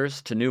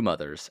grandmothers to new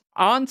mothers,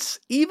 aunts,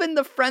 even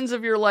the friends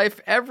of your life,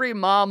 every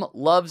mom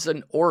loves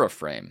an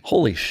Auraframe.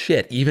 Holy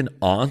shit, even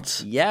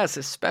aunts? Yes,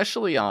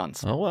 especially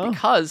aunts. Oh, wow.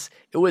 Because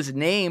it was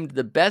named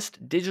the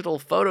best digital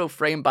photo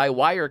frame by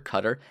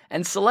Wirecutter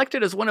and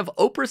selected as one of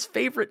Oprah's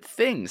favorite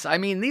things. I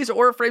mean, these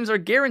Auraframes are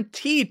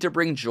guaranteed to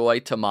bring joy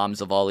to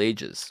moms of all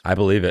ages. I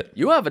believe it.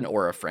 You have an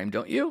Auraframe,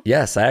 don't you?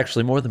 Yes, I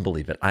actually more than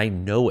believe it. I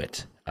know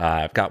it.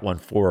 I've got one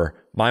for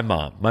my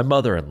mom, my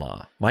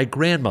mother-in-law, my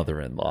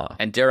grandmother-in-law,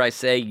 And dare I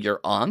say, your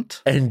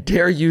aunt? and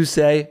dare you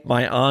say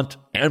my aunt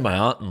and my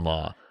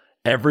aunt-in-law.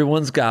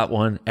 Everyone's got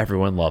one.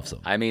 Everyone loves them.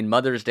 I mean,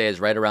 Mother's Day is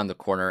right around the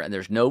corner, and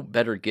there's no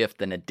better gift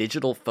than a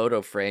digital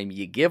photo frame.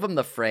 You give them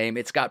the frame,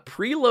 it's got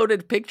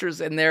preloaded pictures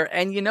in there,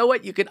 and you know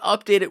what? You can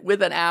update it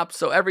with an app,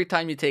 so every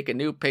time you take a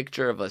new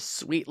picture of a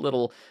sweet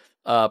little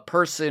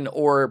person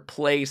or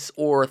place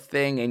or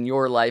thing in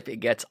your life,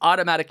 it gets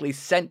automatically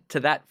sent to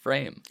that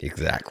frame.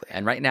 Exactly.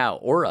 And right now,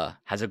 Aura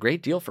has a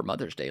great deal for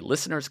Mother's Day.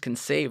 Listeners can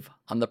save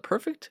on the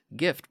perfect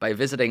gift by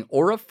visiting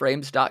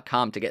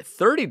auraframes.com to get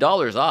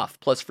 $30 off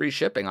plus free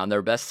shipping on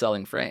their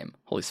best-selling frame.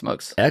 Holy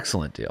smokes.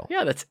 Excellent deal.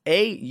 Yeah, that's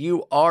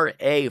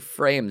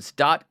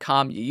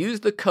auraframes.com. You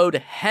use the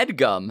code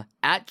HEADGUM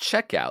at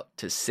checkout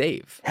to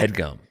save.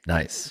 Headgum.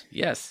 Nice.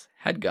 Yes,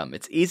 HEADGUM.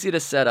 It's easy to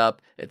set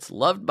up. It's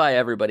loved by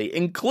everybody,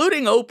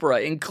 including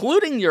Oprah,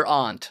 including your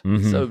aunt.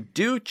 Mhm. So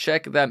do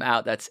check them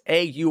out. That's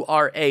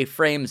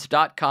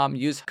auraframes.com.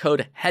 Use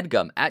code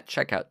HEADGUM at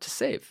checkout to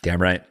save.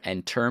 Damn right.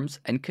 And terms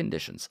and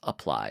conditions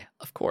apply,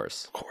 of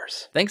course. Of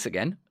course. Thanks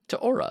again to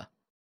Aura.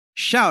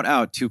 Shout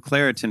out to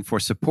Claritin for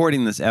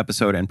supporting this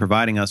episode and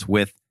providing us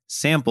with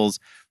samples.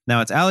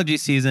 Now, it's allergy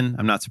season.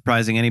 I'm not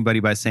surprising anybody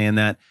by saying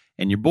that.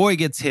 And your boy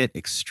gets hit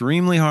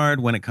extremely hard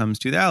when it comes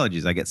to the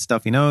allergies. I get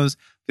stuffy nose.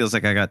 Feels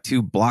like I got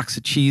 2 blocks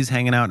of cheese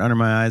hanging out under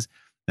my eyes.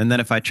 And then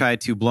if I try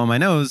to blow my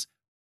nose,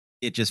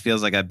 it just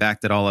feels like I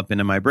backed it all up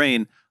into my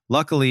brain.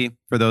 Luckily,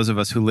 for those of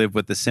us who live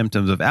with the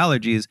symptoms of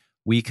allergies,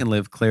 we can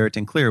live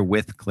Claritin Clear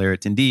with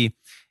Claritin D.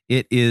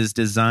 It is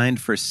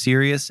designed for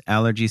serious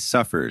allergy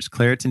sufferers.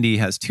 Claritin D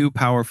has 2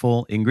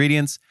 powerful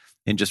ingredients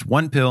in just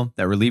 1 pill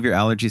that relieve your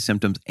allergy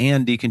symptoms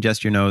and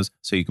decongest your nose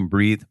so you can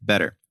breathe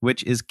better,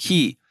 which is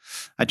key.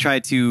 I try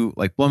to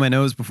blow my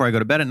nose before I go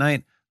to bed at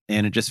night,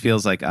 and it just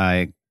feels like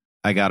I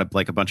got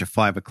a bunch of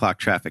 5 o'clock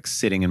traffic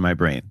sitting in my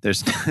brain.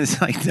 There's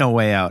no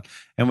way out.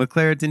 And with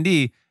Claritin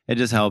D, it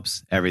just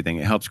helps everything.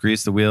 It helps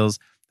grease the wheels,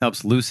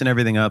 helps loosen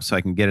everything up so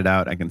I can get it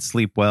out. I can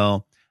sleep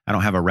well. I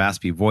don't have a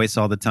raspy voice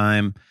all the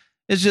time.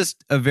 It's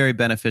just a very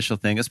beneficial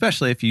thing,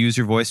 especially if you use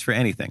your voice for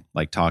anything,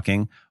 like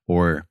talking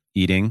or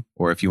eating,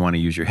 or if you want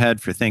to use your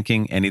head for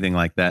thinking, anything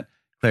like that.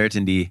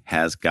 Claritin D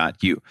has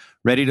got you.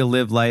 Ready to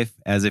live life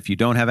as if you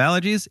don't have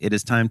allergies? It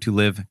is time to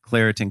live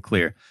Claritin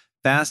Clear.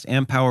 Fast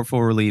and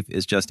powerful relief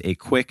is just a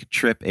quick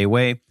trip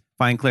away.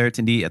 Find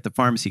Claritin D at the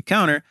pharmacy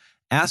counter.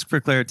 Ask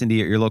for Claritin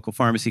D at your local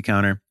pharmacy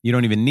counter. You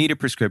don't even need a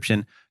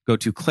prescription. Go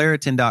to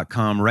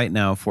Claritin.com right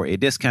now for a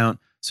discount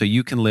so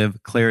you can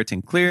live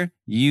Claritin Clear.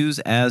 Use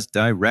as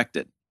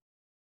directed.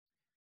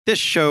 This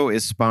show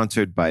is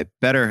sponsored by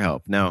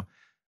BetterHelp. Now,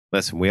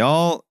 listen, we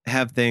all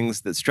have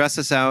things that stress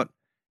us out.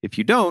 If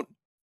you don't,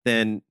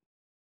 then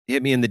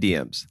hit me in the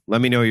DMs.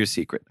 Let me know your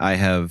secret. I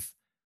have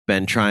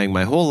been trying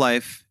my whole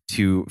life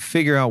to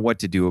figure out what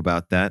to do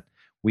about that.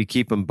 We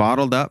keep them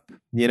bottled up.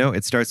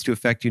 It starts to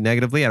affect you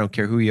negatively. I don't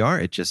care who you are.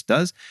 It just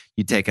does.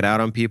 You take it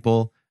out on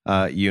people.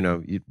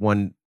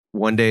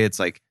 One day it's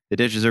like the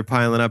dishes are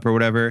piling up or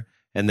whatever,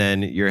 and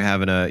then you're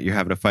having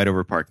a fight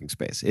over parking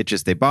space.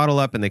 They bottle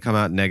up and they come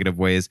out in negative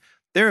ways.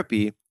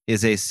 Therapy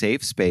is a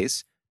safe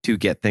space to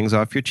get things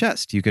off your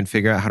chest. You can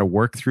figure out how to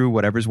work through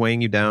whatever's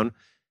weighing you down.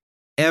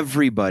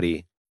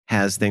 Everybody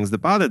has things that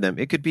bother them.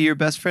 It could be your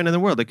best friend in the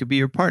world. It could be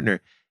your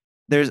partner.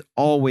 There's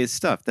always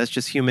stuff. That's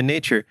just human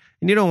nature.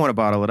 And you don't want to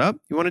bottle it up.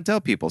 You want to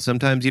tell people.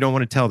 Sometimes you don't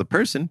want to tell the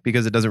person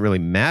because it doesn't really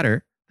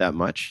matter that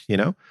much,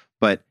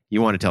 but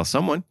you want to tell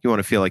someone. You want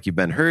to feel like you've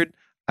been heard.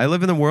 I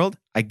live in the world.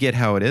 I get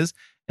how it is.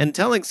 And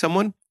telling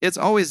someone, it's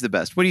always the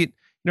best. You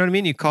know what I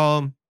mean? You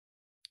call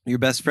your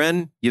best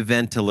friend, you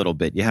vent a little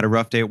bit. You had a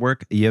rough day at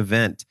work, you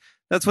vent.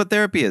 That's what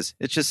therapy is.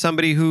 It's just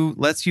somebody who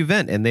lets you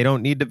vent and they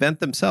don't need to vent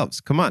themselves.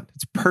 Come on,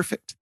 it's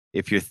perfect.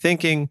 If you're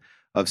thinking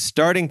of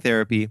starting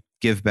therapy,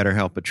 give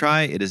BetterHelp a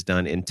try. It is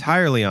done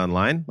entirely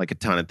online, like a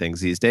ton of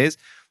things these days.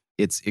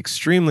 It's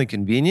extremely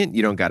convenient.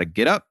 You don't got to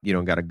get up. You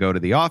don't got to go to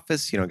the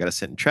office. You don't got to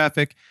sit in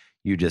traffic.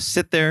 You just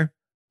sit there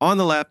on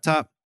the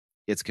laptop.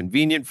 It's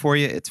convenient for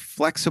you. It's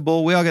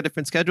flexible. We all got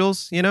different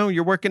schedules.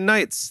 You're working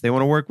nights. They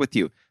want to work with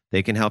you.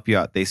 They can help you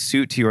out. They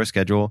suit to your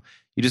schedule.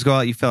 You just go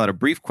out, you fill out a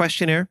brief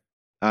questionnaire.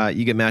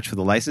 You get matched with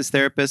a licensed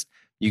therapist.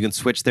 You can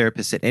switch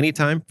therapists at any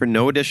time for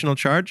no additional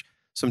charge.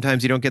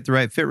 Sometimes you don't get the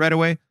right fit right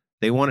away.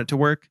 They want it to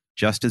work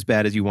just as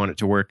bad as you want it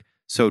to work.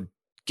 So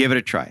give it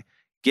a try.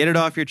 Get it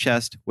off your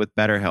chest with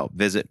BetterHelp.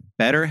 Visit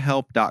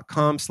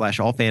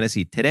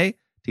betterhelp.com/allfantasy today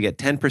to get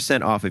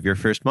 10% off of your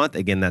first month.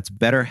 Again, that's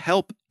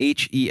BetterHelp,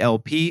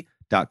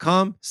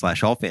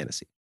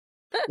 HELP.com/allfantasy.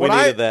 We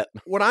needed that.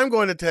 What I'm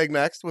going to take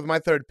next with my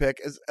third pick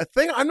is a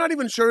thing I'm not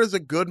even sure is a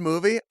good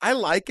movie. I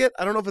like it.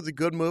 I don't know if it's a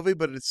good movie,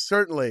 but it's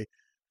certainly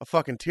a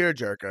fucking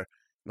tearjerker.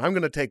 And I'm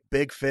going to take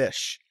Big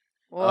Fish.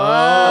 Whoa.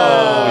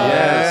 Oh,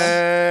 yes.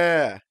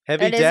 Yeah.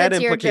 Heavy It is dad a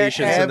tearjerker.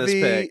 implications in this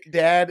Heavy pick.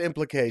 dad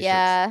implications.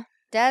 Yeah.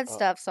 Dad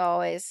stuff's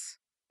always,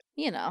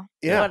 Yeah.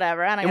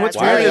 whatever. I don't And know. what's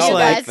Why are weird they is all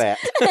like like that?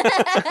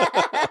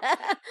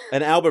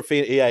 And Albert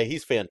Finney,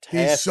 he's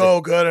fantastic. He's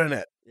so good in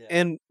it.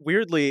 And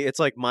weirdly, it's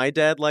like my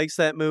dad likes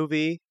that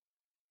movie,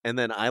 and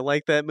then I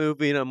like that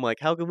movie, and I'm like,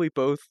 how are we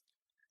both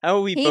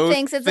He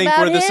thinks it's about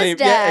we're the his same?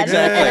 dad. Yeah,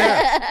 exactly.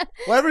 Yeah.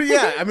 Whatever,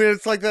 yeah. I mean,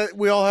 it's like that.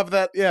 We all have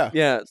that. Yeah.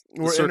 Yeah,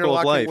 the circle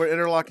of life. We're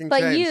interlocking But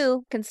chains.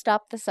 you can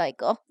stop the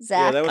cycle, Yeah,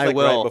 Zach. that was I like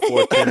will. right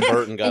before Tim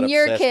Burton got and obsessed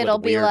your kid with will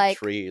be weird like,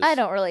 trees. I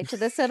don't relate to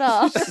this at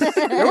all.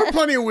 There were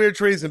plenty of weird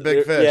trees in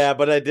Big Fish. Yeah,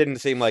 but it didn't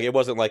seem like it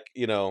wasn't like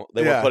they Yeah.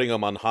 weren't putting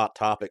them on Hot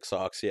Topic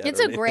socks yet.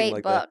 It's or a anything great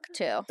like that. book,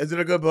 too. Is it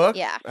a good book?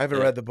 Yeah. I haven't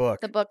Yeah. read the book.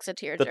 The book's a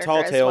tearjerker The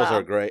Tall as Tales well.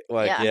 are great.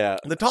 Like, Yeah. yeah.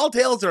 The Tall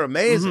Tales are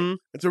amazing. Mhm.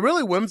 It's a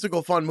really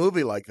whimsical, fun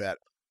movie like that.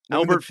 I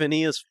mean, Albert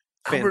Finney is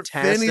Albert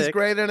fantastic. Finney's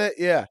great in it.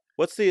 Yeah.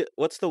 What's the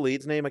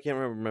lead's name? I can't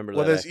remember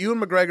Well, that. there's Ewan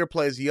McGregor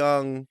plays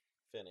young,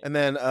 Finney. and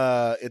then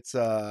it's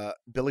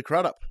Billy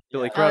Crudup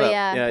Billy Yeah. Crudup.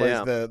 yeah. yeah,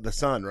 plays yeah. the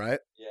son, right?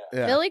 Yeah.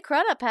 Yeah. Billy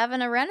Crudup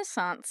having a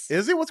renaissance.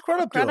 Is he? What's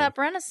Crudup doing? Crudup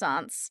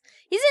renaissance.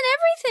 He's in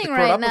everything The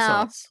right now.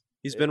 Crudup-a-sance.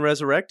 He's been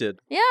resurrected.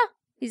 Yeah.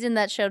 He's in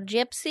that show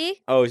Gypsy.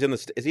 Oh, is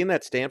he in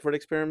that Stanford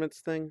experiments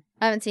thing?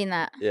 I haven't seen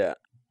that. Yeah,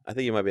 I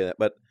think he might be that.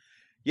 But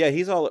yeah,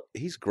 he's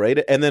great.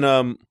 And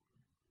then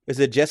is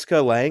it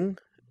Jessica Lange?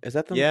 Is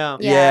that the Yeah.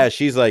 Yeah.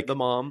 she's like The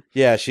mom.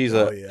 yeah, she's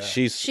Oh, yeah.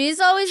 She's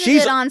always a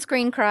She's- good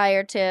on-screen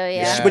crier, too. Yeah.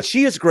 Yeah. but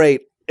she is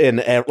great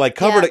in like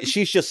covered. Yeah.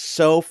 She's just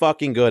so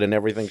fucking good in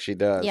everything she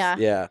does. Yeah.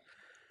 yeah.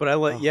 But I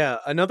like,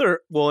 another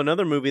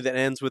movie that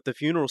ends with the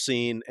funeral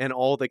scene and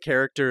all the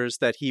characters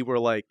that he were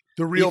like,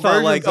 The real he felt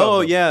versions like, of oh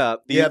them.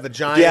 yeah, The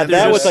giant. Yeah,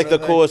 that was just- like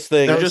the coolest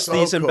thing. they're That just was so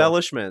these cool.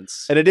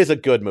 embellishments. And it is a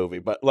good movie,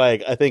 but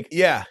like I think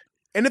Yeah.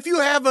 And if you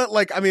have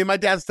my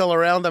dad's still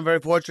around. I'm very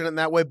fortunate in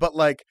that way, but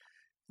like,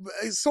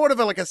 sort of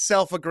like a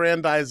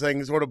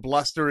self-aggrandizing, sort of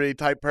blustery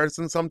type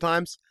person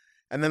sometimes,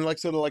 and then like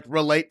sort of like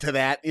relate to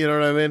that. You know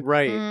what I mean?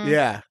 Right. Mm.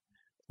 Yeah.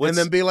 What's- And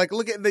then be like,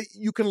 look at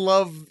you can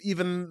love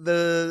even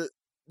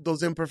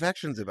those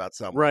imperfections about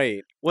someone.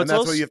 Right. And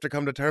that's what you have to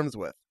come to terms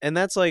with. And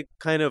that's like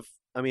kind of,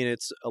 I mean,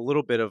 it's a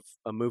little bit of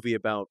a movie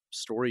about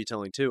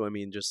storytelling too. I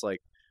mean, just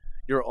like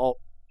you're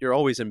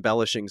always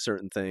embellishing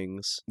certain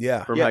things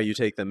Yeah. from how you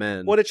take them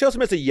in. Well, it shows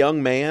him as a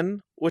young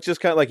man, which is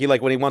kind of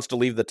like when he wants to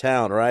leave the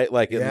town, right?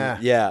 Like,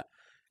 Yeah.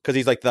 because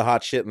he's like the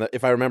hot shit.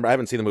 If I remember, I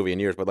haven't seen the movie in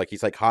years, but like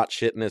he's like hot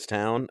shit in his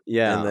town.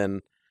 Yeah. And then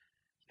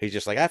he's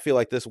just like, I feel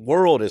like this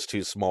world is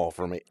too small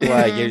for me.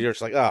 Like you're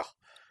just like, oh,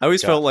 I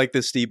always God. felt like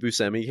the Steve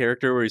Buscemi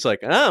character where he's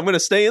like, I'm going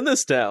to stay in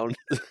this town.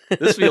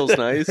 This feels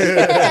nice. must be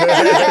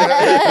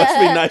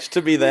nice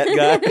to be that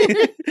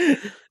guy.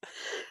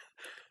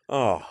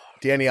 Oh,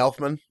 Danny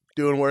Elfman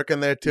doing work in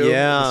there too.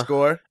 Yeah. The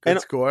score. Good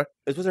And- score.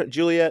 was there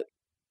Juliet?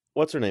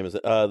 What's her name? Is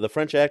it the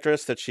French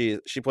actress that she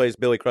plays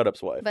Billy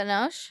Crudup's wife?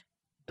 Banoche?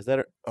 Is that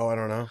her? Oh, I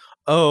don't know.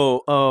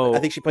 Oh. I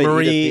think she played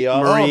Marie. Edith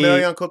Piaf. Oh,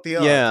 Marion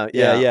Cotillard.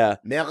 Yeah.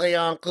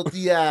 Marion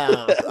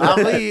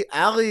Cotillard.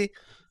 Ali.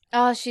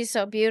 Oh, she's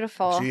so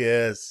beautiful. She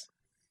is.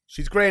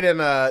 She's great in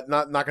not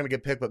going to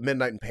get picked, but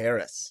Midnight in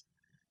Paris.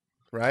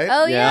 Right?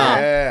 Oh, yeah.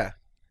 Yeah.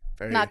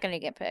 Very, Not going to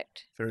get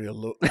picked. very,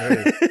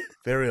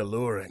 very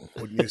alluring,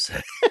 wouldn't you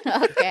say?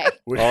 Okay.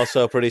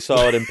 Also pretty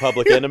solid in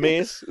Public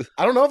Enemies.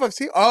 I don't know if I've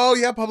seen. Oh,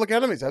 yeah, Public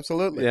Enemies.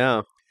 Absolutely.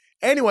 Yeah.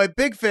 Anyway,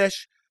 Big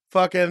Fish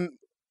fucking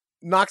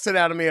knocks it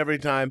out of me every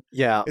time.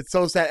 Yeah. It's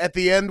so sad. At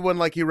the end, when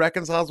like he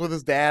reconciles with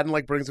his dad and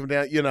like brings him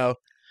down,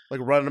 like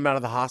running him out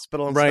of the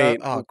hospital and Right.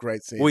 stuff. Oh,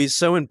 great scene. Well, he's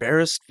so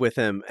embarrassed with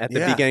him at the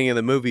Yeah. beginning of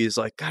the movie. He's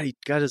like, God,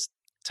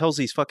 tells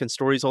these fucking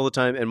stories all the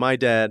time. And my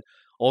dad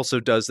also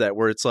does that,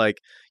 where it's like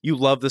you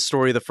love the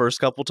story the first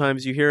couple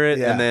times you hear it,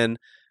 Yeah. and then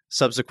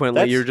subsequently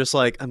That's- you're just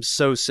like, I'm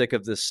so sick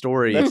of this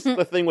story. That's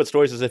the thing with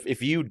stories is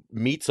if you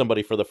meet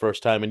somebody for the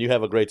first time and you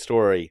have a great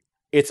story,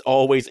 it's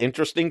always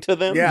interesting to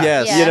them. Yeah.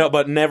 Yes. Yeah.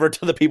 But never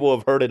to the people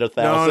who've heard it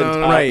 1,000 times.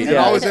 Right. And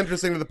Yeah. always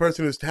interesting to the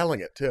person who's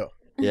telling it too.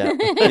 Yeah.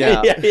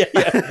 Yeah.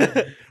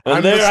 yeah. And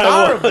I'm the there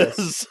star I of this.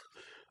 was.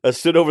 I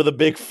stood over the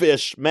big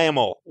fish,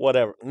 mammal,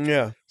 whatever.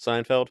 Yeah.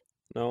 Seinfeld?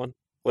 No one?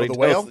 Oh, he the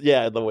tells- whale?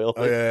 Yeah, the whale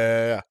Oh thing.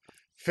 yeah.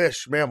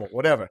 Fish, mammal,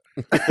 whatever.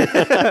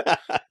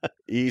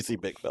 Easy,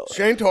 big fella.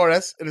 Shane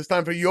Torres, it is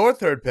time for your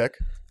third pick.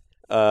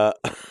 I'm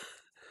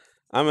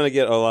going to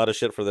get a lot of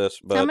shit for this,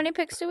 but How many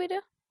picks do we do?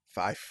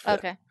 5.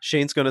 Okay.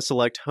 Shane's going to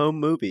select home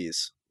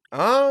movies.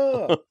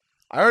 Oh,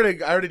 I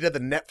already did the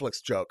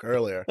Netflix joke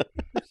earlier.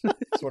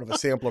 Sort of a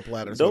sampler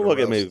platter. don't look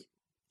at me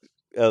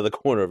out of the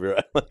corner of your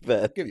eye like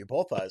that. I'll give you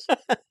both eyes.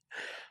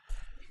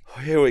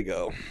 Here we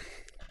go.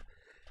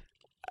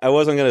 I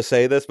wasn't going to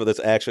say this, but it's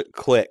actually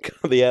Click,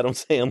 the Adam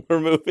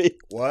Sandler movie.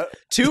 What?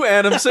 2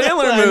 Adam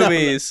Sandler I know.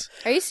 movies.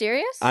 Are you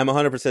serious? I'm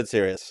 100%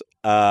 serious.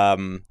 I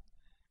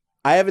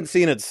haven't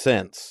seen it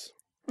since.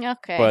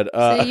 Okay. But,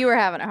 so you were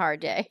having a hard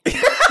day.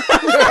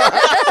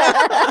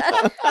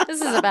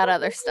 This is about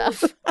other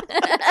stuff.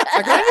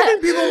 I kind of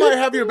think people might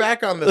have your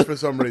back on this for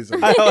some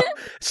reason.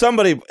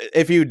 Somebody,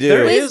 if you do,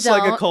 There Please is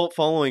like a don't. cult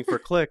following for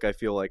Click, I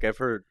feel like. I've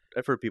heard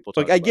people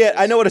talk like about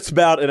I know what it's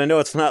about, and I know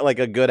it's not like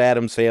a good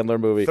Adam Sandler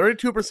movie.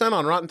 32%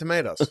 on Rotten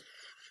Tomatoes.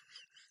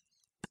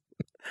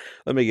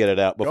 Let me get it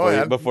out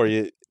ahead. before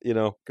you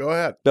Go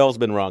ahead. Bell's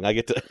been wrong. I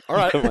get to. All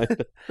right.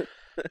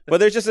 But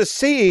there's just a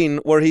scene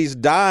where he's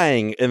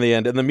dying in the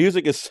end, and the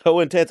music is so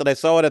intense. And I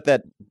saw it at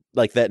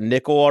that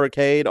Nickel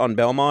arcade on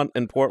Belmont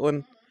in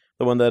Portland,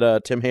 the one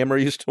that Tim Hammer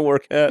used to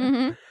work at.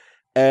 Mhm.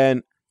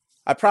 And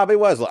I probably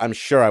was. I'm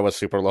sure I was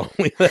super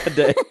lonely that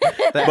day.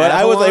 The But it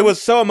Avalon?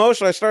 was so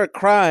emotional. I started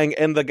crying,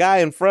 and the guy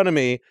in front of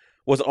me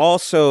was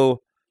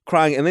also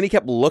crying. And then he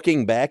kept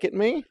looking back at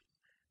me,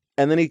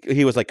 and then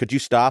he was like, "Could you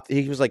stop?"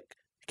 He was like,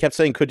 kept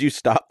saying, "Could you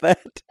stop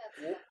that?"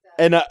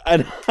 And I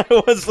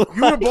was like,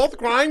 You were both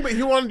crying, but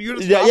he wanted you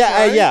to stop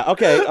crying? yeah.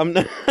 Okay,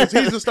 Because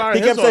he's the star of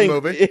he his kept own saying,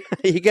 movie.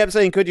 he kept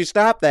saying, "Could you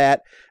stop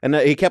that?" And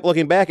he kept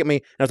looking back at me,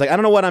 and I was like, "I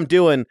don't know what I'm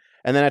doing."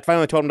 And then I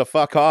finally told him to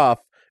fuck off.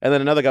 And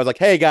then another guy was like,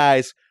 "Hey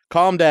guys,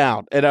 calm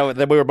down." And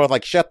then we were both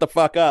like, "Shut the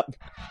fuck up."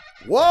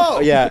 Whoa!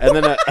 Yeah, and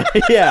then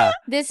yeah,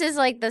 This is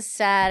like the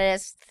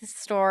saddest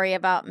story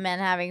about men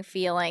having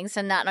feelings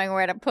and not knowing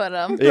where to put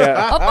them.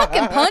 yeah. I'll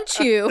fucking punch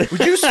you. Would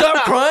you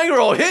stop crying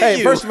or I'll hit Hey,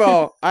 you? first of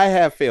all, I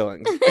have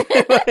feelings.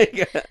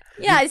 Like,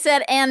 Yeah, I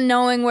said, and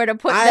knowing where to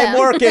put I'm them.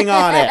 working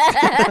on it.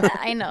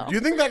 I know. Do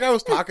you think that guy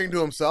was talking to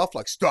himself?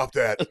 Like, stop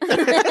that.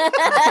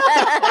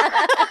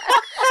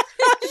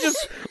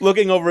 Just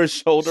looking over his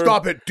shoulder.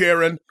 Stop it,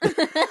 Darren.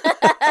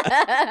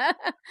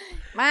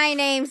 My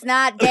name's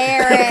not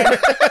Darren.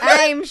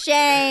 I'm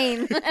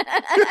Shane.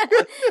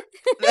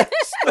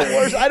 That's the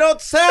worst. I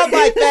don't sound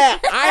like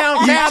that. I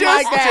don't You sound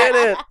just like that.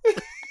 did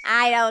it.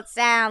 I don't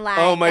sound like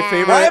Oh, my that.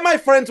 favorite- Why am I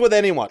friends with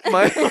anyone?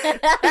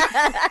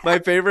 My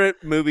favorite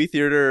movie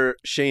theater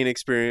Shane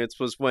experience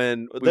was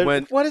when we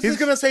went What is He's this?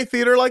 going to say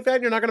theater like that,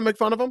 and you're not going to make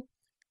fun of him?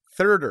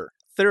 Thirder.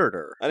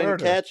 theater. I didn't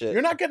Thirder. catch it.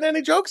 You're not getting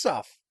any jokes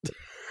off.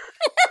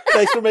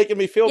 Thanks for making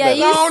me feel Yeah, better.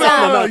 you No,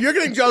 sound- you're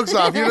getting jokes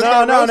off. You just No,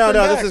 got no, no, roasted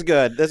no. back. This is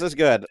good. This is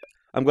good.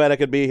 I'm glad I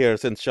could be here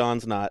since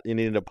Sean's not. You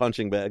needed a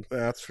punching bag. Yeah,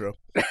 that's true.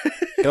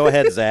 Go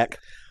ahead, Zach.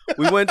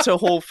 We went to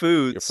Whole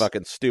Foods. Your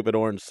fucking stupid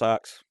orange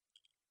socks.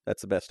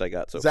 That's the best I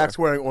got so Zach's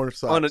far. wearing orange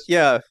socks. on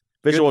a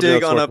Visual good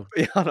dig jokes on work. a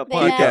They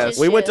podcast. matches.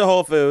 We went to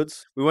Whole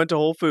Foods. We went to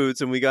Whole Foods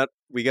and we got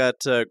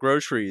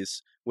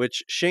groceries,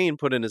 which Shane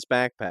put in his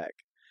backpack.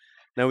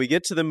 Now we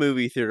get to the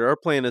movie theater. Our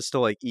plan is to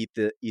like eat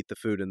the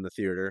food in the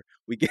theater.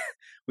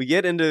 We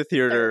get into the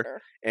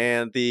theater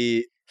and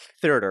the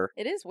theater.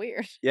 It is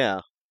weird.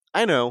 Yeah,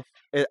 I know.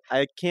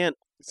 I can't.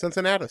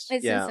 Cincinnati. It's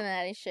Yeah.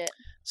 Cincinnati shit.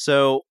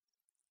 So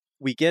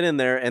we get in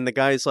there and the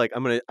guy's like,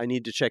 I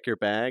need to check your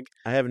bag.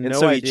 I have And no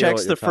so idea he checks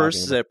what you're the first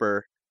talking about.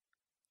 zipper,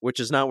 which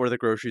is not where the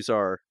groceries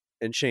are,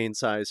 and Shane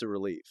sighs of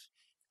relief.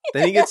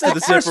 Then he gets to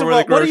the First zipper of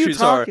where the all, what are you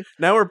groceries are. talking-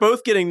 Now we're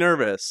both getting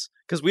nervous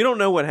because we don't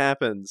know what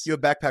happens. You have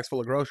backpacks full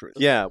of groceries.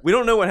 Yeah, we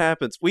don't know what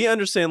happens. We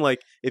understand, like,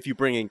 if you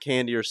bring in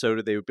candy or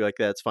soda, they would be like,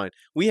 that's fine.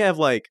 We have,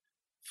 like,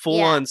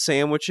 full-on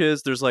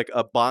sandwiches. There's, like,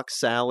 a box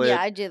salad.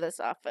 Yeah, I do this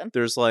often.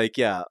 There's, like,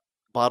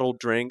 bottled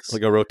drinks.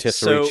 Like a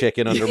rotisserie So-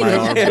 chicken under my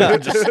arm. Yeah,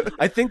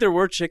 I think there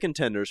were chicken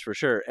tenders for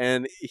sure.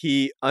 And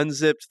he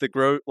unzipped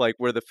the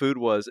where the food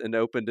was and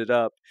opened it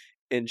up.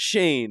 And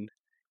Shane,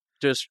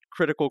 just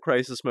critical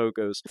crisis mode,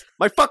 goes,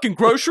 "My fucking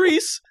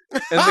groceries!"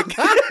 And the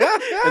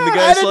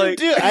guy's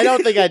like, I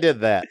don't think I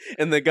did that.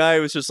 and the guy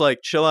was just like,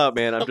 "Chill out,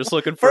 man. I'm just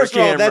looking for First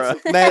a of all,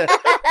 camera."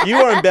 you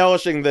are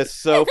embellishing this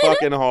so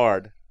fucking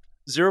hard.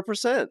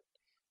 0%.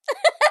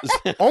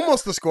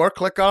 Almost the score.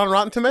 Click on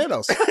Rotten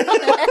Tomatoes.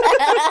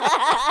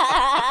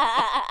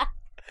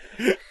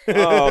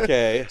 Oh,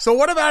 okay. So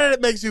what about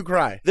it makes you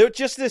cry? There's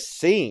just this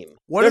scene.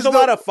 What There's is a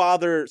lot of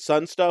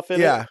father-son stuff in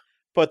Yeah. it,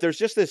 but there's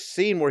just this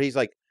scene where he's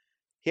like,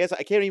 I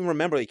can't even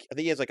remember. I think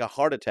he has like a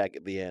heart attack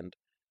at the end,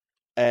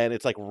 and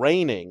it's like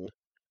raining,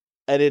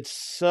 and it's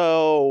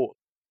so,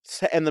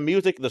 and the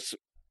music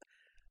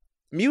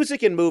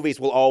in movies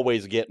will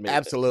always get me.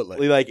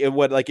 Absolutely. Like it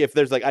would, like if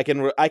there's like I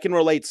can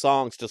relate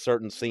songs to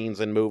certain scenes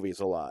in movies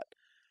a lot,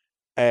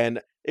 and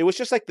it was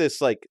just like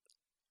this like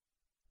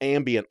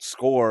ambient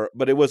score,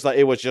 but it was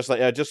just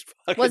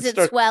fucking Was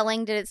it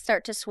swelling? Did it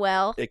start to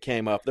swell? It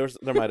came up. There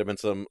might have been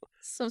some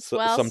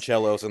Swells? some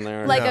cellos in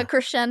there. Like Yeah. a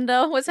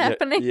crescendo was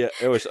happening? Yeah,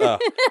 it was.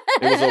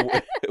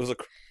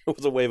 It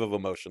was a wave of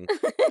emotion.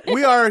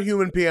 We are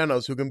human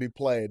pianos who can be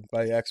played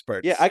by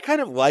experts. Yeah, I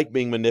kind of like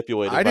being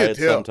manipulated I by do it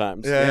too.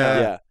 sometimes. Yeah.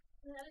 yeah.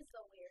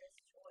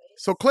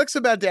 So clicks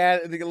about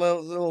dad, the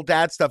little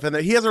dad stuff in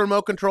there. He has a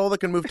remote control that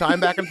can move time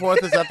back and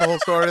forth. Is that the whole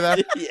story there?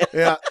 Yeah.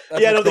 Yeah.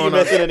 Yeah, I don't think you're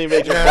missing any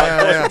major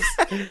Yeah, plot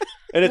points.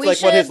 And it's We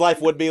like what his should-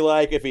 life would be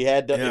like if he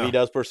had if Yeah. he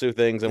does pursue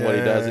things and what he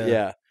Yeah, does. yeah.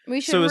 Yeah. We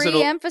should So is it a-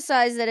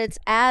 re-emphasize that it's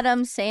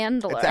Adam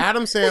Sandler. It's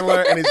Adam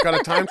Sandler, and he's got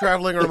a time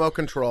traveling remote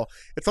control.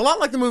 It's a lot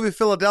like the movie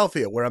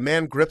Philadelphia, where a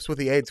man grips with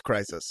the AIDS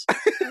crisis.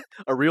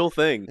 A real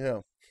thing. Yeah.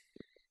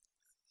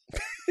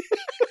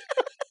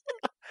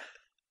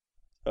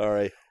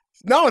 Sorry.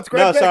 No, it's great.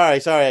 No,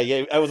 pick.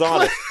 sorry. I was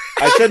honest.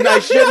 I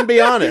shouldn't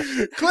be honest.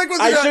 Click was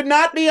I the- should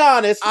not be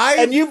honest.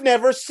 And you've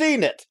never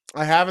seen it.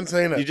 I haven't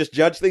seen You it. just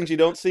judge things you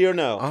don't see or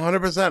know.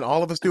 100%.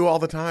 All of us do all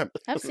the time.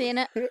 I've seen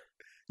it.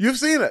 You've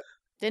seen it.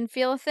 Didn't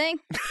feel a thing.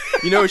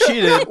 You know what she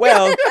did?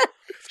 Well,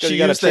 She you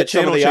got to used that take some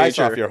of channel the ice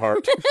changer. off your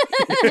heart.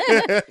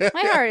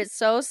 My heart is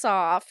so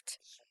soft.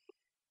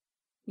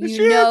 You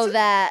She know is-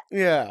 that.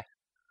 Yeah.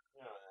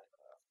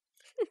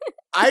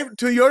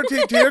 To your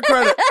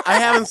credit, I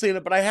haven't seen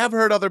it, but I have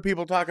heard other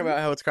people talk about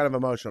how it's kind of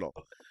emotional,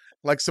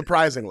 like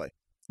surprisingly.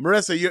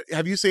 Marissa,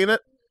 have you seen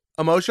it?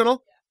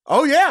 Emotional?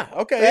 Oh yeah.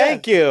 Okay.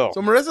 Thank you.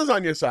 So Marissa's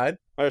on your side.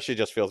 Or she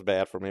just feels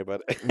bad for me,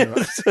 but No.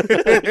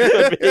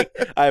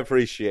 I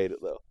appreciate it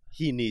though.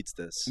 He needs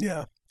this.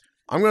 Yeah.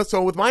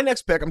 So with my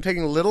next pick, I'm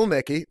taking Little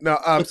Nicky. No,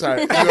 I'm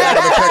sorry. You have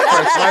another pick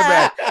first. My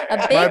bad.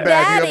 A big My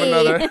bad. You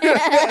have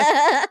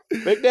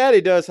daddy. Big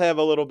Daddy does have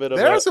a little bit of.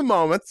 There a- are some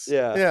moments.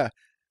 Yeah.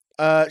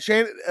 Yeah.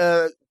 Shane,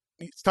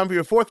 it's time for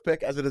your fourth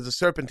pick, as it is a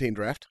serpentine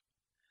draft.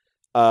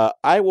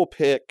 I will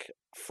pick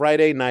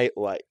Friday Night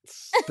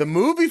Lights. The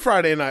movie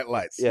Friday Night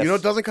Lights. Yes. You know,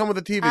 it doesn't come with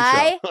a TV show.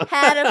 I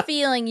had a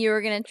feeling you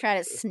were going to try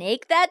to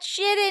snake that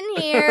shit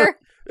in here.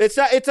 It's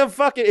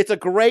a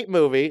great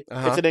movie.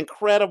 Uh-huh. It's an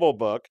incredible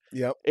book.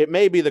 Yep. It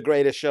may be the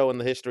greatest show in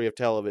the history of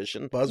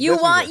television. Buzz You're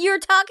Bissinger.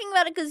 talking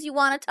about it because you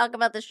want to talk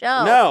about the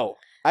show. No,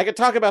 I could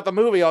talk about the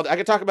movie. I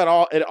could talk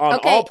about it on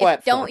Okay, all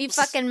platforms. don't you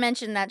fucking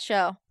mention that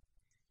show.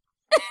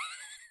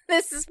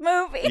 This is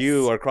movies.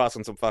 You are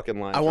crossing some fucking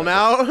lines. I will right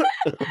now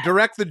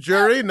direct the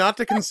jury not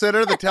to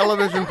consider the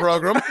television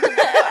program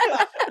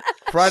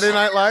Friday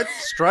Night Lights,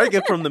 Strike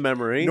it from the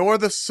memory. nor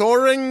the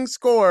soaring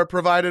score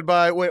provided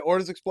by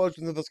Orders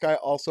Explosions of the Sky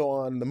also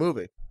on the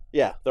movie.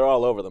 Yeah, they're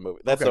all over the movie.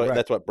 That's Okay, what, right.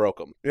 That's what broke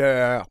them.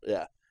 Yeah.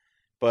 Yeah,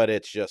 but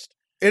it's just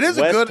It is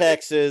West a good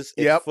Texas.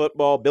 It's Yep.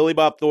 football. Billy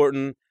Bob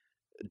Thornton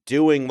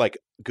doing like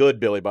good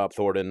Billy Bob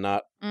Thornton,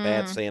 not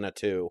Bad Mm. Santa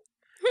 2.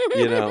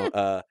 You know,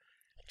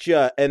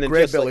 and then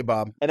great just Billy like,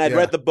 Bob. and I'd Yeah.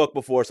 read the book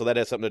before, so that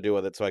has something to do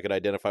with it, so I could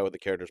identify with the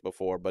characters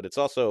before. But it's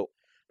also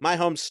my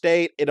home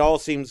state. It all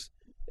seems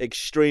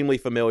extremely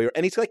familiar,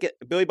 and he's like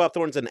Billy Bob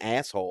Thornton's an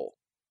asshole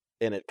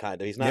in it, kind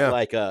of. He's not Yeah.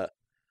 like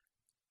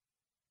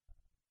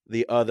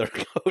the other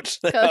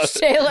coach. Coach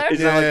Taylor. He's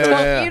not like Yeah, Coach- Don't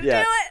yeah, you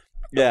yeah. do it?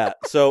 Yeah,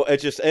 so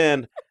it's just,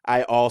 and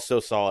I also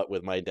saw it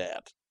with my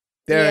dad.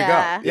 There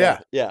Yeah. you go. Yeah.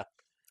 Yeah.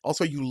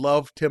 Also, you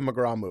love Tim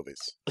McGraw movies.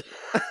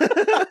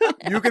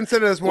 You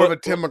consider this more of a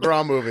Tim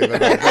McGraw movie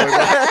than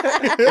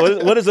a Billy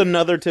Bob. What is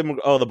another Tim?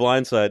 Oh, The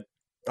Blind Side.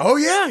 Oh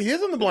yeah, he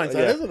is on the blind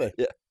side, Yeah. isn't he?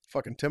 Yeah.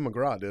 Fucking Tim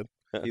McGraw, dude.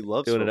 He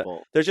loves Doing it.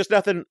 football. There's just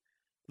nothing.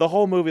 The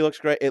whole movie looks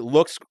great. It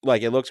looks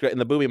great,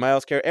 and the Boobie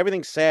Miles character,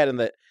 everything's sad, and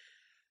that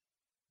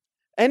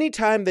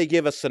anytime they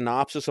give a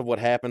synopsis of what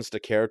happens to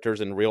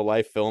characters in real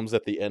life films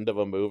at the end of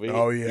a movie,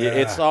 Oh, yeah.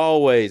 it's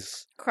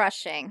always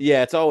Crushing.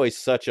 it's always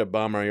such a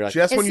bummer. You're like,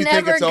 Just when It's you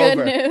think never it's good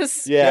over.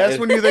 news. yeah, Just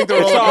when you think the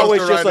it's roller coaster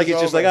always ride just like is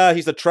it's just like over.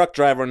 he's a truck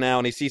driver now,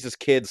 and he sees his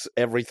kids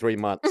every 3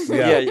 months.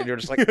 Yeah. Yeah, you're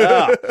just like,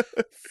 oh,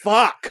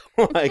 fuck,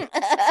 like.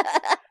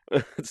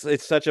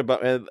 It's such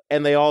a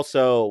and they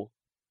also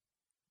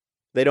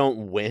they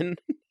don't win.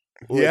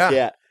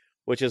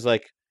 Which is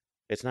like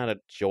it's not a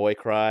joy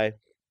cry.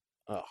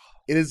 Oh,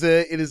 It is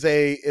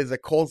a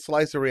cold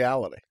slice of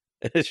reality.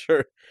 it's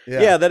sure.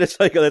 Yeah, that's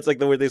like the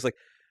weird thing. It's like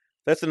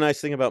that's the nice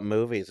thing about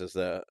movies is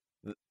the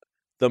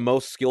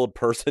most skilled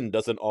person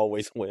doesn't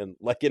always win,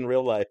 like in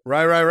real life.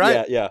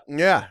 Right. Yeah.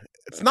 Yeah.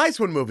 It's nice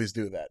when movies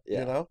do that,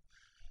 Yeah. you know?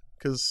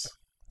 Because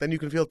then you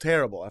can feel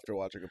terrible after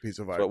watching a piece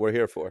of That's art. what we're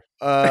here for.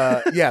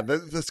 Yeah,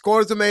 the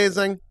score is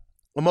amazing.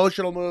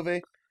 Emotional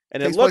movie.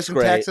 And it Takes looks place in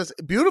great. Texas.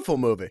 Beautiful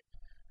movie.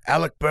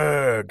 Alec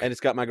Berg. And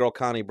it's got my girl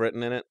Connie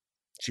Britton in it.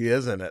 She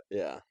is in it.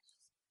 Yeah.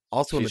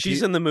 Also in the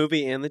She's in the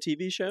movie and the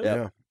TV show?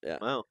 Yeah. Yeah.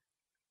 Wow.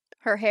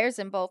 Her hair's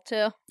in both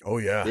too. Oh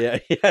yeah.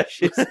 Yeah,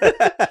 she's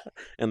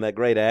and that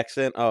great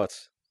accent. Oh,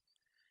 it's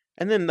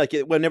and then like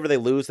whenever they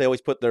lose, they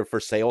always put their for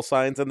sale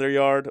signs in their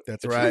yard.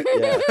 That's It's right.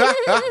 just-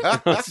 yeah.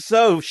 It's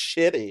so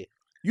shitty.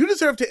 You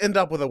deserve to end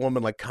up with a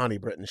woman like Connie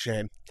Britton,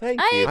 Shane.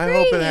 Thank I you. I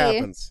hope it Agree.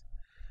 happens.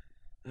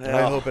 I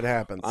Oh, hope it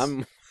happens.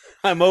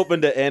 I'm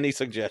open to any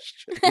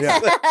suggestion. Yeah.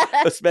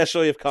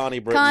 Especially if Connie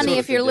Britton. Connie,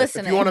 if you're If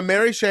listening. you want to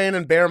marry Shane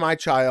and bear my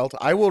child,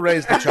 I will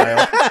raise the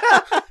child.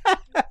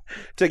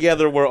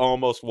 Together we're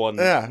almost one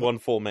Yeah. one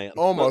full man.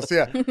 Almost,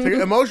 yeah.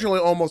 Emotionally,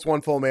 almost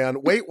one full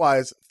man.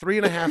 Weight-wise,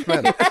 3.5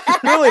 men.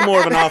 Really more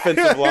of an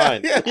offensive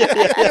line.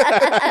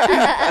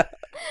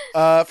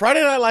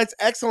 Friday Night Lights,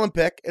 excellent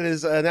pick. It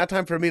is now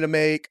time for me to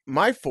make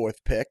my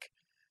fourth pick.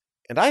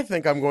 And I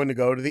think I'm going to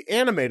go to the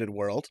animated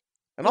world.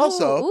 And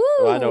also, Ooh.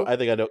 Oh, I know. I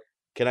think I know.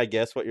 Can I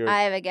guess what you're?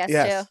 I have a guess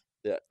Yes.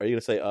 too. Yeah. Are you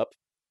gonna say Up?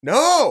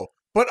 no,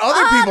 but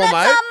other people that's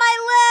might. on my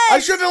I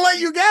list. shouldn't have let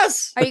you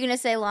guess. Are you gonna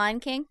say Lion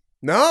King?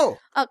 No.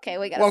 Okay,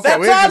 we got. Well, okay, That's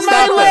we should on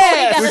stop my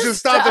this. list. We should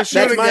stop the That's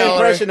shooting my gallery.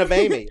 impression of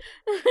Amy.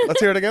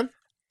 Let's hear it again.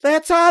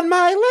 That's on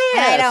my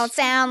list. I don't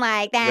sound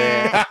like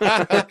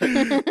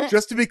that.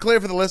 Just to be clear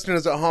for the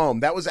listeners at home,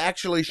 that was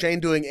actually Shane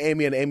doing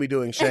Amy and Amy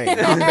doing Shane. Not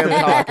them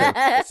talking.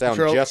 It sounds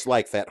Sure- just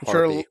like that I'm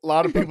sure harpy. a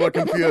lot of people are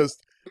confused.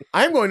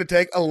 I'm going to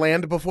take A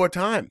Land Before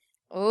Time.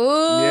 Ooh,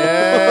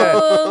 Yeah.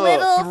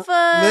 Littlefoot.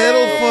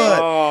 Littlefoot.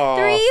 Oh.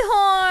 Three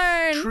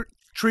horn.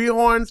 Tree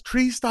horns,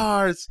 tree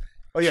stars.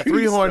 Oh yeah,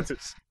 three horns.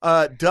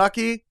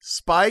 Ducky,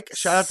 Spike.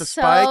 Shout out to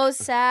So Spike.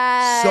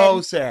 sad.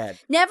 So sad.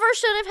 Never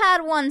should have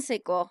had one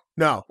sequel,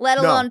 No. let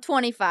no. alone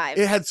 25.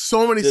 It had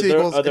so many Did there-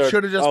 sequels. are there- It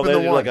should have just oh, been they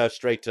the did one. like a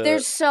straight to.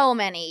 There's so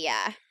many,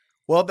 yeah.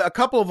 Well, a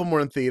couple of them were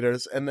in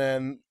theaters, and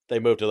then They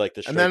moved to like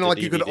the. and then straight like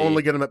to you could DVD.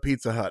 only get them at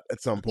Pizza Hut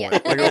at some point. Yeah.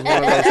 Like it was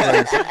one of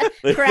those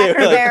things. Cracker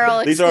They're like,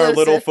 Barrel These are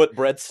exclusive. Littlefoot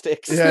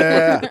breadsticks.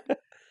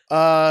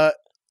 Yeah.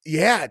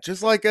 Yeah,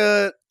 just like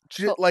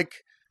like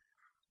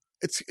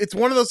it's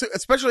one of those,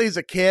 especially as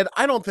a kid.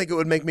 I don't think it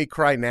would make me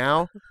cry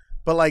now,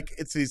 but like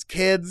it's these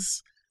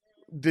kids,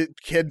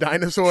 kid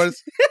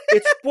dinosaurs.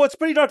 It's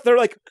pretty dark. They're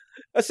like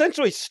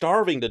essentially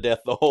starving to death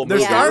the whole They're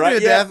movie. starving right? to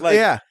death. like-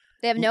 Yeah.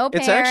 They have no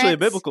parents. It's actually a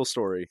biblical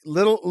story.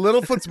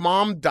 Littlefoot's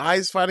mom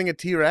dies fighting a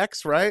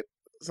T-Rex, right?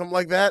 Something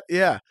like that.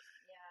 Yeah.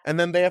 And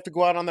then they have to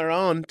go out on their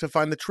own to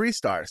find the tree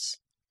stars.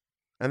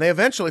 And they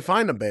eventually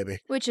find them, baby.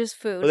 Which is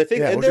food. Well, they think,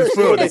 Yeah, and which there's is a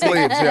scene food. where they It's think,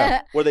 leaves,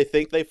 yeah. where they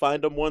think they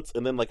find them once,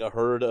 and then like a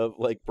herd of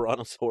like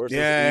brontosaurus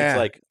Yeah, eats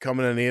like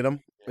coming and eat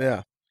them.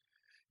 Yeah.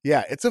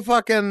 Yeah, it's a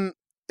fucking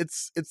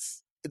it's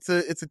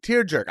a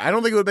tear jerk. I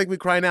don't think it would make me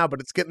cry now, but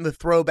it's getting the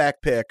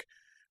throwback pick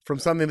from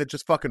something that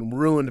just fucking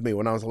ruined me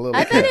when I was a little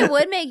I kid. bet it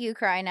would make you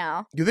cry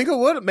now. You think it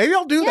would? Maybe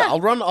I'll do that. Yeah.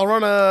 I'll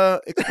run a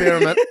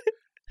experiment.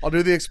 I'll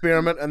do the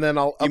experiment and then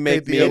I'll You update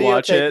make the me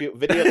watch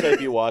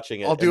videotape you watching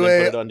it. I'll and do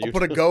then a put it on I'll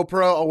put a YouTube.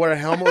 GoPro. I'll wear a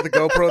helmet with a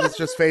GoPro that's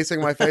just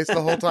facing my face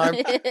the whole time,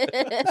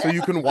 so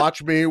you can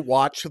watch me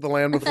watch The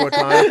Land Before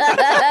Time.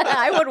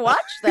 I would watch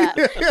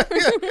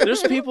that.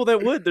 There's people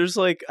that would. There's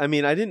like, I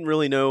mean, I didn't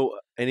really know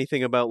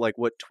anything about like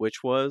what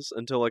Twitch was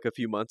until like a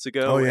few months ago.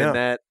 Oh, yeah. And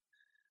that,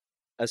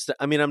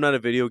 I mean, I'm not a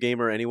video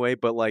gamer anyway,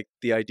 but like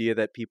the idea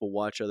that people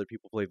watch other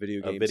people play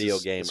video games. video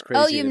is gamer.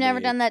 crazy Oh, to you've never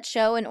me. done that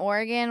show in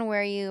Oregon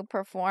where you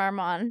perform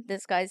on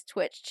this guy's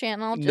Twitch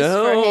channel just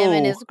for him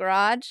in No. his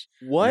garage?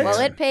 What? Well,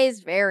 Yeah. it pays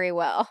very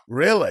well.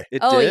 Really? It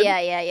Oh did?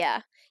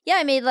 yeah. Yeah,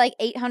 I made like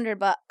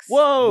 $800.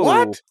 Whoa!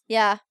 What?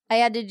 Yeah, I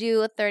had to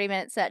do a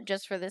 30-minute set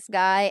just for this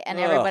guy and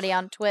Ugh. everybody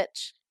on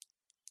Twitch,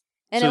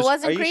 and So it is-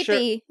 wasn't Are you sure?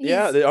 creepy.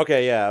 Yeah.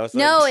 Okay. Yeah. I was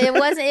No, like- it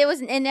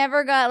wasn't. It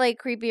never got like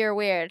creepy or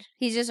weird.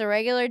 He's just a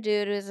regular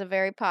dude who's a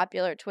very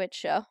popular Twitch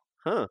show,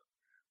 Huh.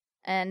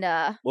 and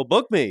Well,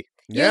 book me.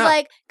 you're Yeah.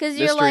 like, because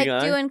you're Mystery like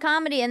guy. doing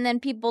comedy, and then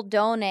people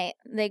donate.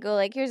 They go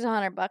like, "Here's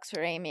 $100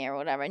 for Amy" or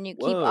whatever, and you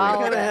keep Whoa. all I of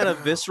kind of it. had a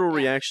visceral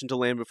reaction to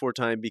Land Before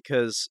Time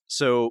because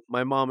so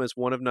my mom is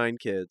one of 9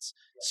 kids,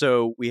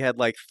 so we had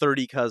like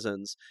 30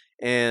 cousins,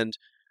 and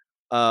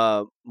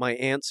my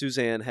aunt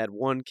Suzanne had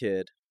one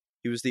kid.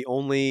 He was the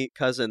only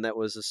cousin that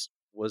was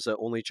an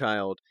only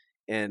child,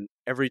 and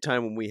every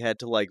time when we had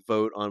to like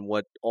vote on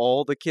what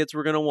all the kids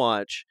were gonna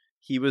watch,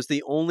 he was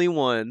the only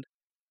one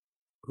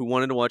who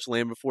wanted to watch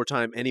Land Before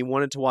Time, and he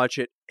wanted to watch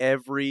it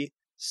every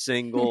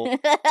single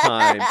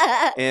time.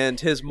 And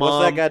his What's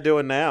mom, that guy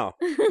doing now?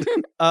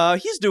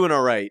 he's doing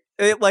all right.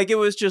 It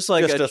was just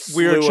like Just a a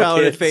weird slew of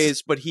childhood kids.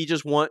 phase, but he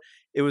just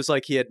it was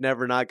like he had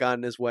never not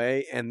gotten his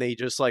way, and they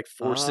just like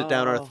forced it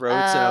down our Oh.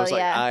 throats, and I Oh, was like,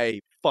 yeah. I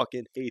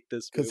fucking hate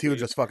this movie. Because he would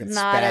just fucking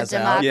Not a spaz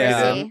out.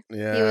 democracy.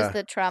 Yeah. He was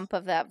the Trump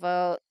of that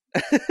vote.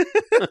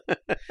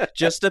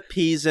 just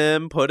appease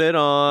him, put it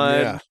on.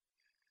 Yeah.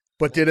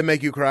 But did it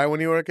make you cry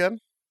when you were a kid?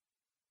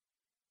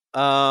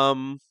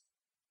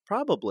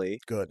 Probably.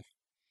 Good.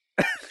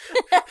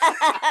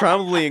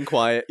 Probably in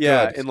quiet.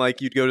 Yeah, Good. and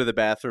like you'd go to the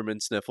bathroom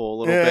and sniffle a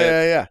little Yeah, bit,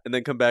 yeah, yeah. and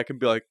then come back and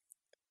be like,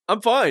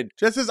 I'm fine.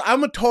 Just as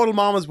I'm a total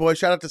mama's boy.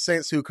 Shout out to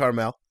Saint Sue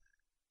Carmel.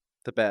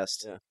 The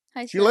best. Yeah.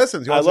 Hi, She Sue.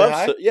 listens. You I want to say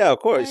love. hi? Yeah, of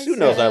course. Hi, Sue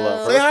knows I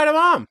love Sue. Say her. hi to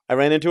mom. I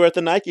ran into her at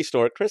the Nike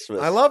store at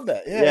Christmas. I loved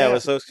it. Yeah, Yeah, it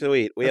was so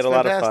sweet. We That's had a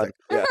lot of fantastic.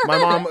 fun. Yeah. My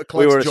mom We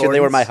collects were. They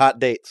were Jordans. my hot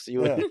dates.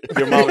 You, Yeah.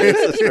 your mom and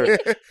your sister.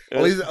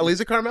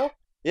 Eliza Carmel?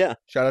 Yeah.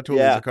 Shout out to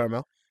Yeah. Eliza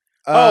Carmel.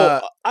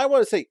 I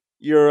want to say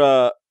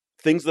your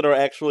things that are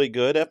actually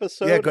good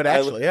episode. Yeah, good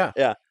actually,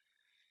 yeah.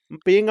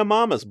 Being a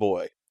mama's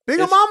boy. Being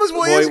a It's- mama's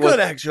boy boy is was- good,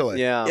 actually.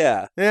 Yeah.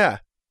 Yeah. Yeah.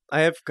 I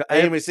have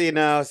Amy, see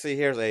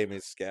here's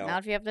Amy's scalp. Now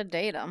if you have to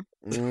date him.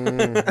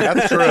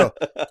 That's true.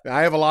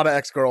 I have a lot of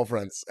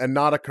ex-girlfriends and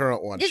not a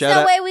current one. There's Shout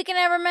no out- way we can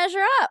ever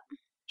measure up.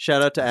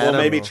 shout out to Well, Adam.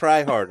 maybe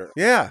try harder.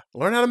 Yeah.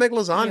 Learn how to make You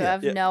lasagna.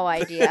 have Yeah. no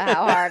idea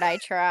how hard I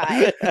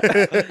try.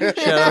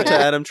 Shout out to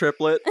Adam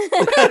Triplet.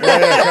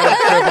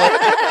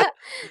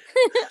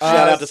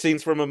 Shout out to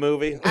scenes from a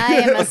movie. I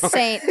am a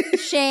saint.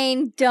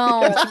 Shane,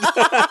 don't.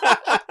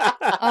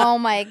 Oh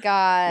my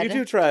god. You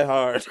do try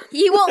hard.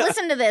 He won't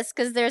listen to this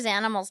because there's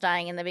animals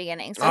dying in the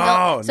beginning, so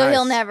Oh, he'll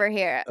nice. never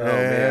hear it. Oh Yeah.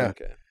 man.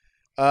 Okay.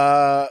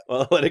 Uh,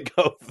 Well, let it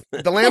go.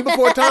 the Land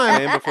Before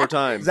Time. Land Before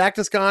Time. Zach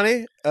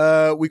Toscani,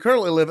 we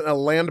currently live in a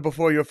land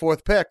before your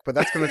fourth pick, but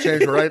that's going to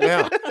change right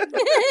now.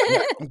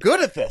 I'm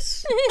good at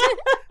this.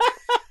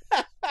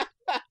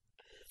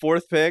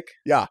 Fourth pick.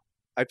 Yeah.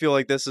 I feel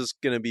like this is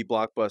going to be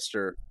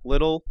blockbuster.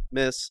 Little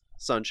Miss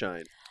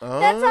Sunshine.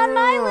 That's on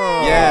my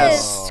list.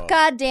 Yes.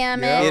 God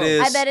damn it. Yeah. It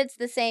is- I bet it's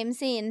the same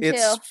scene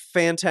It's too.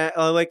 fantastic.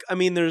 Like, I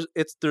mean,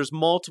 there's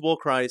multiple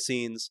cry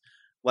scenes.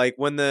 Like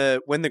when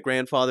the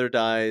grandfather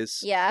dies,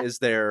 Yeah. is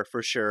there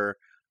for sure.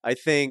 I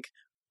think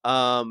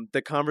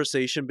the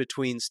conversation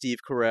between Steve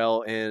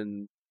Carell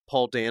and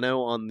Paul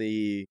Dano on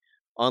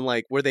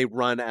like where they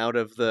run out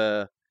of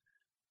the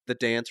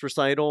dance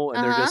recital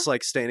and they're Uh-huh. just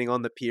like standing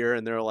on the pier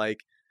and they're like,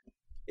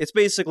 it's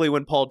basically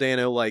when Paul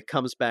Dano like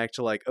comes back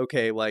to like,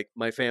 okay, like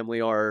my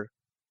family are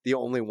the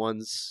only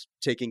ones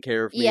taking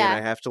care of me Yeah.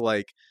 and I have to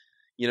like,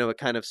 it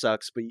kind of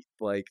sucks, but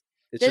like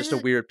it's This just a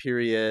is- weird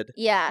period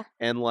Yeah.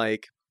 and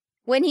like,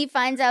 When he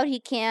finds out he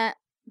can't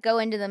go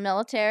into the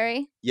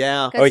military.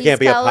 yeah. 'cause Oh, he can't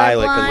he's be a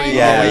pilot 'cause colorblind, he-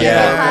 yeah, yeah, he's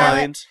yeah. a pilot.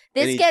 Blind,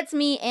 This and he- gets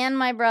me and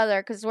my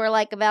brother because we're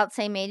like about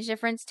same age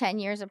difference, 10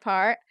 years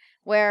apart.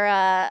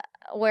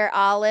 Where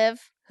Olive,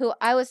 who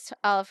I was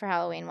Olive for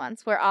Halloween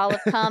once, where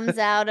Olive comes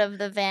out of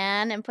the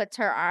van and puts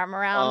her arm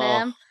around Oh.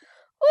 him.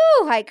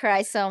 Ooh, I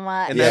cry so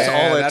much. And that's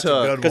all it that's a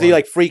took. good Because one. he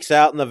like freaks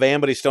out in the van,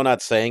 but he's still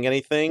not saying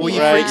anything. Well, he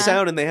Yeah. freaks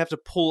out and they have to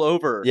pull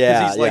over. 'cause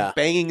Yeah, he's like yeah.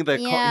 banging the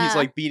car. Yeah. He's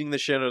like beating the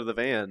shit out of the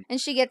van. And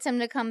she gets him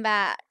to come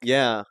back.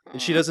 Yeah,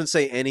 and she Mm. doesn't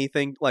say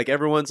anything. Like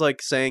everyone's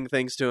like saying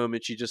things to him,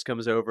 and she just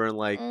comes over and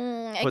like,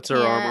 I puts her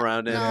arm can't.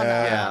 around him. No,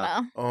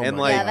 Yeah. no. Oh And,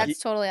 my like, Yeah, God. that's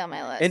totally on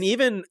my list. and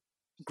even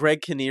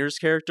Greg Kinnear's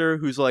character,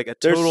 who's like a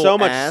There's total so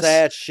much ass,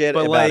 sad shit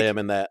but, about like, him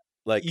in that.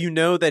 Like, you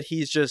know that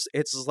he's just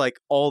it's like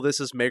all this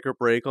is make or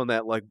break on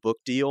that like book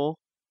deal,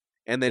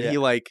 and then Yeah. he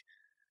like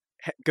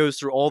goes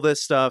through all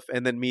this stuff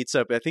and then meets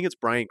up. I think it's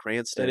Bryan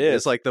Cranston. it is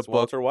It's like the It's book,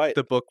 Walter White.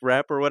 the book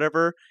rep or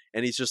whatever,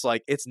 and he's just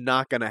like, it's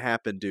not gonna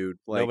happen, dude.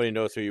 Like Nobody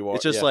knows who you are.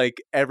 it's just Yeah.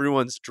 like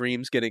everyone's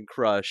dreams getting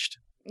crushed.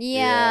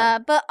 yeah,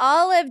 but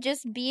Olive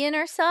just being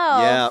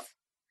herself. Yeah.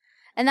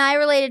 And I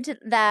related to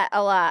that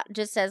a lot,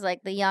 just as like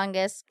the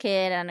youngest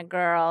kid and a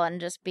girl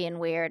and just being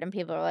weird. And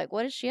people are like,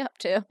 what is she up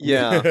to?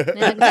 Yeah.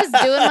 And I'm like,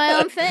 just doing my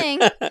own thing.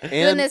 Doing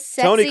And this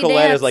sexy Toni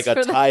Collette dance is like a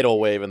for the- tidal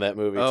wave in that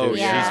movie too. Oh,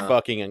 yeah. She's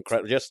fucking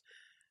incredible. Just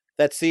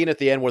that scene at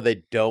the end where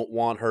they don't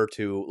want her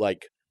to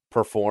like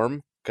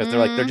perform because they're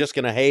like they're just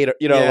gonna hate her,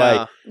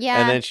 like.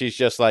 Yeah. And then she's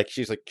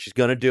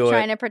gonna do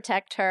trying it. to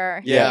protect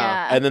her.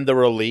 Yeah. And then the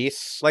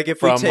release, Like,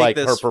 if we from take like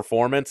this- her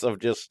performance of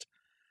just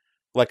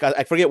like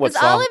I forget what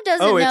Because song. Olive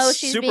doesn't Oh, it's know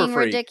she's Super being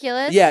Freak.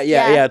 ridiculous. Yeah,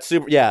 it's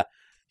super. Yeah.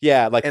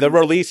 Like the And-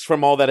 release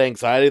from all that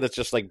anxiety that's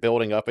just like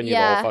building up in you the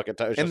Yeah. whole fucking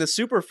time. It's And the just-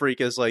 super freak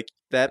is like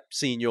that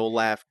scene you'll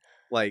laugh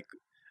like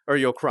or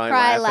you'll cry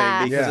laughing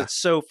laugh. because Yeah. it's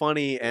so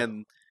funny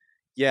and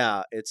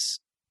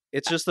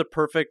it's just the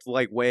perfect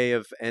like way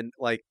of and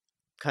like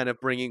kind of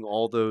bringing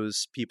all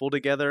those people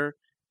together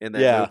in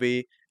that Yeah. movie.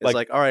 It's Like-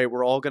 like, all right,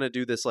 we're all gonna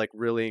do this like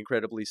really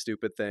incredibly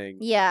stupid thing.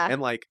 Yeah.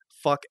 And like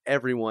fuck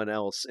everyone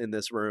else in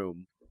this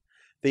room.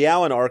 the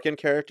Alan Arkin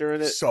character in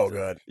it. So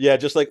good. Yeah,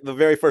 just like the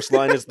very first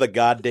line is the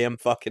goddamn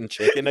fucking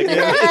chicken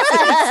again.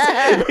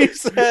 He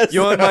says, You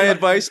want my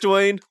advice,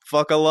 Dwayne?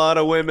 Fuck a lot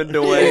of women,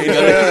 Dwayne.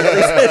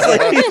 it's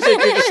like,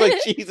 you're just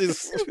like,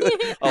 Jesus.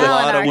 A Alan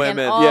lot of Arkin,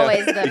 women.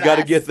 always the you got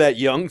to best. get that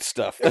young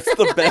stuff. That's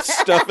the best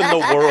stuff in the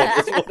world.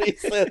 That's what he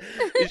said.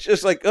 He's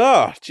just like,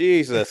 oh,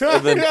 Jesus.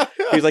 And then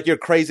he's like, you're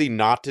crazy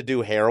not to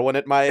do heroin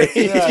at my age.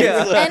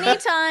 Yeah.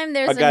 Anytime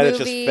there's a guy movie,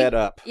 that's just fed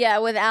up. yeah,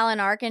 with Alan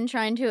Arkin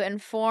trying to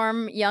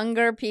inform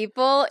younger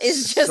people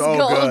is just So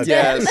golden. good.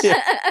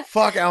 Yes.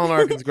 Fuck, Alan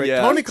Arkin's great.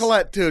 Yes. Toni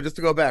Collette, too, just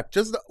to go back.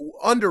 Just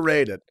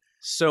underrated.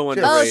 So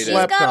Just Oh, underrated. she's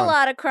Slept got on. a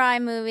lot of cry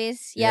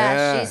movies.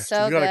 Yeah, she's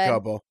so she's got good. a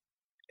couple.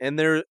 And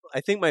there,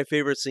 I think my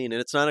favorite scene, and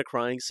it's not a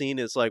crying scene,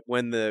 is like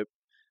when the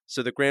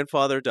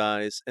grandfather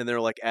dies, and they're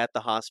like at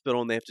the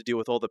hospital, and they have to deal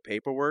with all the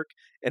paperwork,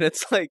 and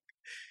it's like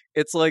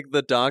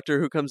the doctor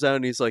who comes out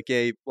and he's like,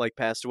 "Yeah, he, like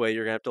passed away.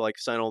 You're gonna have to like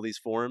sign all these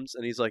forms,"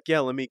 and he's like, "Yeah,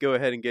 let me go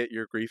ahead and get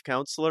your grief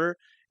counselor,"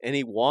 and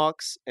he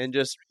walks and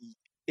just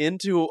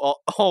into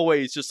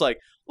always just like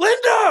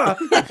Linda,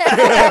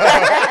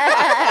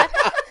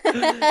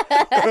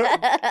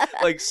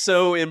 like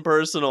so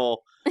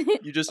impersonal.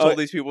 You just told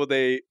these people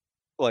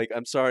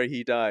I'm sorry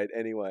he died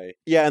anyway.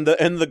 Yeah, and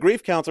the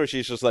grief counselor,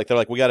 she's just like, they're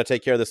like, we got to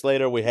take care of this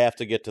later. We have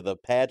to get to the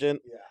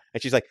pageant. Yeah.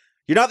 And she's like,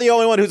 you're not the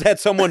only one who's had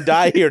someone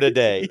die here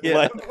today. Yeah.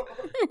 Like,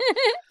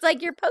 It's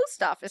like your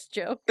post office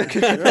joke.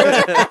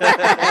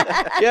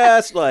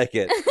 just like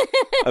it.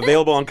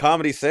 Available on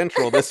Comedy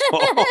Central this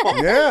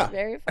fall. Yeah.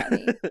 Very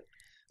funny.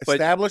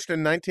 Established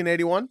in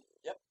 1981.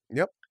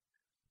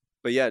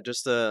 But yeah,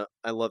 just I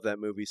love that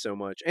movie so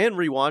much and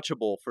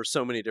rewatchable for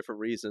so many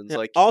different reasons. Yeah,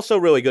 Like also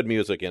really good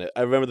music in it.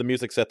 I remember the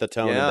music set the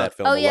tone in Yeah. that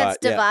film Oh a yeah, lot.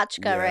 it's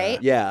Devachka, right?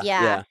 Yeah.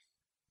 Yeah.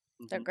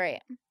 They're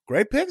great.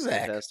 Great pick,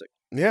 Zach. fantastic.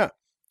 Yeah.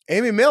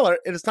 Amy Miller,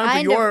 it is time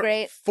Kind for of your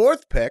great.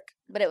 fourth pick.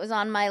 But it was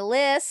on my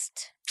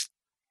list.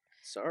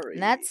 Sorry.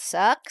 And that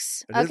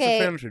sucks. It is the Okay.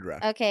 fantasy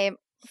draft. Okay.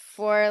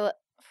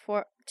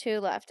 Two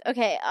left.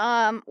 Okay.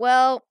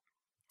 Well,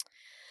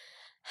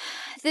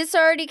 this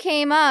already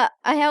came up.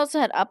 I also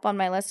had up on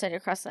my list. I had to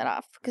cross that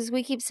off because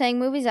we keep saying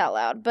movies out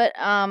loud. But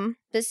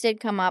this did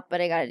come up,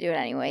 but I got to do it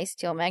anyway.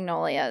 Steel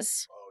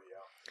Magnolias.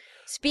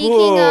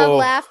 Speaking of Whoa.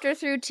 laughter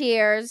through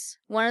tears,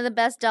 one of the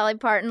best Dolly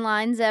Parton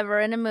lines ever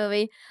in a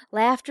movie,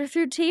 laughter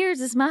through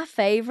tears is my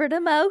favorite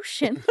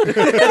emotion.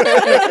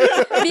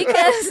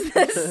 Because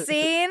the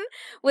scene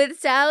with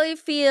Sally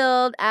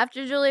Field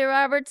after Julia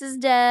Roberts is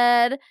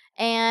dead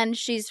and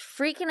she's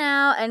freaking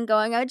out and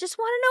going, I just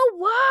want to know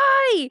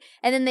why.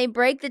 And then they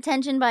break the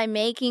tension by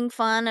making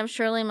fun of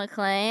Shirley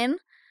MacLaine.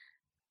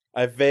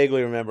 I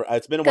vaguely remember.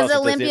 It's been a while Because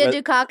since I've seen Olympia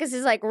it. Dukakis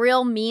is like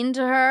real mean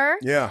to her.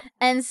 Yeah.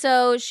 And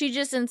so she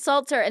just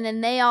insults her and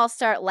then they all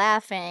start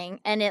laughing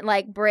and it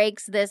like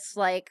breaks this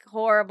like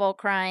horrible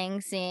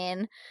crying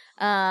scene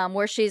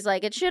where she's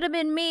like, it should have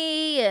been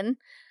me. And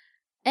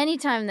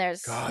anytime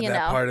there's, God, you that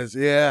know, part is,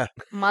 yeah.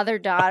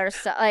 mother-daughter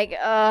stuff, like,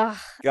 God,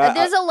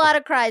 there's a lot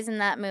of cries in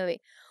that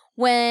movie.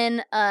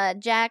 When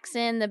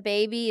Jackson, the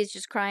baby, is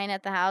just crying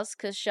at the house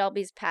because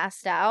Shelby's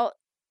passed out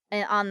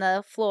on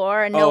the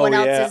floor and no Oh, one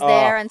else yeah. is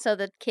there, Oh. and so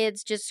the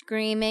kid's just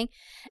screaming.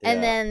 And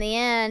Yeah. then in the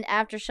end,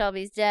 after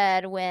Shelby's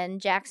dead, when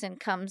Jackson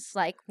comes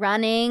like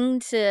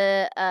running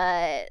to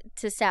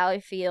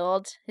Sally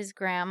Field, his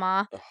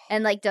grandma,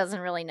 and like doesn't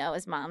really know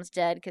his mom's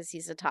dead because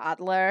he's a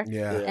toddler,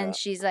 Yeah. and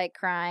she's like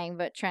crying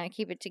but trying to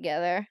keep it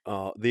together.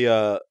 Oh,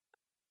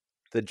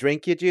 the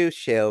drink your juice,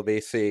 Shelby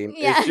scene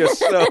Yeah. is just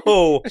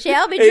so.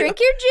 Shelby, It- drink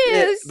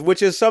your juice.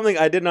 Which is something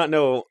I did not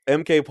know.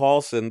 M.K.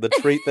 Paulson, the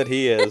treat that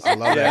he is. I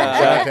love Yeah. that.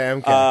 Shout out to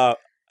MK.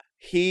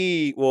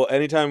 He will,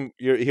 anytime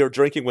you're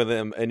drinking with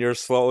him and you're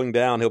slowing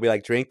down, he'll be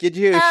like, drink your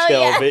juice, Oh,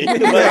 Shelby.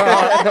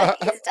 yeah.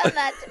 He's done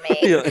that to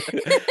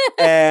me.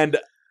 And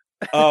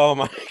Oh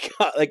my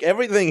god! Like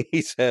everything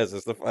he says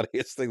is the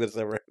funniest thing that's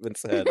ever been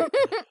said.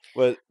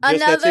 But just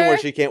that scene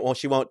where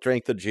she won't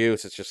drink the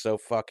juice. It's just so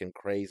fucking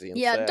crazy and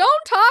Yeah, sad.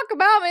 don't talk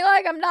about me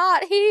like I'm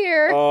not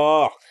here.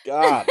 Oh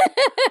god!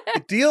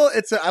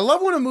 I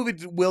love when a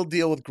movie will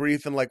deal with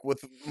grief and like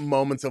with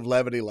moments of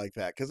levity like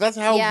that because that's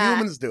how Yeah.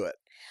 humans do it.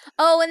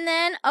 Oh, and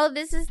then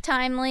this is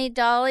timely.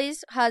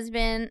 Dolly's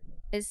husband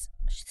is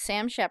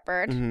Sam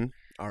Shepard. Mm-hmm.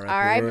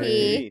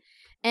 R.I.P.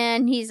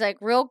 And he's like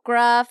real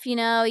gruff, you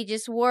know. He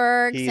just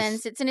works and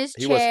sits in his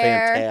chair. He was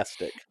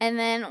fantastic. And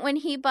then when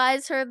he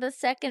buys her the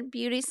second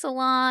beauty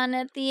salon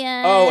at the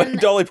end. Oh, and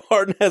Dolly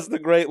Parton has the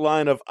great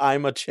line of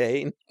 "I'm a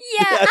chain."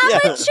 Yeah,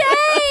 I'm a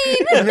chain.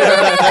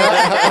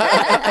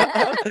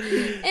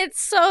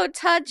 It's so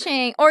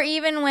touching. Or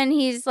even when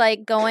he's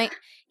like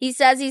he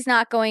says he's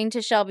not going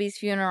to Shelby's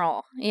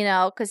funeral, you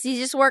know, because he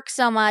just works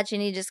so much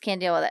and he just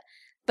can't deal with it.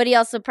 But he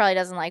also probably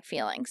doesn't like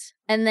feelings.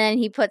 And then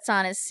he puts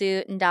on his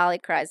suit and Dolly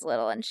cries a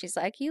little and she's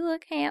like, "You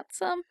look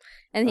handsome."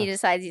 And he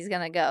decides he's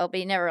going to go, but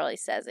he never really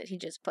says it. He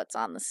just puts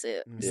on the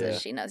suit so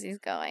she knows he's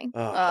going.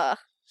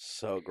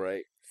 So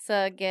great.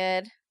 So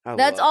good.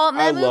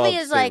 That movie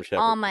is like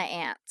all my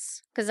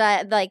aunts. Because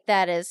I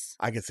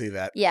can see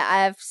that. Yeah,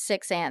 I have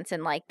 6 aunts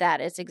and like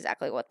that is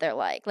exactly what they're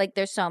like. Like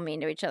they're so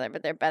mean to each other,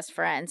 but they're best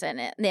friends and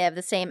they have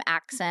the same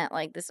accent,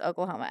 like this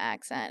Oklahoma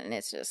accent. And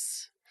it's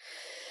just...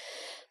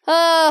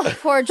 Oh,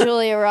 poor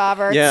Julia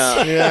Roberts. Yeah.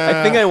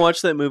 I think I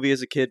watched that movie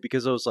as a kid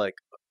because I was like,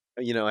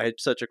 you know, I had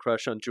such a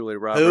crush on Julia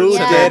Roberts. Who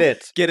did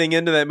it? Getting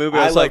into that movie,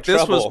 I was like,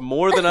 this was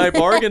more than I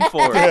bargained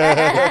for.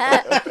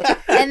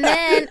 And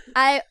then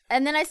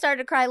I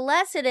started to cry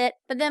less at it,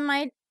 but then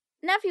my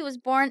nephew was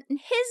born and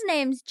his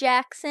name's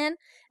Jackson.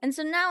 And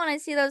so now when I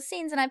see those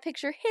scenes and I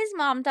picture his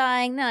mom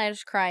dying, then I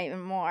just cry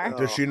even more.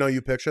 Does she know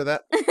you picture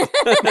that?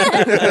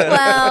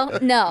 Well,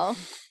 no.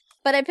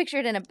 But I picture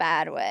it in a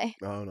bad way.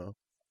 Oh, no.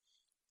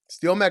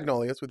 Steel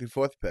Magnolias with your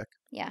 4th pick.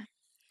 Yeah.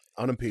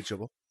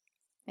 Unimpeachable.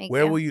 Thank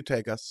Where you. will you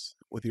take us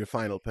with your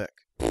final pick?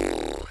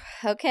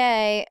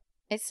 Okay.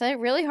 It's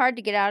really hard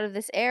to get out of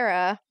this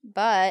era,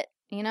 but,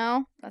 you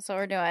know, that's what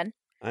we're doing.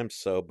 I'm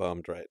so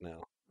bummed right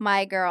now.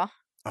 My Girl.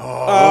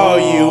 Oh,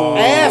 you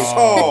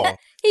asshole!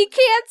 He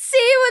can't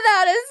see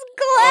without his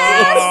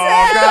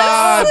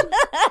glasses.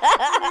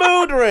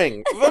 Oh, Mood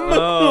ring. The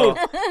mood.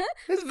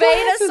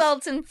 Veda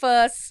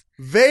Sultanfuss.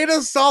 Veda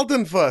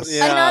Sultanfuss.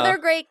 Yeah. Another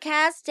great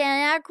cast.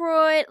 Dan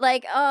Aykroyd.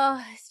 Like,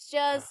 it's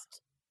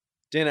just...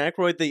 Dan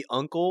Aykroyd, the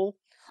uncle.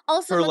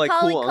 Also, Her, like,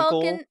 Macaulay cool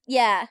Culkin. uncle?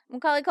 Yeah.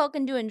 Macaulay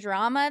Culkin doing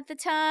drama at the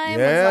time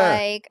Yeah. was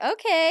like,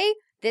 okay,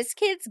 this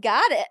kid's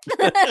got it.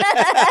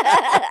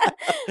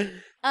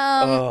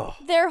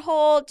 Their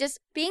whole just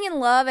being in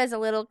love as a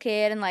little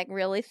kid and like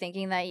really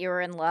thinking that you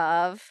were in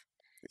love.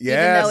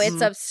 Yes. Even though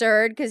it's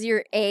absurd because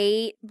you're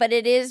 8, but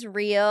it is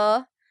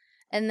real.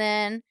 And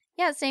then,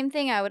 yeah, same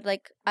thing. I would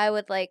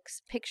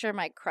picture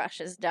my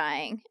crushes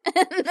dying.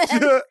 And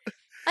then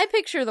I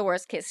picture the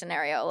worst case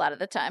scenario a lot of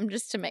the time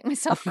just to make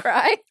myself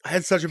cry. I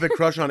had such a big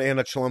crush on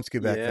Anna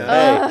Chlumsky back then.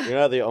 Hey, you're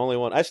not the only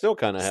one. I still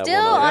kind of have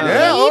Still one. on Yeah,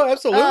 tape? oh,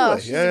 absolutely. Oh,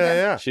 she's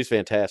yeah. She's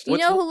fantastic. You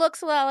know who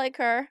looks a lot like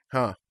her?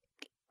 Huh.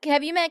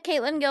 Have you met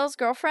Caitlin Gill's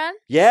girlfriend?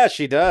 Yeah,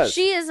 she does.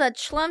 She is a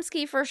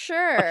Chlumsky for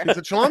sure. It's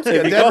a Chlumsky.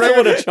 If A you dead call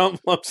someone a ringer,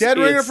 Chlumsky, dead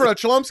ringer it's- for a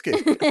Chlumsky.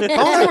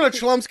 Calling someone a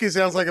Chlumsky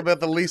sounds like about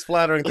the least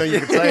flattering thing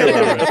you could say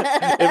about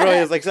it. It really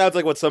is. Like, sounds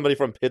like what somebody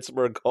from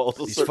Pittsburgh calls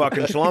a These certain fucking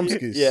guy.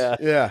 Chlumskys. Yeah.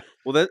 Yeah.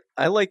 Well,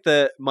 I like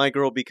that My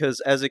Girl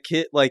because as a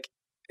kid, like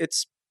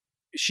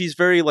she's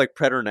very like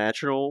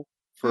preternatural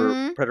for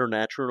Mhm.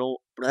 preternatural.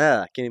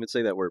 I can't even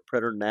say that word.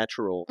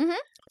 Preternatural,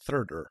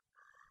 Thirder.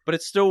 but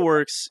it still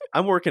works.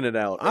 I'm working it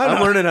out. I know.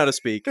 I'm learning how to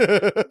speak.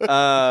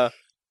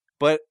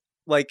 But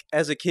like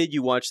as a kid,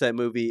 you watch that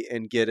movie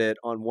and get it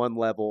on one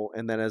level,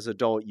 and then as an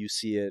adult, you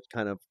see it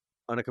kind of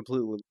on a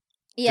completely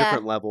Yeah.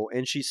 different level.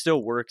 And she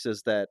still works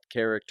as that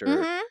character.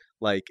 Mhm.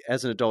 Like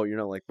as an adult, you're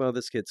not like, well,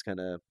 this kid's kind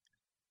of.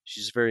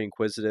 She's very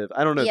inquisitive.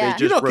 I don't know. Yeah. They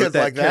just You know wrote kids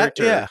that like that.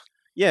 character.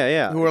 Yeah.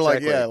 Yeah. Who are like,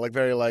 exactly. yeah, like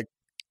very like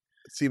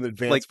seem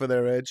advanced Like- for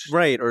their age.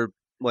 Right, or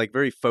like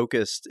very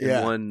focused in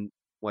Yeah. one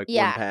one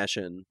Yeah.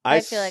 passion. I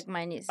feel like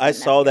my niece. I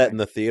saw that in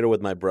the theater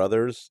with my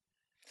brothers,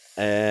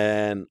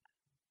 and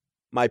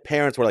my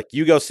parents were like,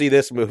 "You go see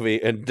this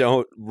movie and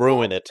don't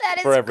ruin it That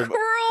is for everybody."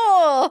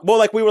 cruel. Well,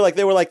 like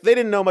they were like, they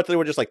didn't know much. They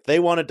were just like, they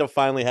wanted to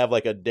finally have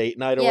like a date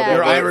night or Yeah. whatever.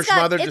 Your It's Irish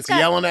got- mother it's just got-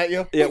 yelling at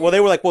you. Yeah, well, they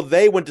were like, well,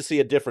 they went to see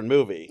a different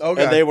movie,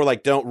 Okay. and they were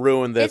like, don't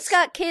ruin this. It's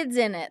got kids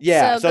in it.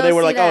 Yeah, so go they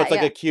were see like, that, oh, it's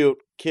like yeah. a cute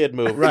kid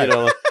movie, Right. you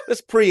know. Like,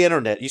 it's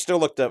pre-internet. You still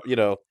looked up, you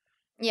know.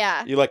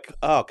 Yeah. You like,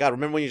 oh god,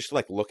 remember when you just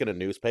like look at a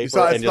newspaper You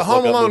saw it's and the just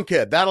Home look up Alone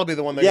kid. That'll be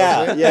the one that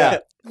Yeah, goes in. yeah.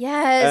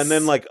 Yes. And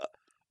then like, you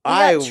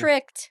I got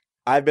tricked.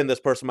 I've been this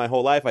person my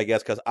whole life, I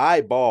guess, because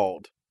I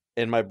bawled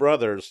in my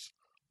brother's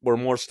were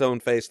more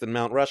stone-faced than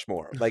Mount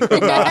Rushmore. Like they're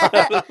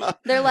not.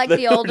 They're like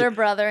the older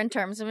brother in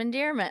terms of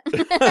endearment.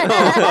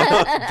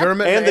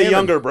 Dermot and the Eamon.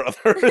 younger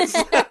brothers.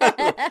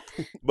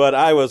 But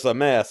I was a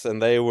mess,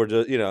 and they were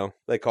just,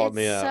 they called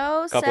me It's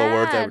a so couple of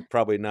words I sad. would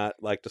probably not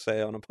like to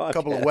say on a podcast. A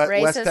couple of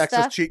Racist West Texas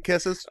stuff. cheek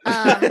kisses. A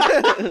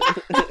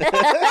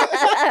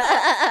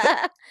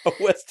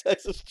West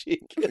Texas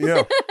cheek.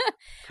 Yeah.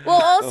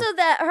 Well, also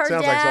that her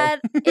Sounds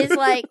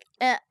like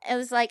dad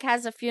is like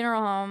has a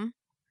funeral home,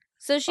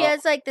 so she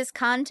has like this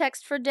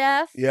context for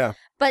death, Yeah.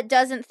 but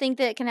doesn't think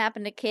that it can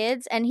happen to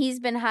kids, and he's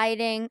been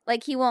hiding.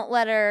 Like he won't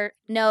let her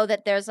know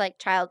that there's like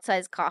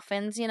child-sized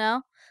coffins.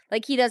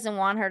 Like he doesn't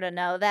want her to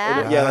know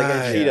that. Yeah,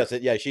 like she Right.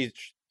 doesn't. Yeah, she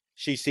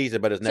sees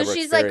it, but has So never.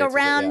 she's like experiences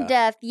around it,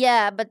 death,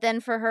 yeah, but then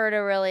for her to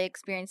really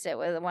experience it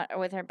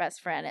with her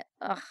best friend,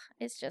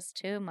 it's just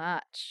too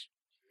much.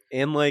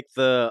 And like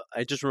I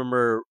just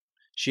remember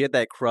she had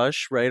that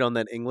crush right on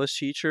that English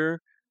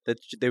teacher that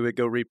they would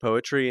go read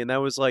poetry, and that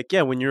was like,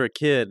 yeah, when you're a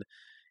kid,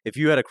 if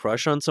you had a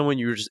crush on someone,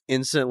 you were just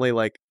instantly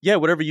like, yeah,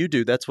 whatever you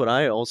do, that's what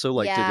I also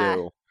like Yeah.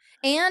 to do.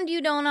 And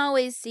you don't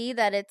always see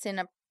that it's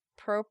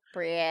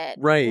inappropriate,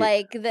 Right.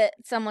 Like that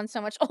someone's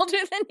so much older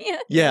than you.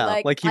 Yeah,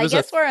 You're like he I was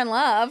guess we're in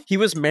love. He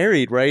was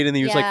married, right? And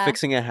he was Yeah. like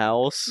fixing a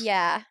house.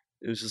 Yeah,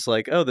 It was just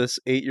like, oh, this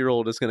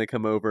 8-year-old is going to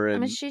come over I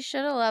and mean, she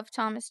should have loved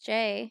Thomas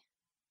J.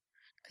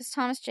 Because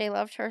Thomas J.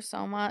 loved her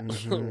so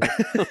much. Mhm.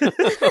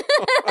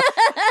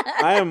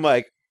 I am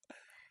like,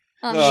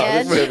 On the this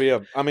edge. is gonna be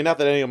I mean, not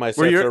that any of my Were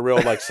sets you- are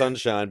real like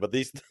sunshine, but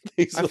these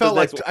I felt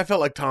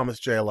like Thomas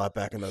J a lot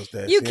back in those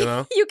days. You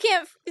You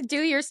can't do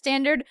your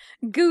standard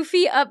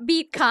goofy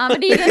upbeat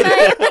comedy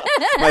tonight.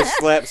 my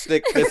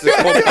slapstick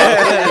physical. Leave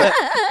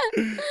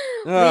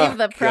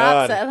the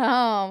props God. at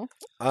home.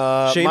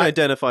 Shane my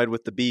identified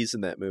with the bees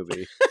in that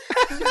movie.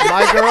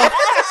 girl.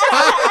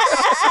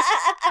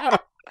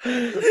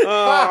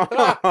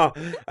 Oh,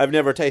 I've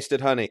never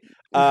tasted honey.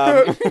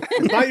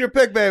 Not your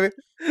pick, baby.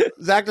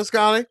 Zach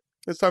Toscani,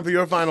 it's time for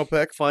your final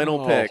pick.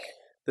 Final Oh. pick.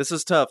 This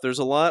is tough. There's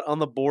a lot on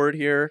the board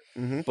here,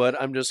 Mhm. but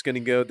I'm just going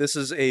to go. This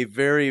is a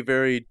very,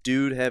 very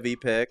dude-heavy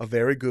pick. A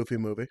very goofy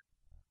movie.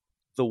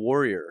 The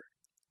Warrior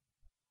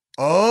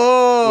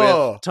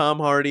Oh, with Tom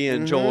Hardy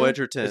and Joel Mhm.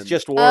 Edgerton. It's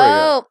just Warrior.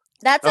 Oh,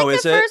 that's like Oh, the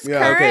is it? first Yeah.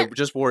 current Okay,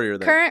 just Warrior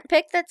then. current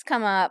pick that's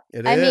come up.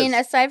 It I mean,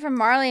 is. aside from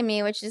Marley and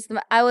Me, which is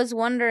I was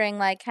wondering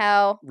like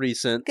how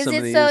Recent. because some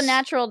of it's so these.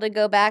 natural to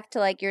go back to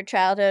like your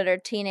childhood or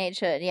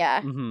teenagehood.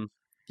 Yeah. Mhm.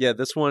 Yeah,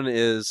 this one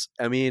is.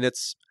 I mean,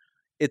 it's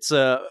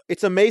a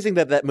It's amazing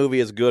that movie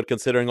is good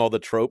considering all the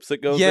tropes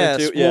it goes yes.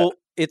 into. Well,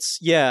 it's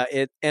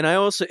and I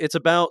also it's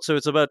about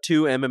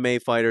two MMA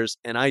fighters,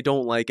 and I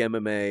don't like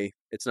MMA.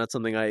 It's not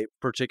something I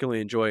particularly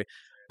enjoy,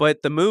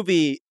 but the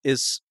movie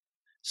is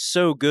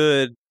so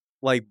good,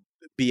 like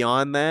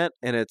beyond that,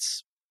 and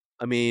it's.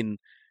 I mean,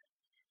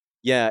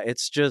 yeah,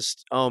 it's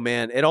just oh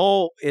man,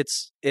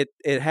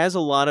 it has a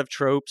lot of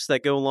tropes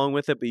that go along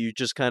with it, but you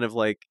just kind of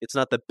like it's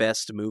not the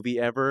best movie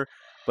ever,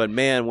 but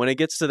man, when it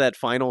gets to that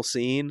final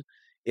scene,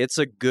 it's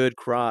a good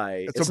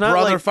cry. it's a not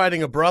brother like,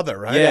 fighting a brother,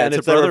 right? Yeah, and it's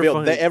it's a a brother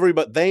reveal. fight.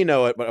 Everybody they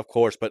know it, but of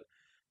course, but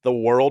the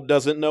world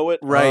doesn't know it.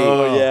 Right.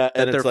 Oh yeah, that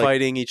and they're it's like,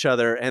 fighting each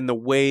other, and the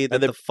way that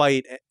And they- the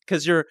fight,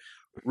 because you're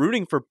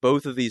rooting for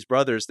both of these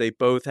brothers. They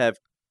both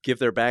give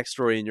their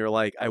backstory, and you're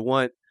like, you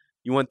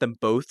want them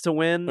both to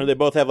win, and they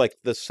both have like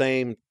the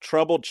same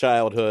troubled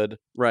childhood,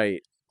 right?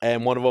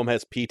 and one of them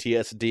has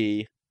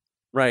PTSD,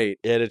 Right,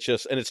 and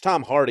it's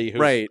Tom Hardy, who's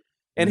right.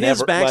 And his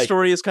never, like-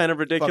 backstory is kind of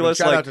Fucking ridiculous.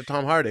 shout Like out to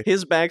Tom Hardy.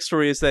 his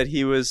backstory is that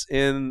he was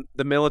in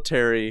the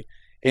military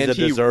He's and a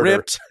he deserter.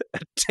 ripped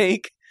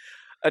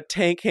a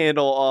tank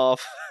handle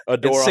off. a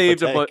door off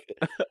saved a a bu- tank.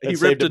 He And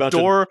saved ripped a a bunch of-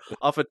 door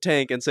off a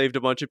tank and saved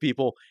a bunch of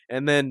people,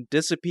 and then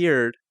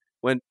disappeared,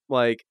 went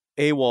like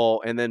AWOL,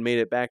 and then made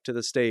it back to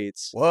the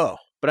States. Whoa.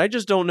 But I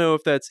just don't know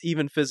if that's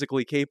even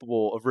physically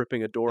capable of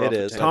ripping a door It off a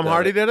is. tank. Tom done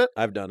Hardy it. did it?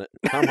 I've done it.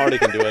 Tom Hardy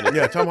can do anything.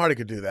 Yeah, Tom Hardy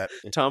could do that.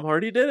 Tom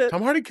Hardy did it.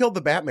 Tom Hardy killed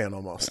the Batman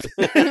almost.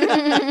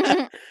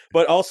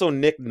 But also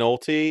Nick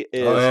Nolte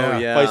is Oh,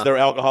 yeah. plays their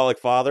alcoholic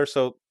father.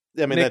 So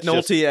I mean, Nick that's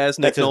just, Nolte as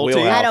Nick that's his Nolte.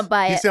 wheelhouse. I don't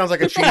buy He it. sounds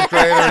like a cheese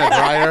grater and a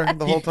dryer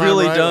the whole He time.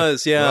 really right?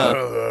 does, yeah.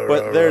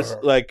 But there's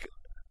like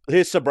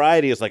his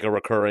sobriety is like a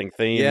recurring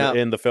theme Yeah.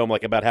 in the film,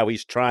 like about how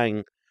he's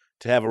trying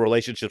to have a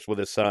relationships with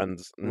his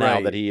sons now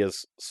Right. that he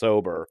is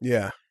sober,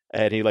 Yeah.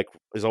 and he like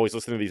is always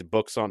listening to these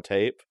books on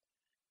tape.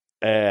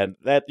 And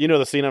that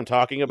the scene I'm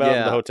talking about in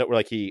Yeah. the hotel where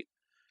like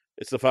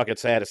it's the fucking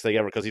saddest thing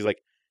ever because he's like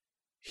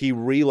he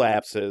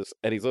relapses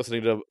and he's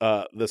listening to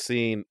the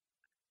scene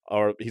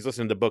or he's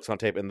listening to books on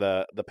tape in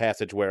the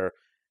passage where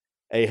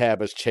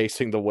Ahab is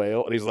chasing the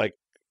whale and he's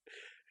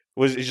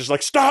just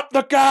like stop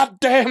the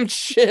goddamn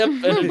ship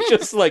and he's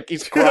just like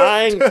he's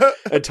crying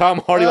and Tom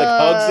Hardy like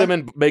hugs him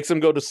and makes him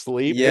go to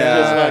sleep. Yeah.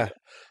 It's just like,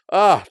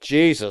 oh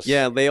Jesus.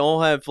 Yeah, they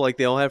all have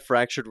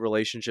fractured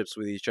relationships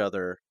with each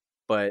other,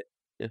 but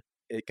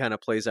it kind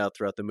of plays out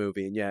throughout the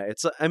movie. And yeah,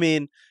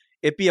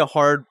 it'd be a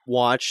hard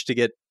watch to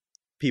get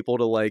people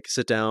to like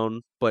sit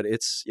down, but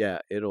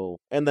it'll.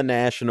 And the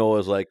National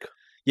is like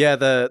Yeah,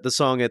 the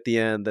song at the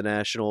end, the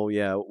National,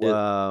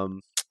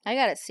 I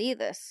gotta see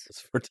this.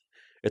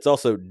 It's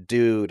also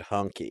dude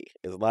hunky.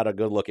 There's a lot of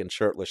good-looking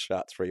shirtless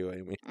shots for you,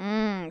 Amy.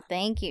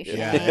 Thank you, Shane.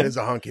 Yeah, it is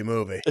a hunky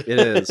movie. It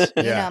is.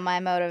 You Yeah. know my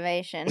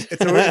motivation.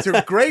 It's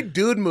a great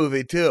dude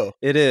movie too.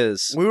 It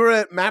is. We were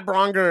at Matt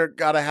Bronger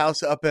got a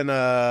house up in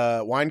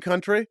wine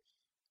country,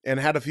 and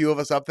had a few of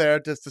us up there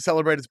just to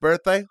celebrate his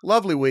birthday.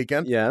 Lovely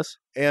weekend. Yes.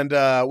 And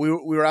we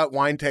were out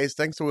wine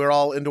tasting, so we were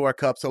all into our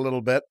cups a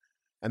little bit.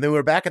 And then we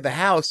were back at the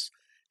house,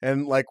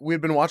 and like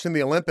we'd been watching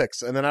the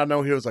Olympics, and then I don't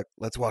know, he was like,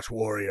 "Let's watch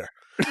Warrior."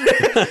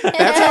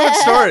 That's how it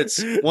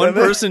starts. One And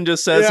then- person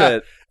just says yeah.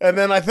 it. And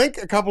then I think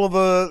a couple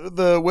of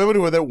the women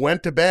who were there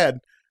went to bed,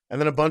 and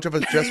then a bunch of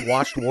us just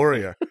watched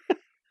Warrior.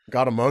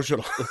 Got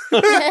emotional.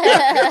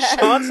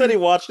 Sean said he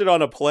watched it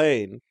on a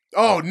plane,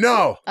 Oh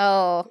no!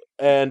 Oh,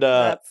 and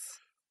that's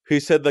he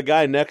said the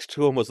guy next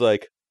to him was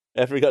like,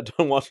 after he got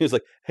done watching, he was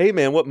like, "Hey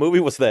man, what movie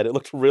was that? It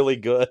looked really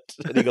good."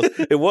 And he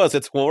goes,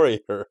 It's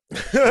Warrior."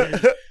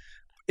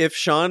 If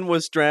Sean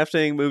was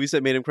drafting movies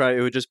that made him cry,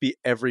 it would just be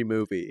every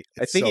movie.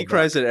 I It's think so he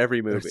cries buck. at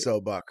every They're movie.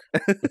 so buck.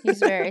 he's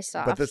very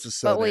soft. this is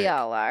so But we dank.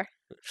 all are.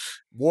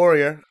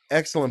 Warrior,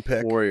 excellent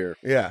pick. Warrior.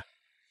 Yeah.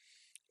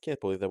 Can't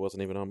believe that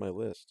wasn't even on my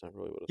list. I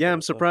really would have. Yeah,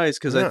 I'm surprised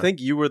because Yeah. I think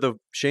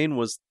Shane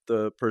was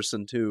the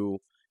person to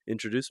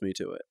introduce me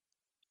to it.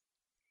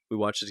 We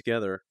watched it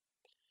together.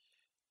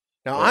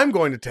 Now Yeah. I'm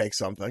going to take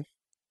something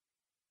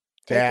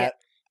Take that it.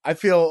 I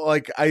feel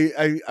like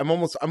I'm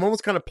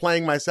almost kind of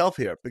playing myself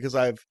here because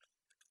I've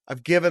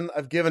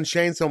given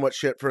Shane so much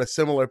shit for a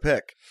similar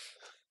pick.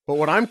 But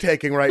what I'm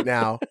taking right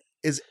now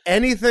is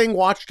anything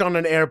watched on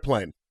an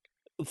airplane.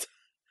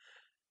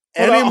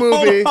 Any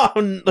movie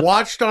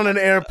watched on an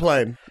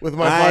airplane with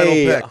my final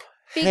pick.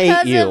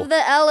 Because you. of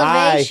the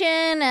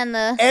elevation and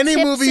the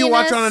Any movie you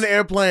watch on tipsiness. an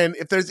airplane,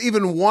 if there's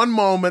even one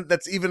moment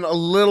that's even a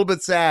little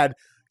bit sad,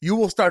 you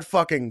will start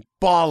fucking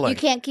bawling. You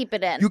can't keep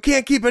it in. You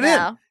can't keep it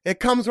No. in. It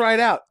comes right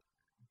out.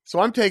 So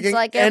I'm taking It's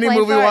like any airplane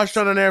movie farts. watched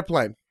on an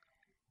airplane.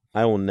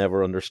 I will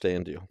never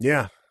understand you.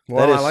 Yeah.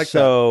 Well, That is I like that.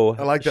 so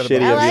I like that shitty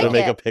about of you. you to I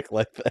make like a pick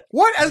like that.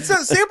 What? And so,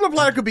 sampler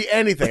platter could be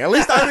anything. At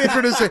least I'm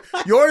introducing.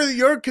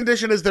 Your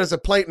condition is there's a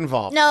plate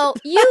involved. No,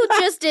 you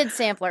just did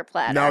sampler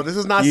platter. No, this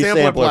is not You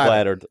sampler sampler platter.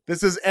 plattered.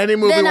 This is any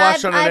movie then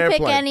watched on an I airplane.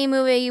 pick any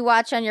movie you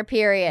watch on your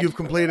period. You've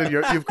completed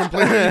your you've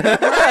completed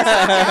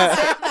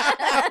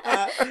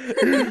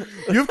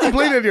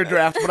your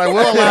draft, but I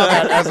will allow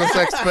that as a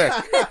sixth pick.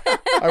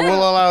 I will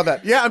allow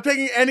that. Yeah, I'm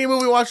taking any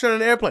movie watched on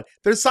an airplane.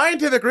 There's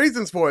scientific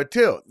reasons for it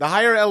too. The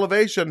higher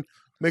elevation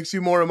makes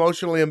you more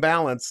emotionally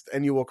imbalanced,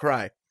 and you will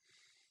cry.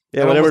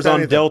 Yeah, Almost whatever's on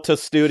anything. Delta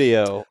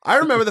Studio. I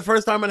remember the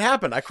first time it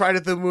happened. I cried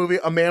at the movie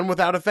A Man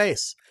Without a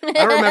Face. I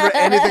don't remember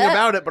anything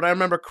about it, but I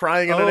remember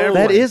crying in an Oh,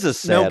 airplane. That is a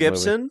sad Mel movie.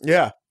 Gibson?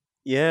 Yeah.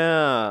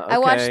 Yeah. I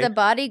watched okay. The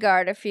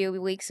Bodyguard a few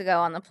weeks ago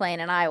on the plane,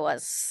 and I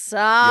was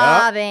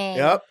sobbing.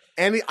 Yep.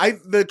 And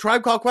the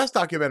Tribe Called Quest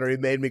documentary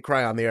made me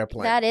cry on the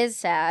airplane. That is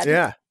sad.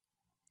 Yeah.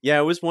 Yeah,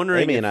 I was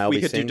wondering Amy and I if will we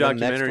be could do seeing them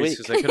next documentaries week.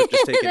 because I could have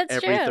just taken That's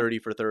every true. 30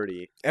 for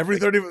 30. Every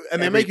 30, and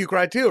they every- make you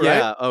cry too, right?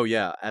 Yeah. Oh,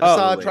 yeah. I saw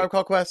Absolutely. Tribe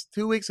Called Quest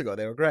 2 weeks ago.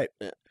 They were great.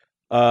 Yeah,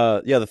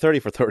 the 30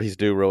 for 30s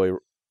do really.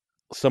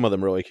 Some of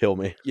them really kill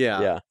me. Yeah.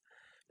 Yeah.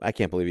 I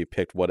can't believe you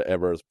picked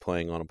whatever is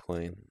playing on a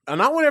plane.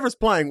 Not whatever's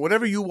playing,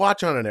 whatever you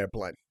watch on an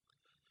airplane.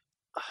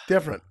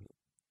 Different.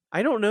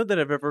 I don't know that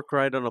I've ever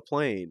cried on a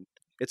plane.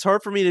 It's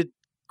hard for me to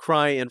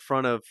cry in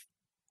front of.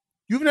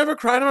 You've never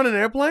cried on an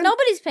airplane?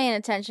 Nobody's paying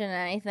attention to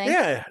anything.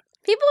 Yeah.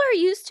 People are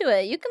used to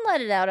it. You can let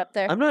it out up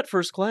there. I'm not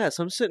first class.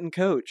 I'm sitting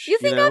coach. You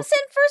think know? I'm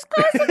sitting first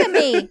class? Look at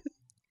me.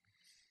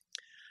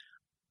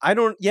 I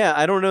don't. Yeah,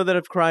 I don't know that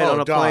I've cried on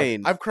a dog.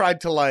 plane. I've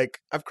cried to like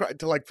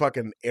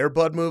fucking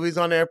Airbud movies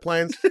on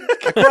airplanes.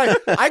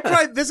 I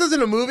cried. This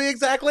isn't a movie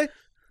exactly,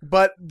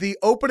 but the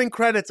opening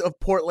credits of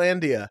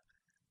Portlandia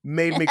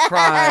made me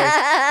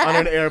cry on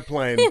an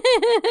airplane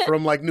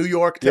from like New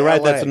York to You're right.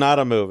 LA. That's not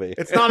a movie.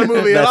 It's not a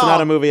movie at That's all.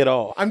 not a movie at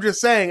all. I'm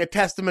just saying a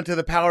testament to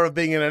the power of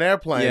being in an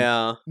airplane.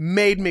 Yeah.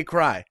 Made me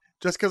cry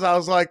just because I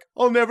was like,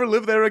 I'll never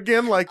live there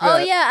again like that. Oh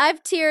yeah,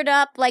 I've teared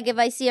up like if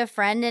I see a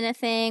friend in a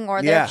thing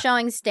or they're Yeah.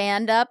 showing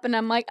stand up and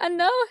I'm like, I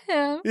know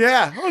him.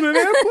 Yeah, on an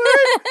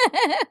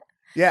airplane.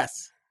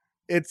 Yes.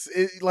 It's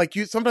like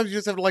you sometimes you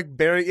just have to like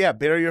bury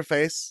your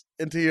face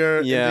into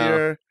your Yeah. into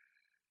your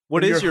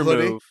What in is your your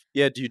hoodie. move?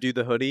 Yeah. Do you do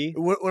the hoodie?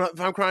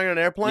 if I'm crying on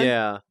an airplane,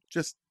 Yeah.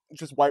 just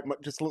wipe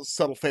just little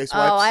subtle face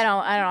wipes. Oh, I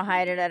don't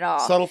hide it at all.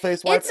 Subtle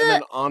face wipe It's and a-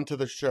 then onto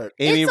the shirt.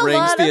 Amy It's a rings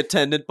lot the of-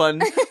 attendant button.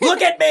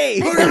 Look at me.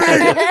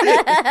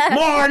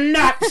 More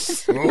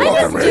nuts. I just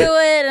do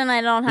it and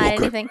I don't hide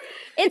anything.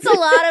 It's a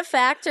lot of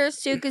factors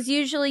too, because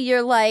usually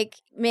you're like,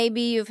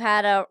 maybe you've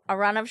had a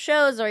run of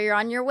shows or you're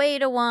on your way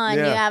to one.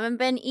 Yeah. You haven't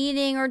been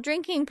eating or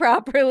drinking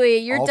properly.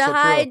 You're Also true.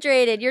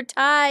 dehydrated. You're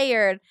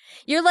tired.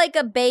 You're like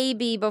a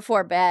baby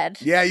before bed.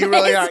 Yeah, you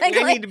really are. It's like-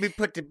 I need to be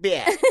put to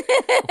bed.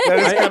 That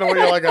is kind of what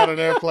you're like on an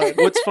airplane.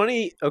 What's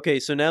funny? Okay,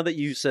 so now that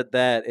you said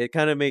that, it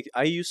kind of makes.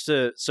 I used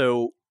to.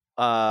 So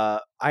I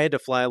had to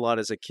fly a lot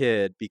as a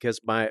kid because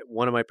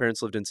one of my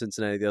parents lived in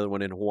Cincinnati, the other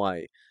one in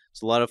Hawaii.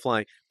 It's a lot of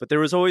flying. But there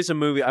was always a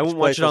movie. I wouldn't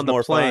watch place it on was the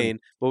more fun? plane,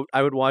 but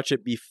I would watch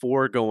it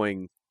before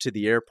going to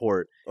the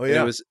airport. Oh, And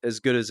yeah. it was as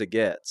good as it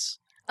gets.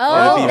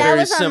 Oh, be that very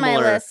was on my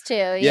similar. list too.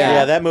 Yeah,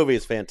 Yeah, that movie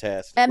is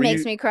fantastic. that Were makes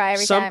you- me cry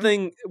every time.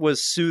 Something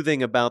was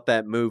soothing about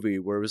that movie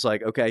where it was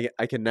like, okay,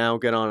 I can now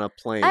get on a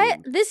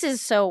plane. This is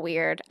so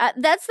weird.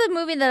 That's the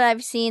movie that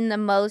I've seen the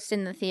most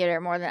in the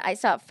theater. More than I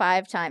saw it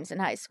 5 times in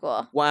high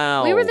school.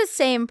 Wow. We were the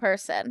same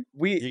person.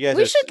 We You guys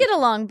We are- should get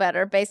along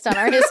better based on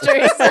our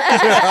histories.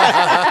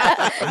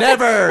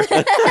 never.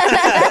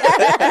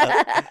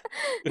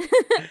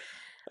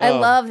 I Oh.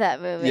 love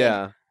that movie.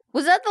 Yeah.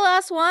 Was that the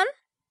last one?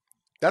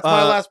 That's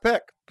my last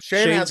pick.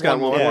 Shane Shane's has got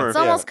one one more. more. It's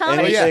almost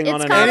comedy. Anything It's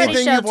on an comedy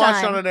Anything show you've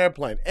watched time. on an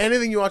airplane.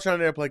 Anything you watch on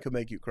an airplane could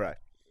make you cry.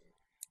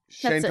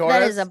 Shane That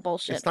Torres. is a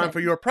bullshit. It's time pick. for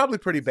your probably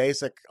pretty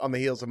basic on the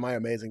heels of my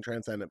amazing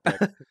transcendent pick.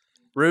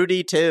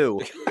 Rudy too.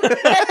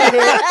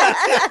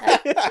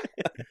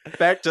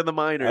 Back to the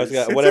minors.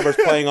 Whatever's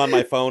playing on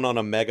my phone on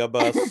a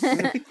megabus.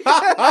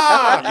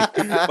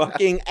 You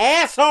fucking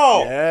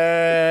asshole!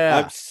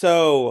 Yeah. I'm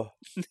so.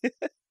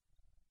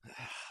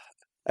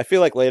 I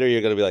feel like later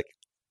you're gonna be like,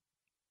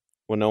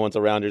 when no one's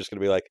around, you're just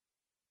gonna be like,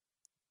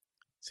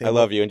 "I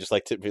love you," and just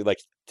like to be like,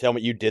 tell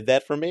me you did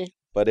that for me.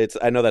 But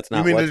I know that's You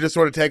not. mean what, to just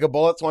sort of take a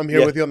bullet? So I'm here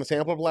Yeah. with you on the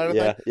sampler platter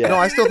Yeah, thing? yeah. No,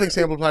 I still think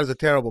sampler platter is a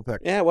terrible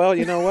pick. Yeah, well,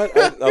 you know what?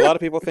 A lot of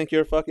people think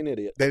you're a fucking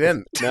idiot. They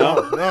didn't.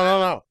 No?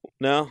 No.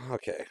 No,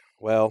 okay.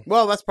 Well,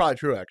 Well, that's probably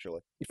true, actually.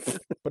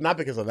 But not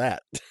because of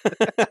that.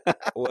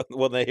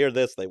 when they hear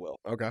this, they will.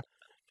 Okay.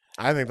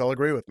 I think they'll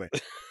agree with me.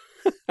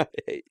 I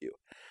hate you.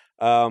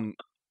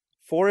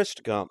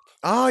 Forrest Gump.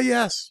 Oh,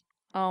 yes.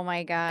 Oh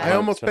my god! I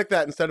almost picked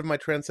that instead of my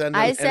transcendent.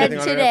 I said anything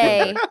on an today,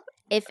 airplane.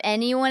 if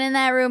anyone in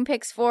that room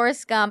picks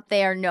Forrest Gump,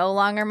 they are no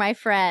longer my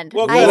friend.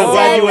 Well, I good, I'm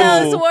glad said you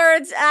and- those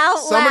words out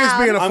Somebody's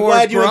loud. being a I'm Forrest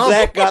glad you and Gump.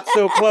 Zach got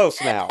so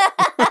close now.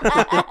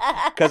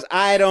 Because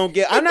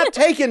I'm not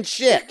taking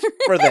shit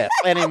for this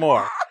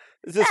anymore.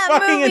 This is that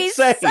fucking movie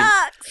insane.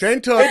 sucks.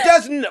 Shane took It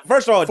doesn't,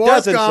 first of all, it Forrest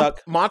doesn't Gump,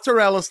 suck.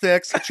 mozzarella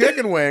sticks,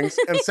 chicken wings,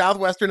 and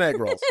Southwestern egg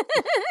rolls.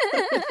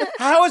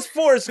 How is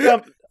Forrest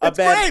Gump a It's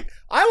bad? great.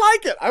 I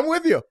like it. I'm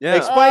with you. Yeah.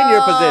 Explain your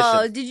Oh,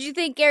 position. did you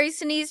think Gary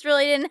Sinise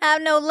really didn't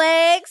have no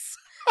legs?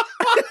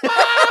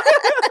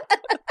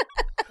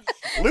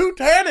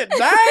 Lieutenant,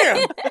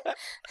 damn.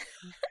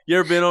 You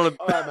ever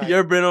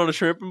been on a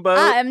shrimping boat?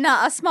 I am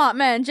not a smart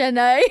man, Jenny.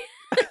 That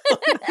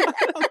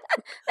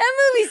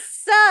movie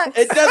sucks.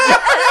 It doesn't.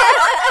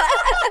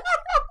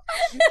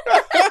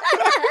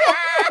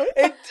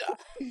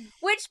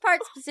 Which part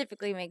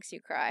specifically makes you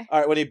cry?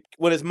 All right,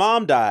 when his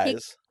mom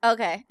dies.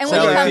 Okay. And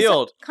Sally when he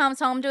Field. comes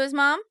home to his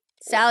mom?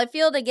 Sally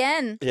Field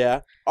again.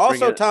 Yeah.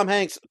 Also, it. Tom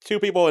Hanks, two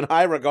people in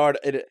high regard.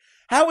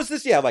 How is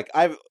this? Yeah, like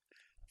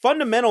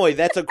fundamentally,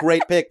 that's a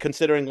great pick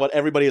considering what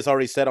everybody has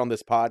already said on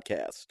this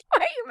podcast. Why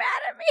are you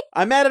mad at me?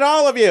 I'm mad at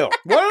all of you. What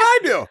did I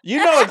do?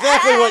 You know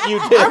exactly what you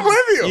did. I'm with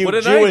you. You What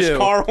did I Jewish do?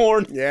 car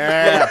horn.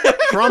 Yeah.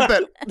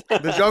 Trumpet.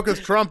 The joke is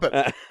trumpet.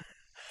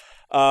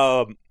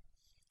 Because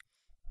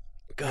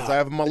I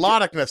have a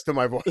melodicness to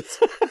my voice.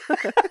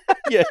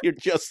 Yeah, you're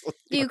just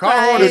Do you A car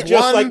cry? horn you're is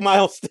just one, like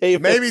Miles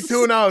Davis. Maybe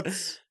 2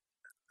 notes.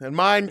 And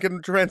mine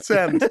can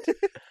transcend. Do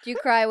you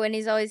cry when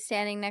he's always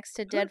standing next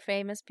to dead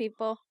famous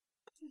people?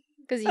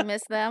 Because you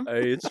miss them?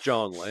 Hey, it's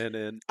John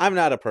Lennon. I'm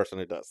not a person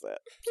who does that.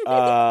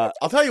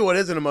 I'll tell you what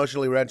is an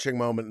emotionally wrenching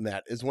moment in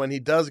that is when he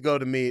does go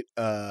to meet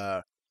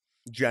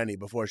Jenny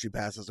before she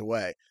passes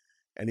away.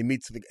 And he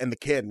meets the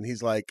kid, and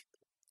he's like,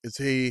 is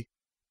he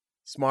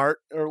smart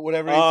or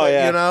whatever he Oh, said,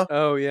 yeah. you know?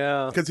 Oh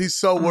yeah. Because he's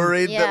so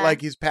worried that Yeah. like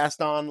he's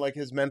passed on like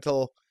his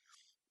mental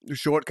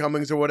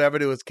shortcomings or whatever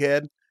to his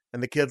kid,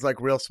 and the kid's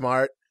like real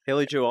smart.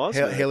 Haley Joel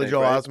Osment. Haley I think,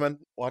 Joel right? Osment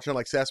watching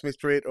like Sesame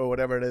Street or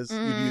whatever it is you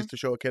Mhm. use to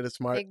show a kid is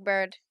smart, Big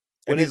Bird.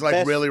 and When he's his like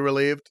best- really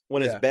relieved.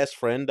 When his Yeah. best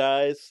friend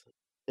dies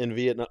in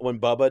Vietnam, when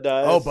Bubba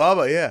dies. Oh,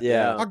 Bubba, yeah.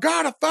 Yeah. I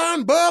gotta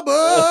find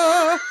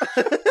Bubba.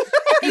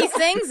 He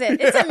sings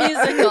it. It's a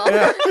musical.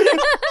 Yeah.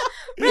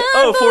 Run,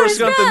 Oh, Forrest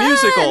Gump the run!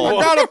 musical.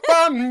 I gotta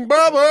find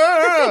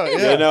Bubba.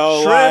 Yeah. You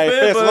know, Shrimp life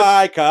is and-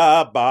 like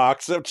a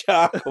box of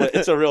chocolate.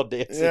 It's a real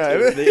dance. Yeah,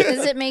 it is.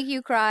 Does it make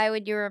you cry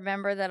when you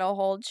remember that a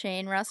whole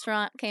chain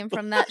restaurant came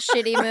from that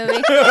shitty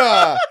movie?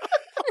 Yeah.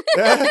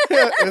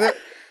 Yeah.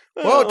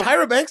 Whoa,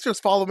 Tyra Banks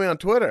just followed me on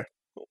Twitter.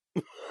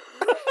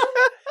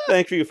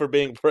 Thank you for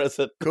being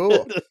present.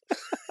 Cool.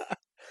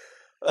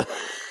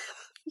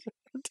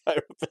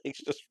 Tyra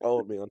Banks just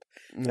followed me on.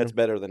 Mm. That's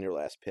better than your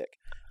last pick.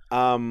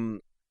 Well,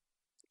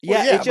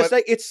 Yeah, yeah, it's just but-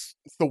 like it's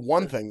It's the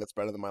one thing that's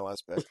better than my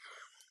last pick.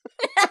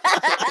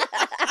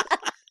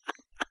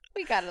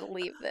 We gotta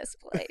leave this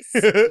place.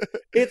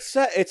 it's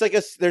like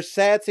there's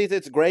sad scenes.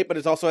 It's great, but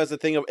it also has the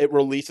thing of it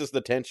releases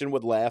the tension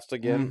would last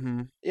again.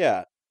 Mhm.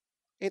 Yeah,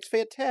 it's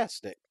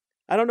fantastic.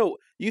 I don't know.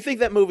 You think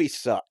that movie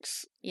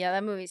sucks? Yeah,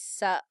 that movie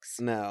sucks.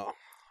 No.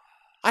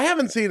 I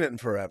haven't seen it in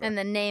forever. And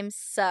the name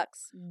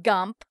sucks.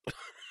 Gump.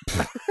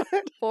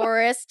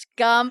 Forrest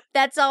Gump.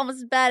 That's almost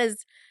as bad as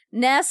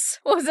Ness.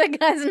 What was that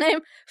guy's name?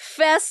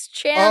 Fess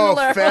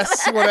Chandler. Oh,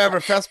 Fess, whatever.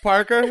 Fess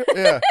Parker?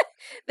 Yeah.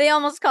 They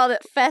almost called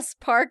it Fess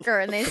Parker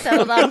and they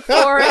settled on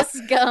Forrest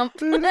Gump.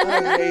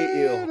 I hate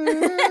you.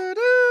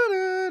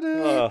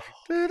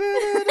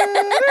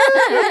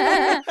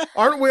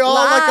 Aren't we all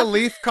like a Life.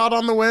 leaf caught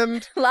on the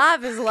wind?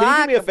 Life is Can like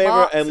you do me a favor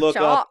box and of look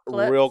up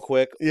chocolates. real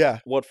quick Yeah.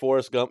 what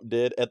Forrest Gump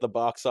did at the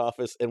box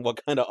office and what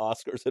kind of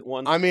Oscars it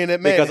won? I mean,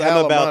 it made Because hell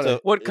I'm about of money.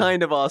 to. What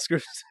kind of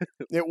Oscars?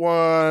 It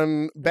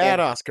won bad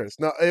Oscars.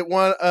 No, it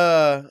won.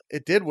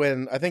 It did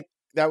win. I think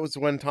that was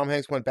when Tom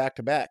Hanks went back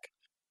to back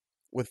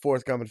with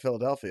Forrest Gump in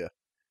Philadelphia.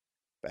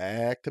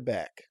 Back to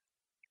back.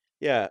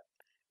 Yeah,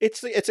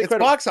 it's It's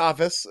incredible. box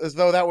office, as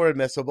though that were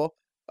admissible.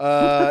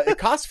 It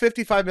cost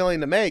 $55 million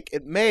to make.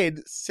 It made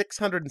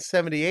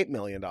 $678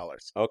 million.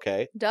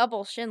 Okay,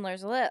 Double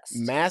Schindler's List.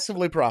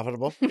 Massively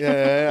profitable.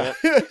 Yeah.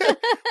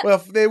 Well,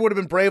 if they would have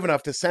been brave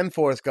enough to send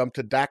Forrest Gump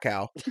to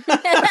Dachau,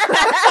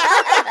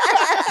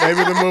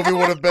 maybe the movie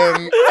would have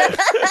been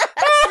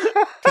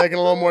taken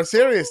a little more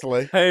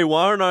seriously. Hey,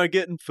 why aren't I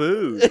getting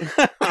food?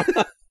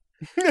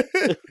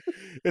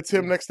 It's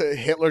him next to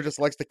Hitler, just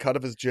likes the cut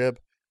of his jib.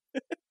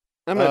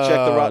 I'm gonna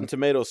check the Rotten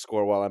Tomatoes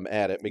score while I'm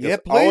at it because yeah,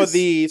 all of please.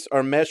 these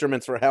are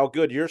measurements for how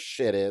good your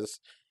shit is.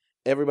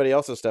 Everybody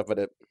else's stuff,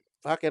 but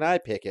fucking I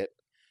pick it.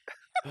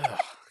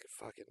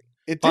 Fucking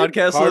It did.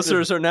 Podcast hard to-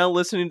 listeners are now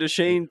listening to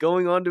Shane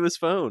going onto his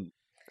phone.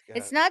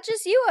 It's not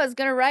just you. I was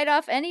going to write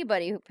off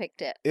anybody who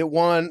picked it. It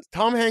won.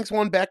 Tom Hanks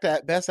won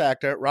Best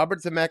Actor.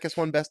 Robert Zemeckis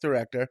won Best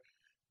Director.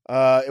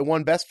 It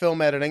won Best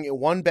Film Editing. It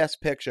won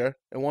Best Picture.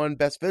 It won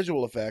Best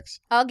Visual Effects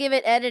I'll give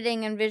it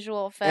editing and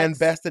visual effects. and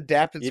Best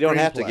Adapted. You don't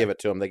have to Screenplay. give it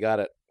to them. They got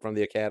it from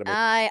the Academy.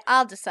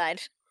 I'll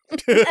decide.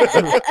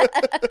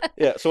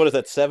 Yeah. So what is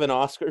that? 7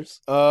 Oscars?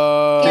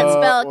 Can't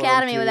spell 1,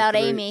 Academy 2, without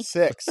 3, Amy.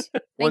 6.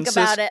 One Think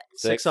about it.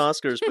 6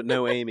 Oscars, but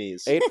no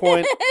Amy's.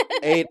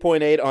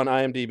 8.8 on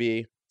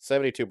IMDb.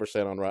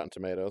 72% on Rotten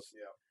Tomatoes.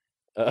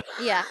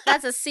 Yeah,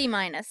 that's a C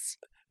minus.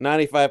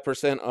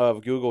 95%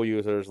 of Google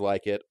users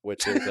like it,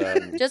 which is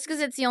Just because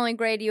it's the only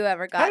grade you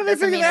ever How got did they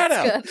doesn't figure mean that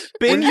it's out? good.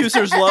 Bing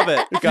users love it,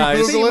 guys.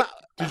 Google it.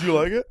 Did you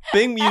like it?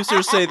 Bing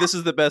users say this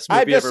is the best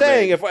movie I'm just ever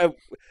saying. made. If I,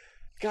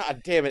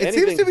 God damn it! It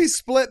anything, seems to be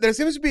split. There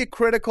seems to be a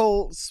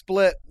critical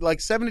split, like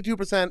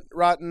 72%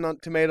 Rotten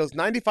Tomatoes,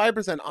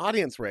 95%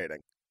 audience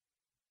rating.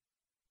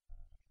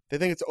 They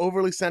think it's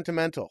overly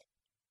sentimental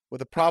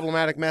with a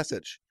problematic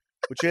message,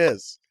 which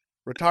is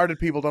retarded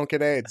people don't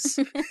get AIDS.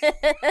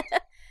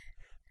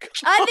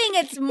 I think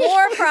it's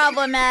more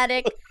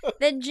problematic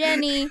that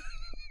Jenny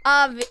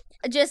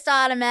just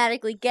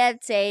automatically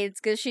gets AIDS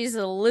because she's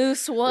a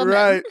loose woman.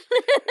 Right.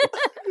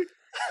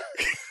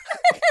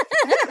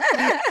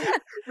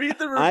 Read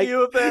the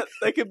review of that.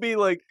 That could be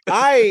like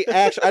I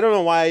don't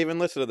know why I even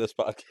listen to this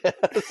podcast.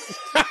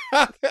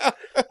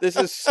 This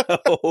is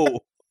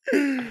so.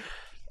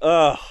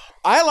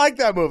 I like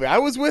that movie. I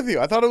was with you.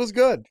 I thought it was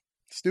good.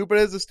 Stupid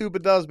is as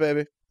stupid does,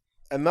 baby.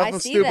 And nothing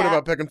see stupid that.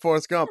 about picking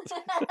Forrest Gump.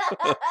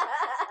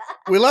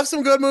 We left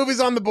some good movies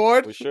on the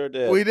board. We sure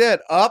did. We did.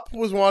 Up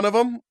was one of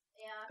them.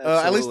 At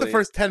least the Absolutely.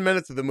 first 10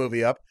 minutes of the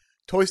movie Up.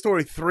 Toy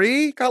Story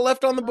 3 got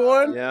left on the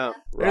board. Yeah.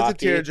 There's a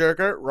Rocky.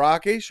 tearjerker.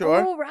 Rocky,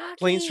 sure. Oh, Rocky.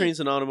 Planes, Trains,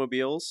 and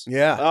Automobiles.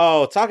 Yeah.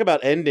 Oh, talk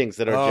about endings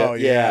that are. Oh,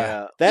 just,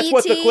 yeah. That's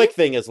what the E.T. click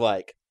thing is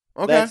like.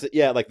 Okay.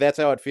 That's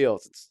how it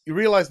feels. It's, You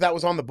realize that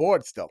was on the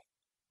board still.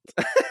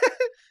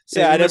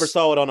 I never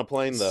saw it on a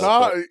plane though.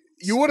 but-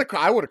 You would have.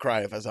 I would have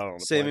cried if I saw it on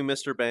the Saving plane.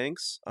 Mr.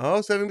 Banks.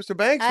 Oh, Saving Mr.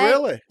 Banks, I-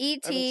 really? I haven't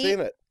E.T., seen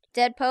it.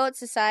 Dead Poet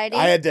Society,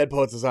 I had Dead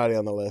Poet Society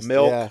on the list.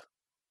 Milk. Yeah.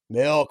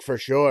 Milk for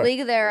sure.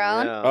 League of Their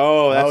Own. Yeah.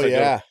 Oh, that's Oh, a good-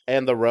 yeah.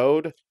 And The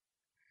Road.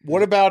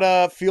 What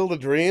about Field of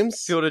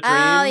Dreams? Field of Dreams.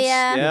 Oh,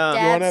 yeah. Yeah. You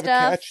Dad wanna have a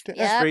stuff. catch to-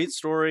 Yep. Great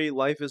story.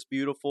 Life is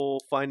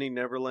Beautiful. Finding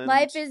Neverland.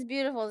 Life is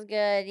Beautiful is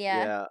good,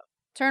 yeah.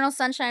 Eternal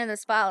Sunshine of the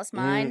Spotless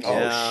Mind. Oh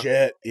Yeah.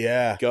 shit!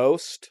 Yeah.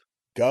 Ghost.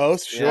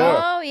 Ghost. Sure.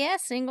 Oh, yeah,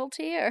 Single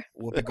Tear.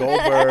 Whoopi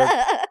Goldberg.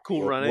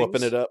 Cool Runnings.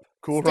 Whooping it up.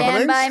 Cool Stand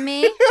Runnings. By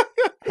Me.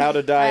 How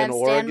to Die in Stand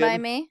Oregon. By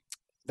Me.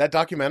 That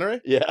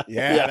documentary. Yeah.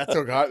 Yeah,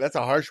 that's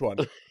a harsh one.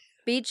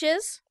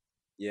 Beaches.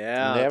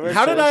 Yeah. Never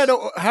How Did says-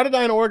 I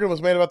Die in Oregon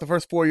was made about the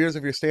first 4 years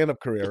of your stand-up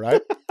career,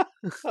 right?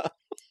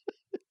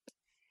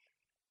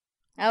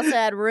 I also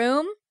had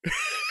Room.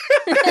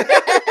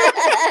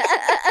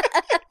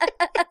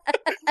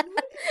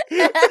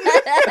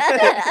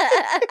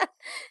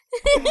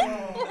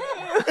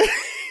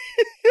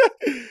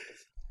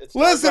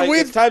 Listen,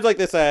 it's times like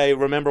this I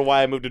remember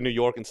why I moved to New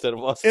York instead of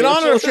Los In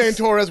honor of Angeles. Shane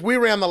Torres, we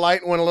ran the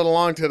light and went a little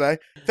long today.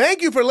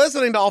 Thank you for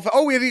listening to all.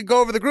 Oh, we had to go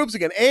over the groups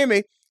again.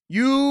 Amy,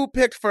 you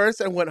picked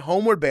first and went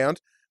Homeward Bound,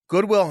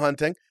 Goodwill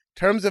Hunting,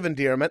 Terms of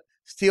Endearment,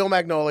 Steel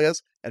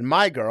Magnolias, and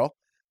My Girl.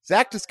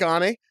 Zach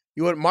Toscani,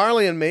 you went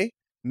Marley and Me,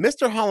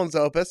 Mr. Holland's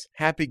Opus,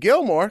 Happy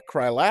Gilmore,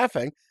 Cry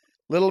Laughing,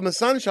 Little Miss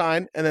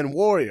Sunshine, and then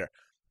Warrior.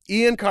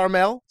 Ian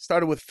Carmel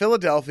started with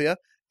Philadelphia,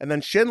 and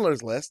then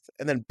Schindler's List,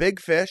 and then Big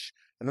Fish,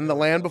 and then The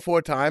Land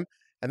Before Time,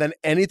 and then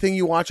Anything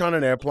You Watch on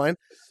an Airplane.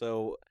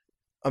 So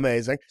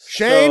Amazing.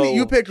 Shane, so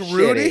you picked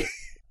Rudy, shitty.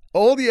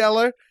 Old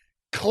Yeller,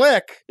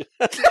 Click.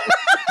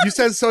 You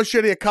said so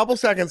shitty a couple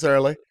seconds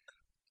early.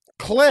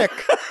 Click.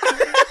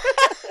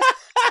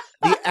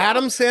 The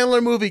Adam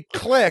Sandler movie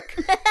Click.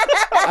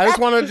 I just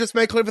want to just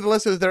make clear for the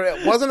listeners, there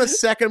wasn't a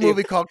second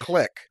movie called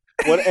Click.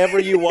 Whatever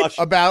you watch.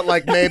 About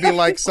like maybe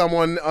like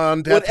someone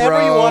on death Whatever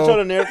row. you watch on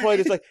an airplane,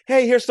 it's like,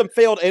 hey, here's some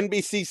failed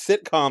NBC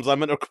sitcoms I'm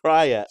going to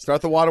cry at.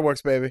 Start the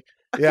waterworks, baby.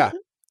 Yeah.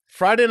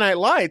 Friday Night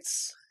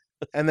Lights,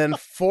 and then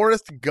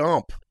Forrest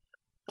Gump.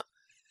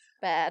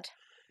 Bad.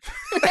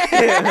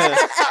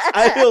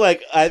 I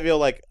feel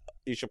like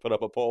you should put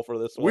up a poll for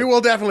this one. We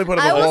will definitely put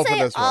up I a will poll for say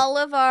this one. all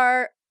of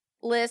our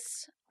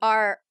lists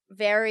are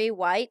very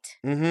white.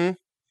 Mm-hmm.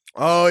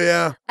 Oh,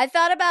 yeah. I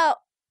thought about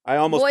I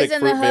almost Boys picked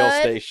in the Fruitvale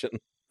Hood. Station.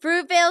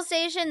 Fruitvale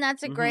Station.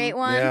 That's a great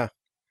one. Yeah.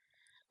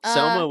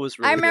 Selma was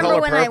really I good. remember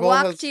Color when I Purple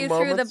has walked you some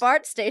through the moments.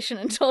 BART station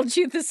and told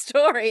you the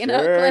story in Sure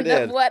Oakland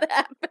did. of what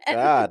happened.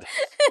 God.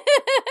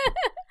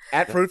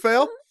 At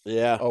Fruitvale?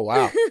 Yeah. Oh,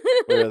 wow.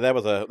 That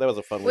was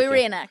a fun We weekend.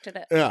 reenacted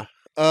it. Yeah.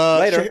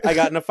 Later, I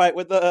got in a fight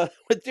with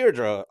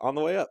Deirdre on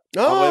the way up.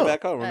 On the Oh. way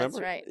back home, remember?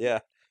 That's right. Yeah.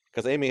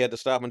 Because Amy had to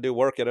stop and do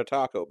work at a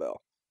Taco Bell.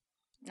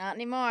 Not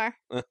anymore.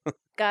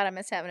 God, I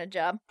miss having a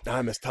job.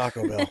 I miss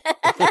Taco Bell.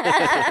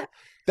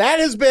 That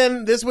has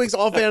been this week's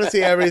All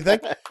Fantasy Everything.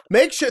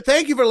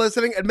 Thank you for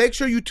listening, and make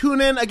sure you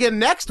tune in again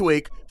next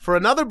week for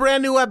another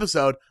brand new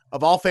episode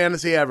of All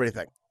Fantasy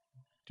Everything.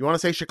 Do you want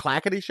to say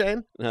shaklackety,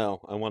 Shane? No,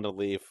 I want to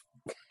leave.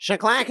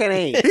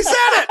 Shaklackety. He said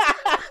it!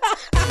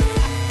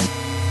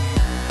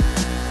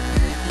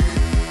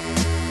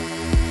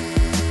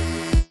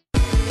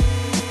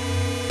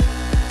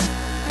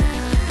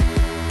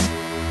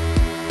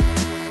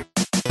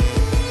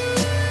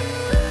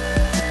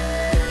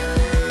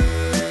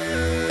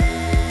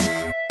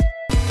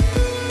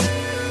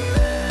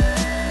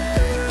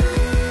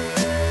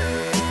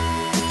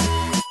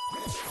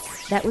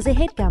 That was a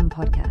HeadGum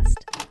podcast.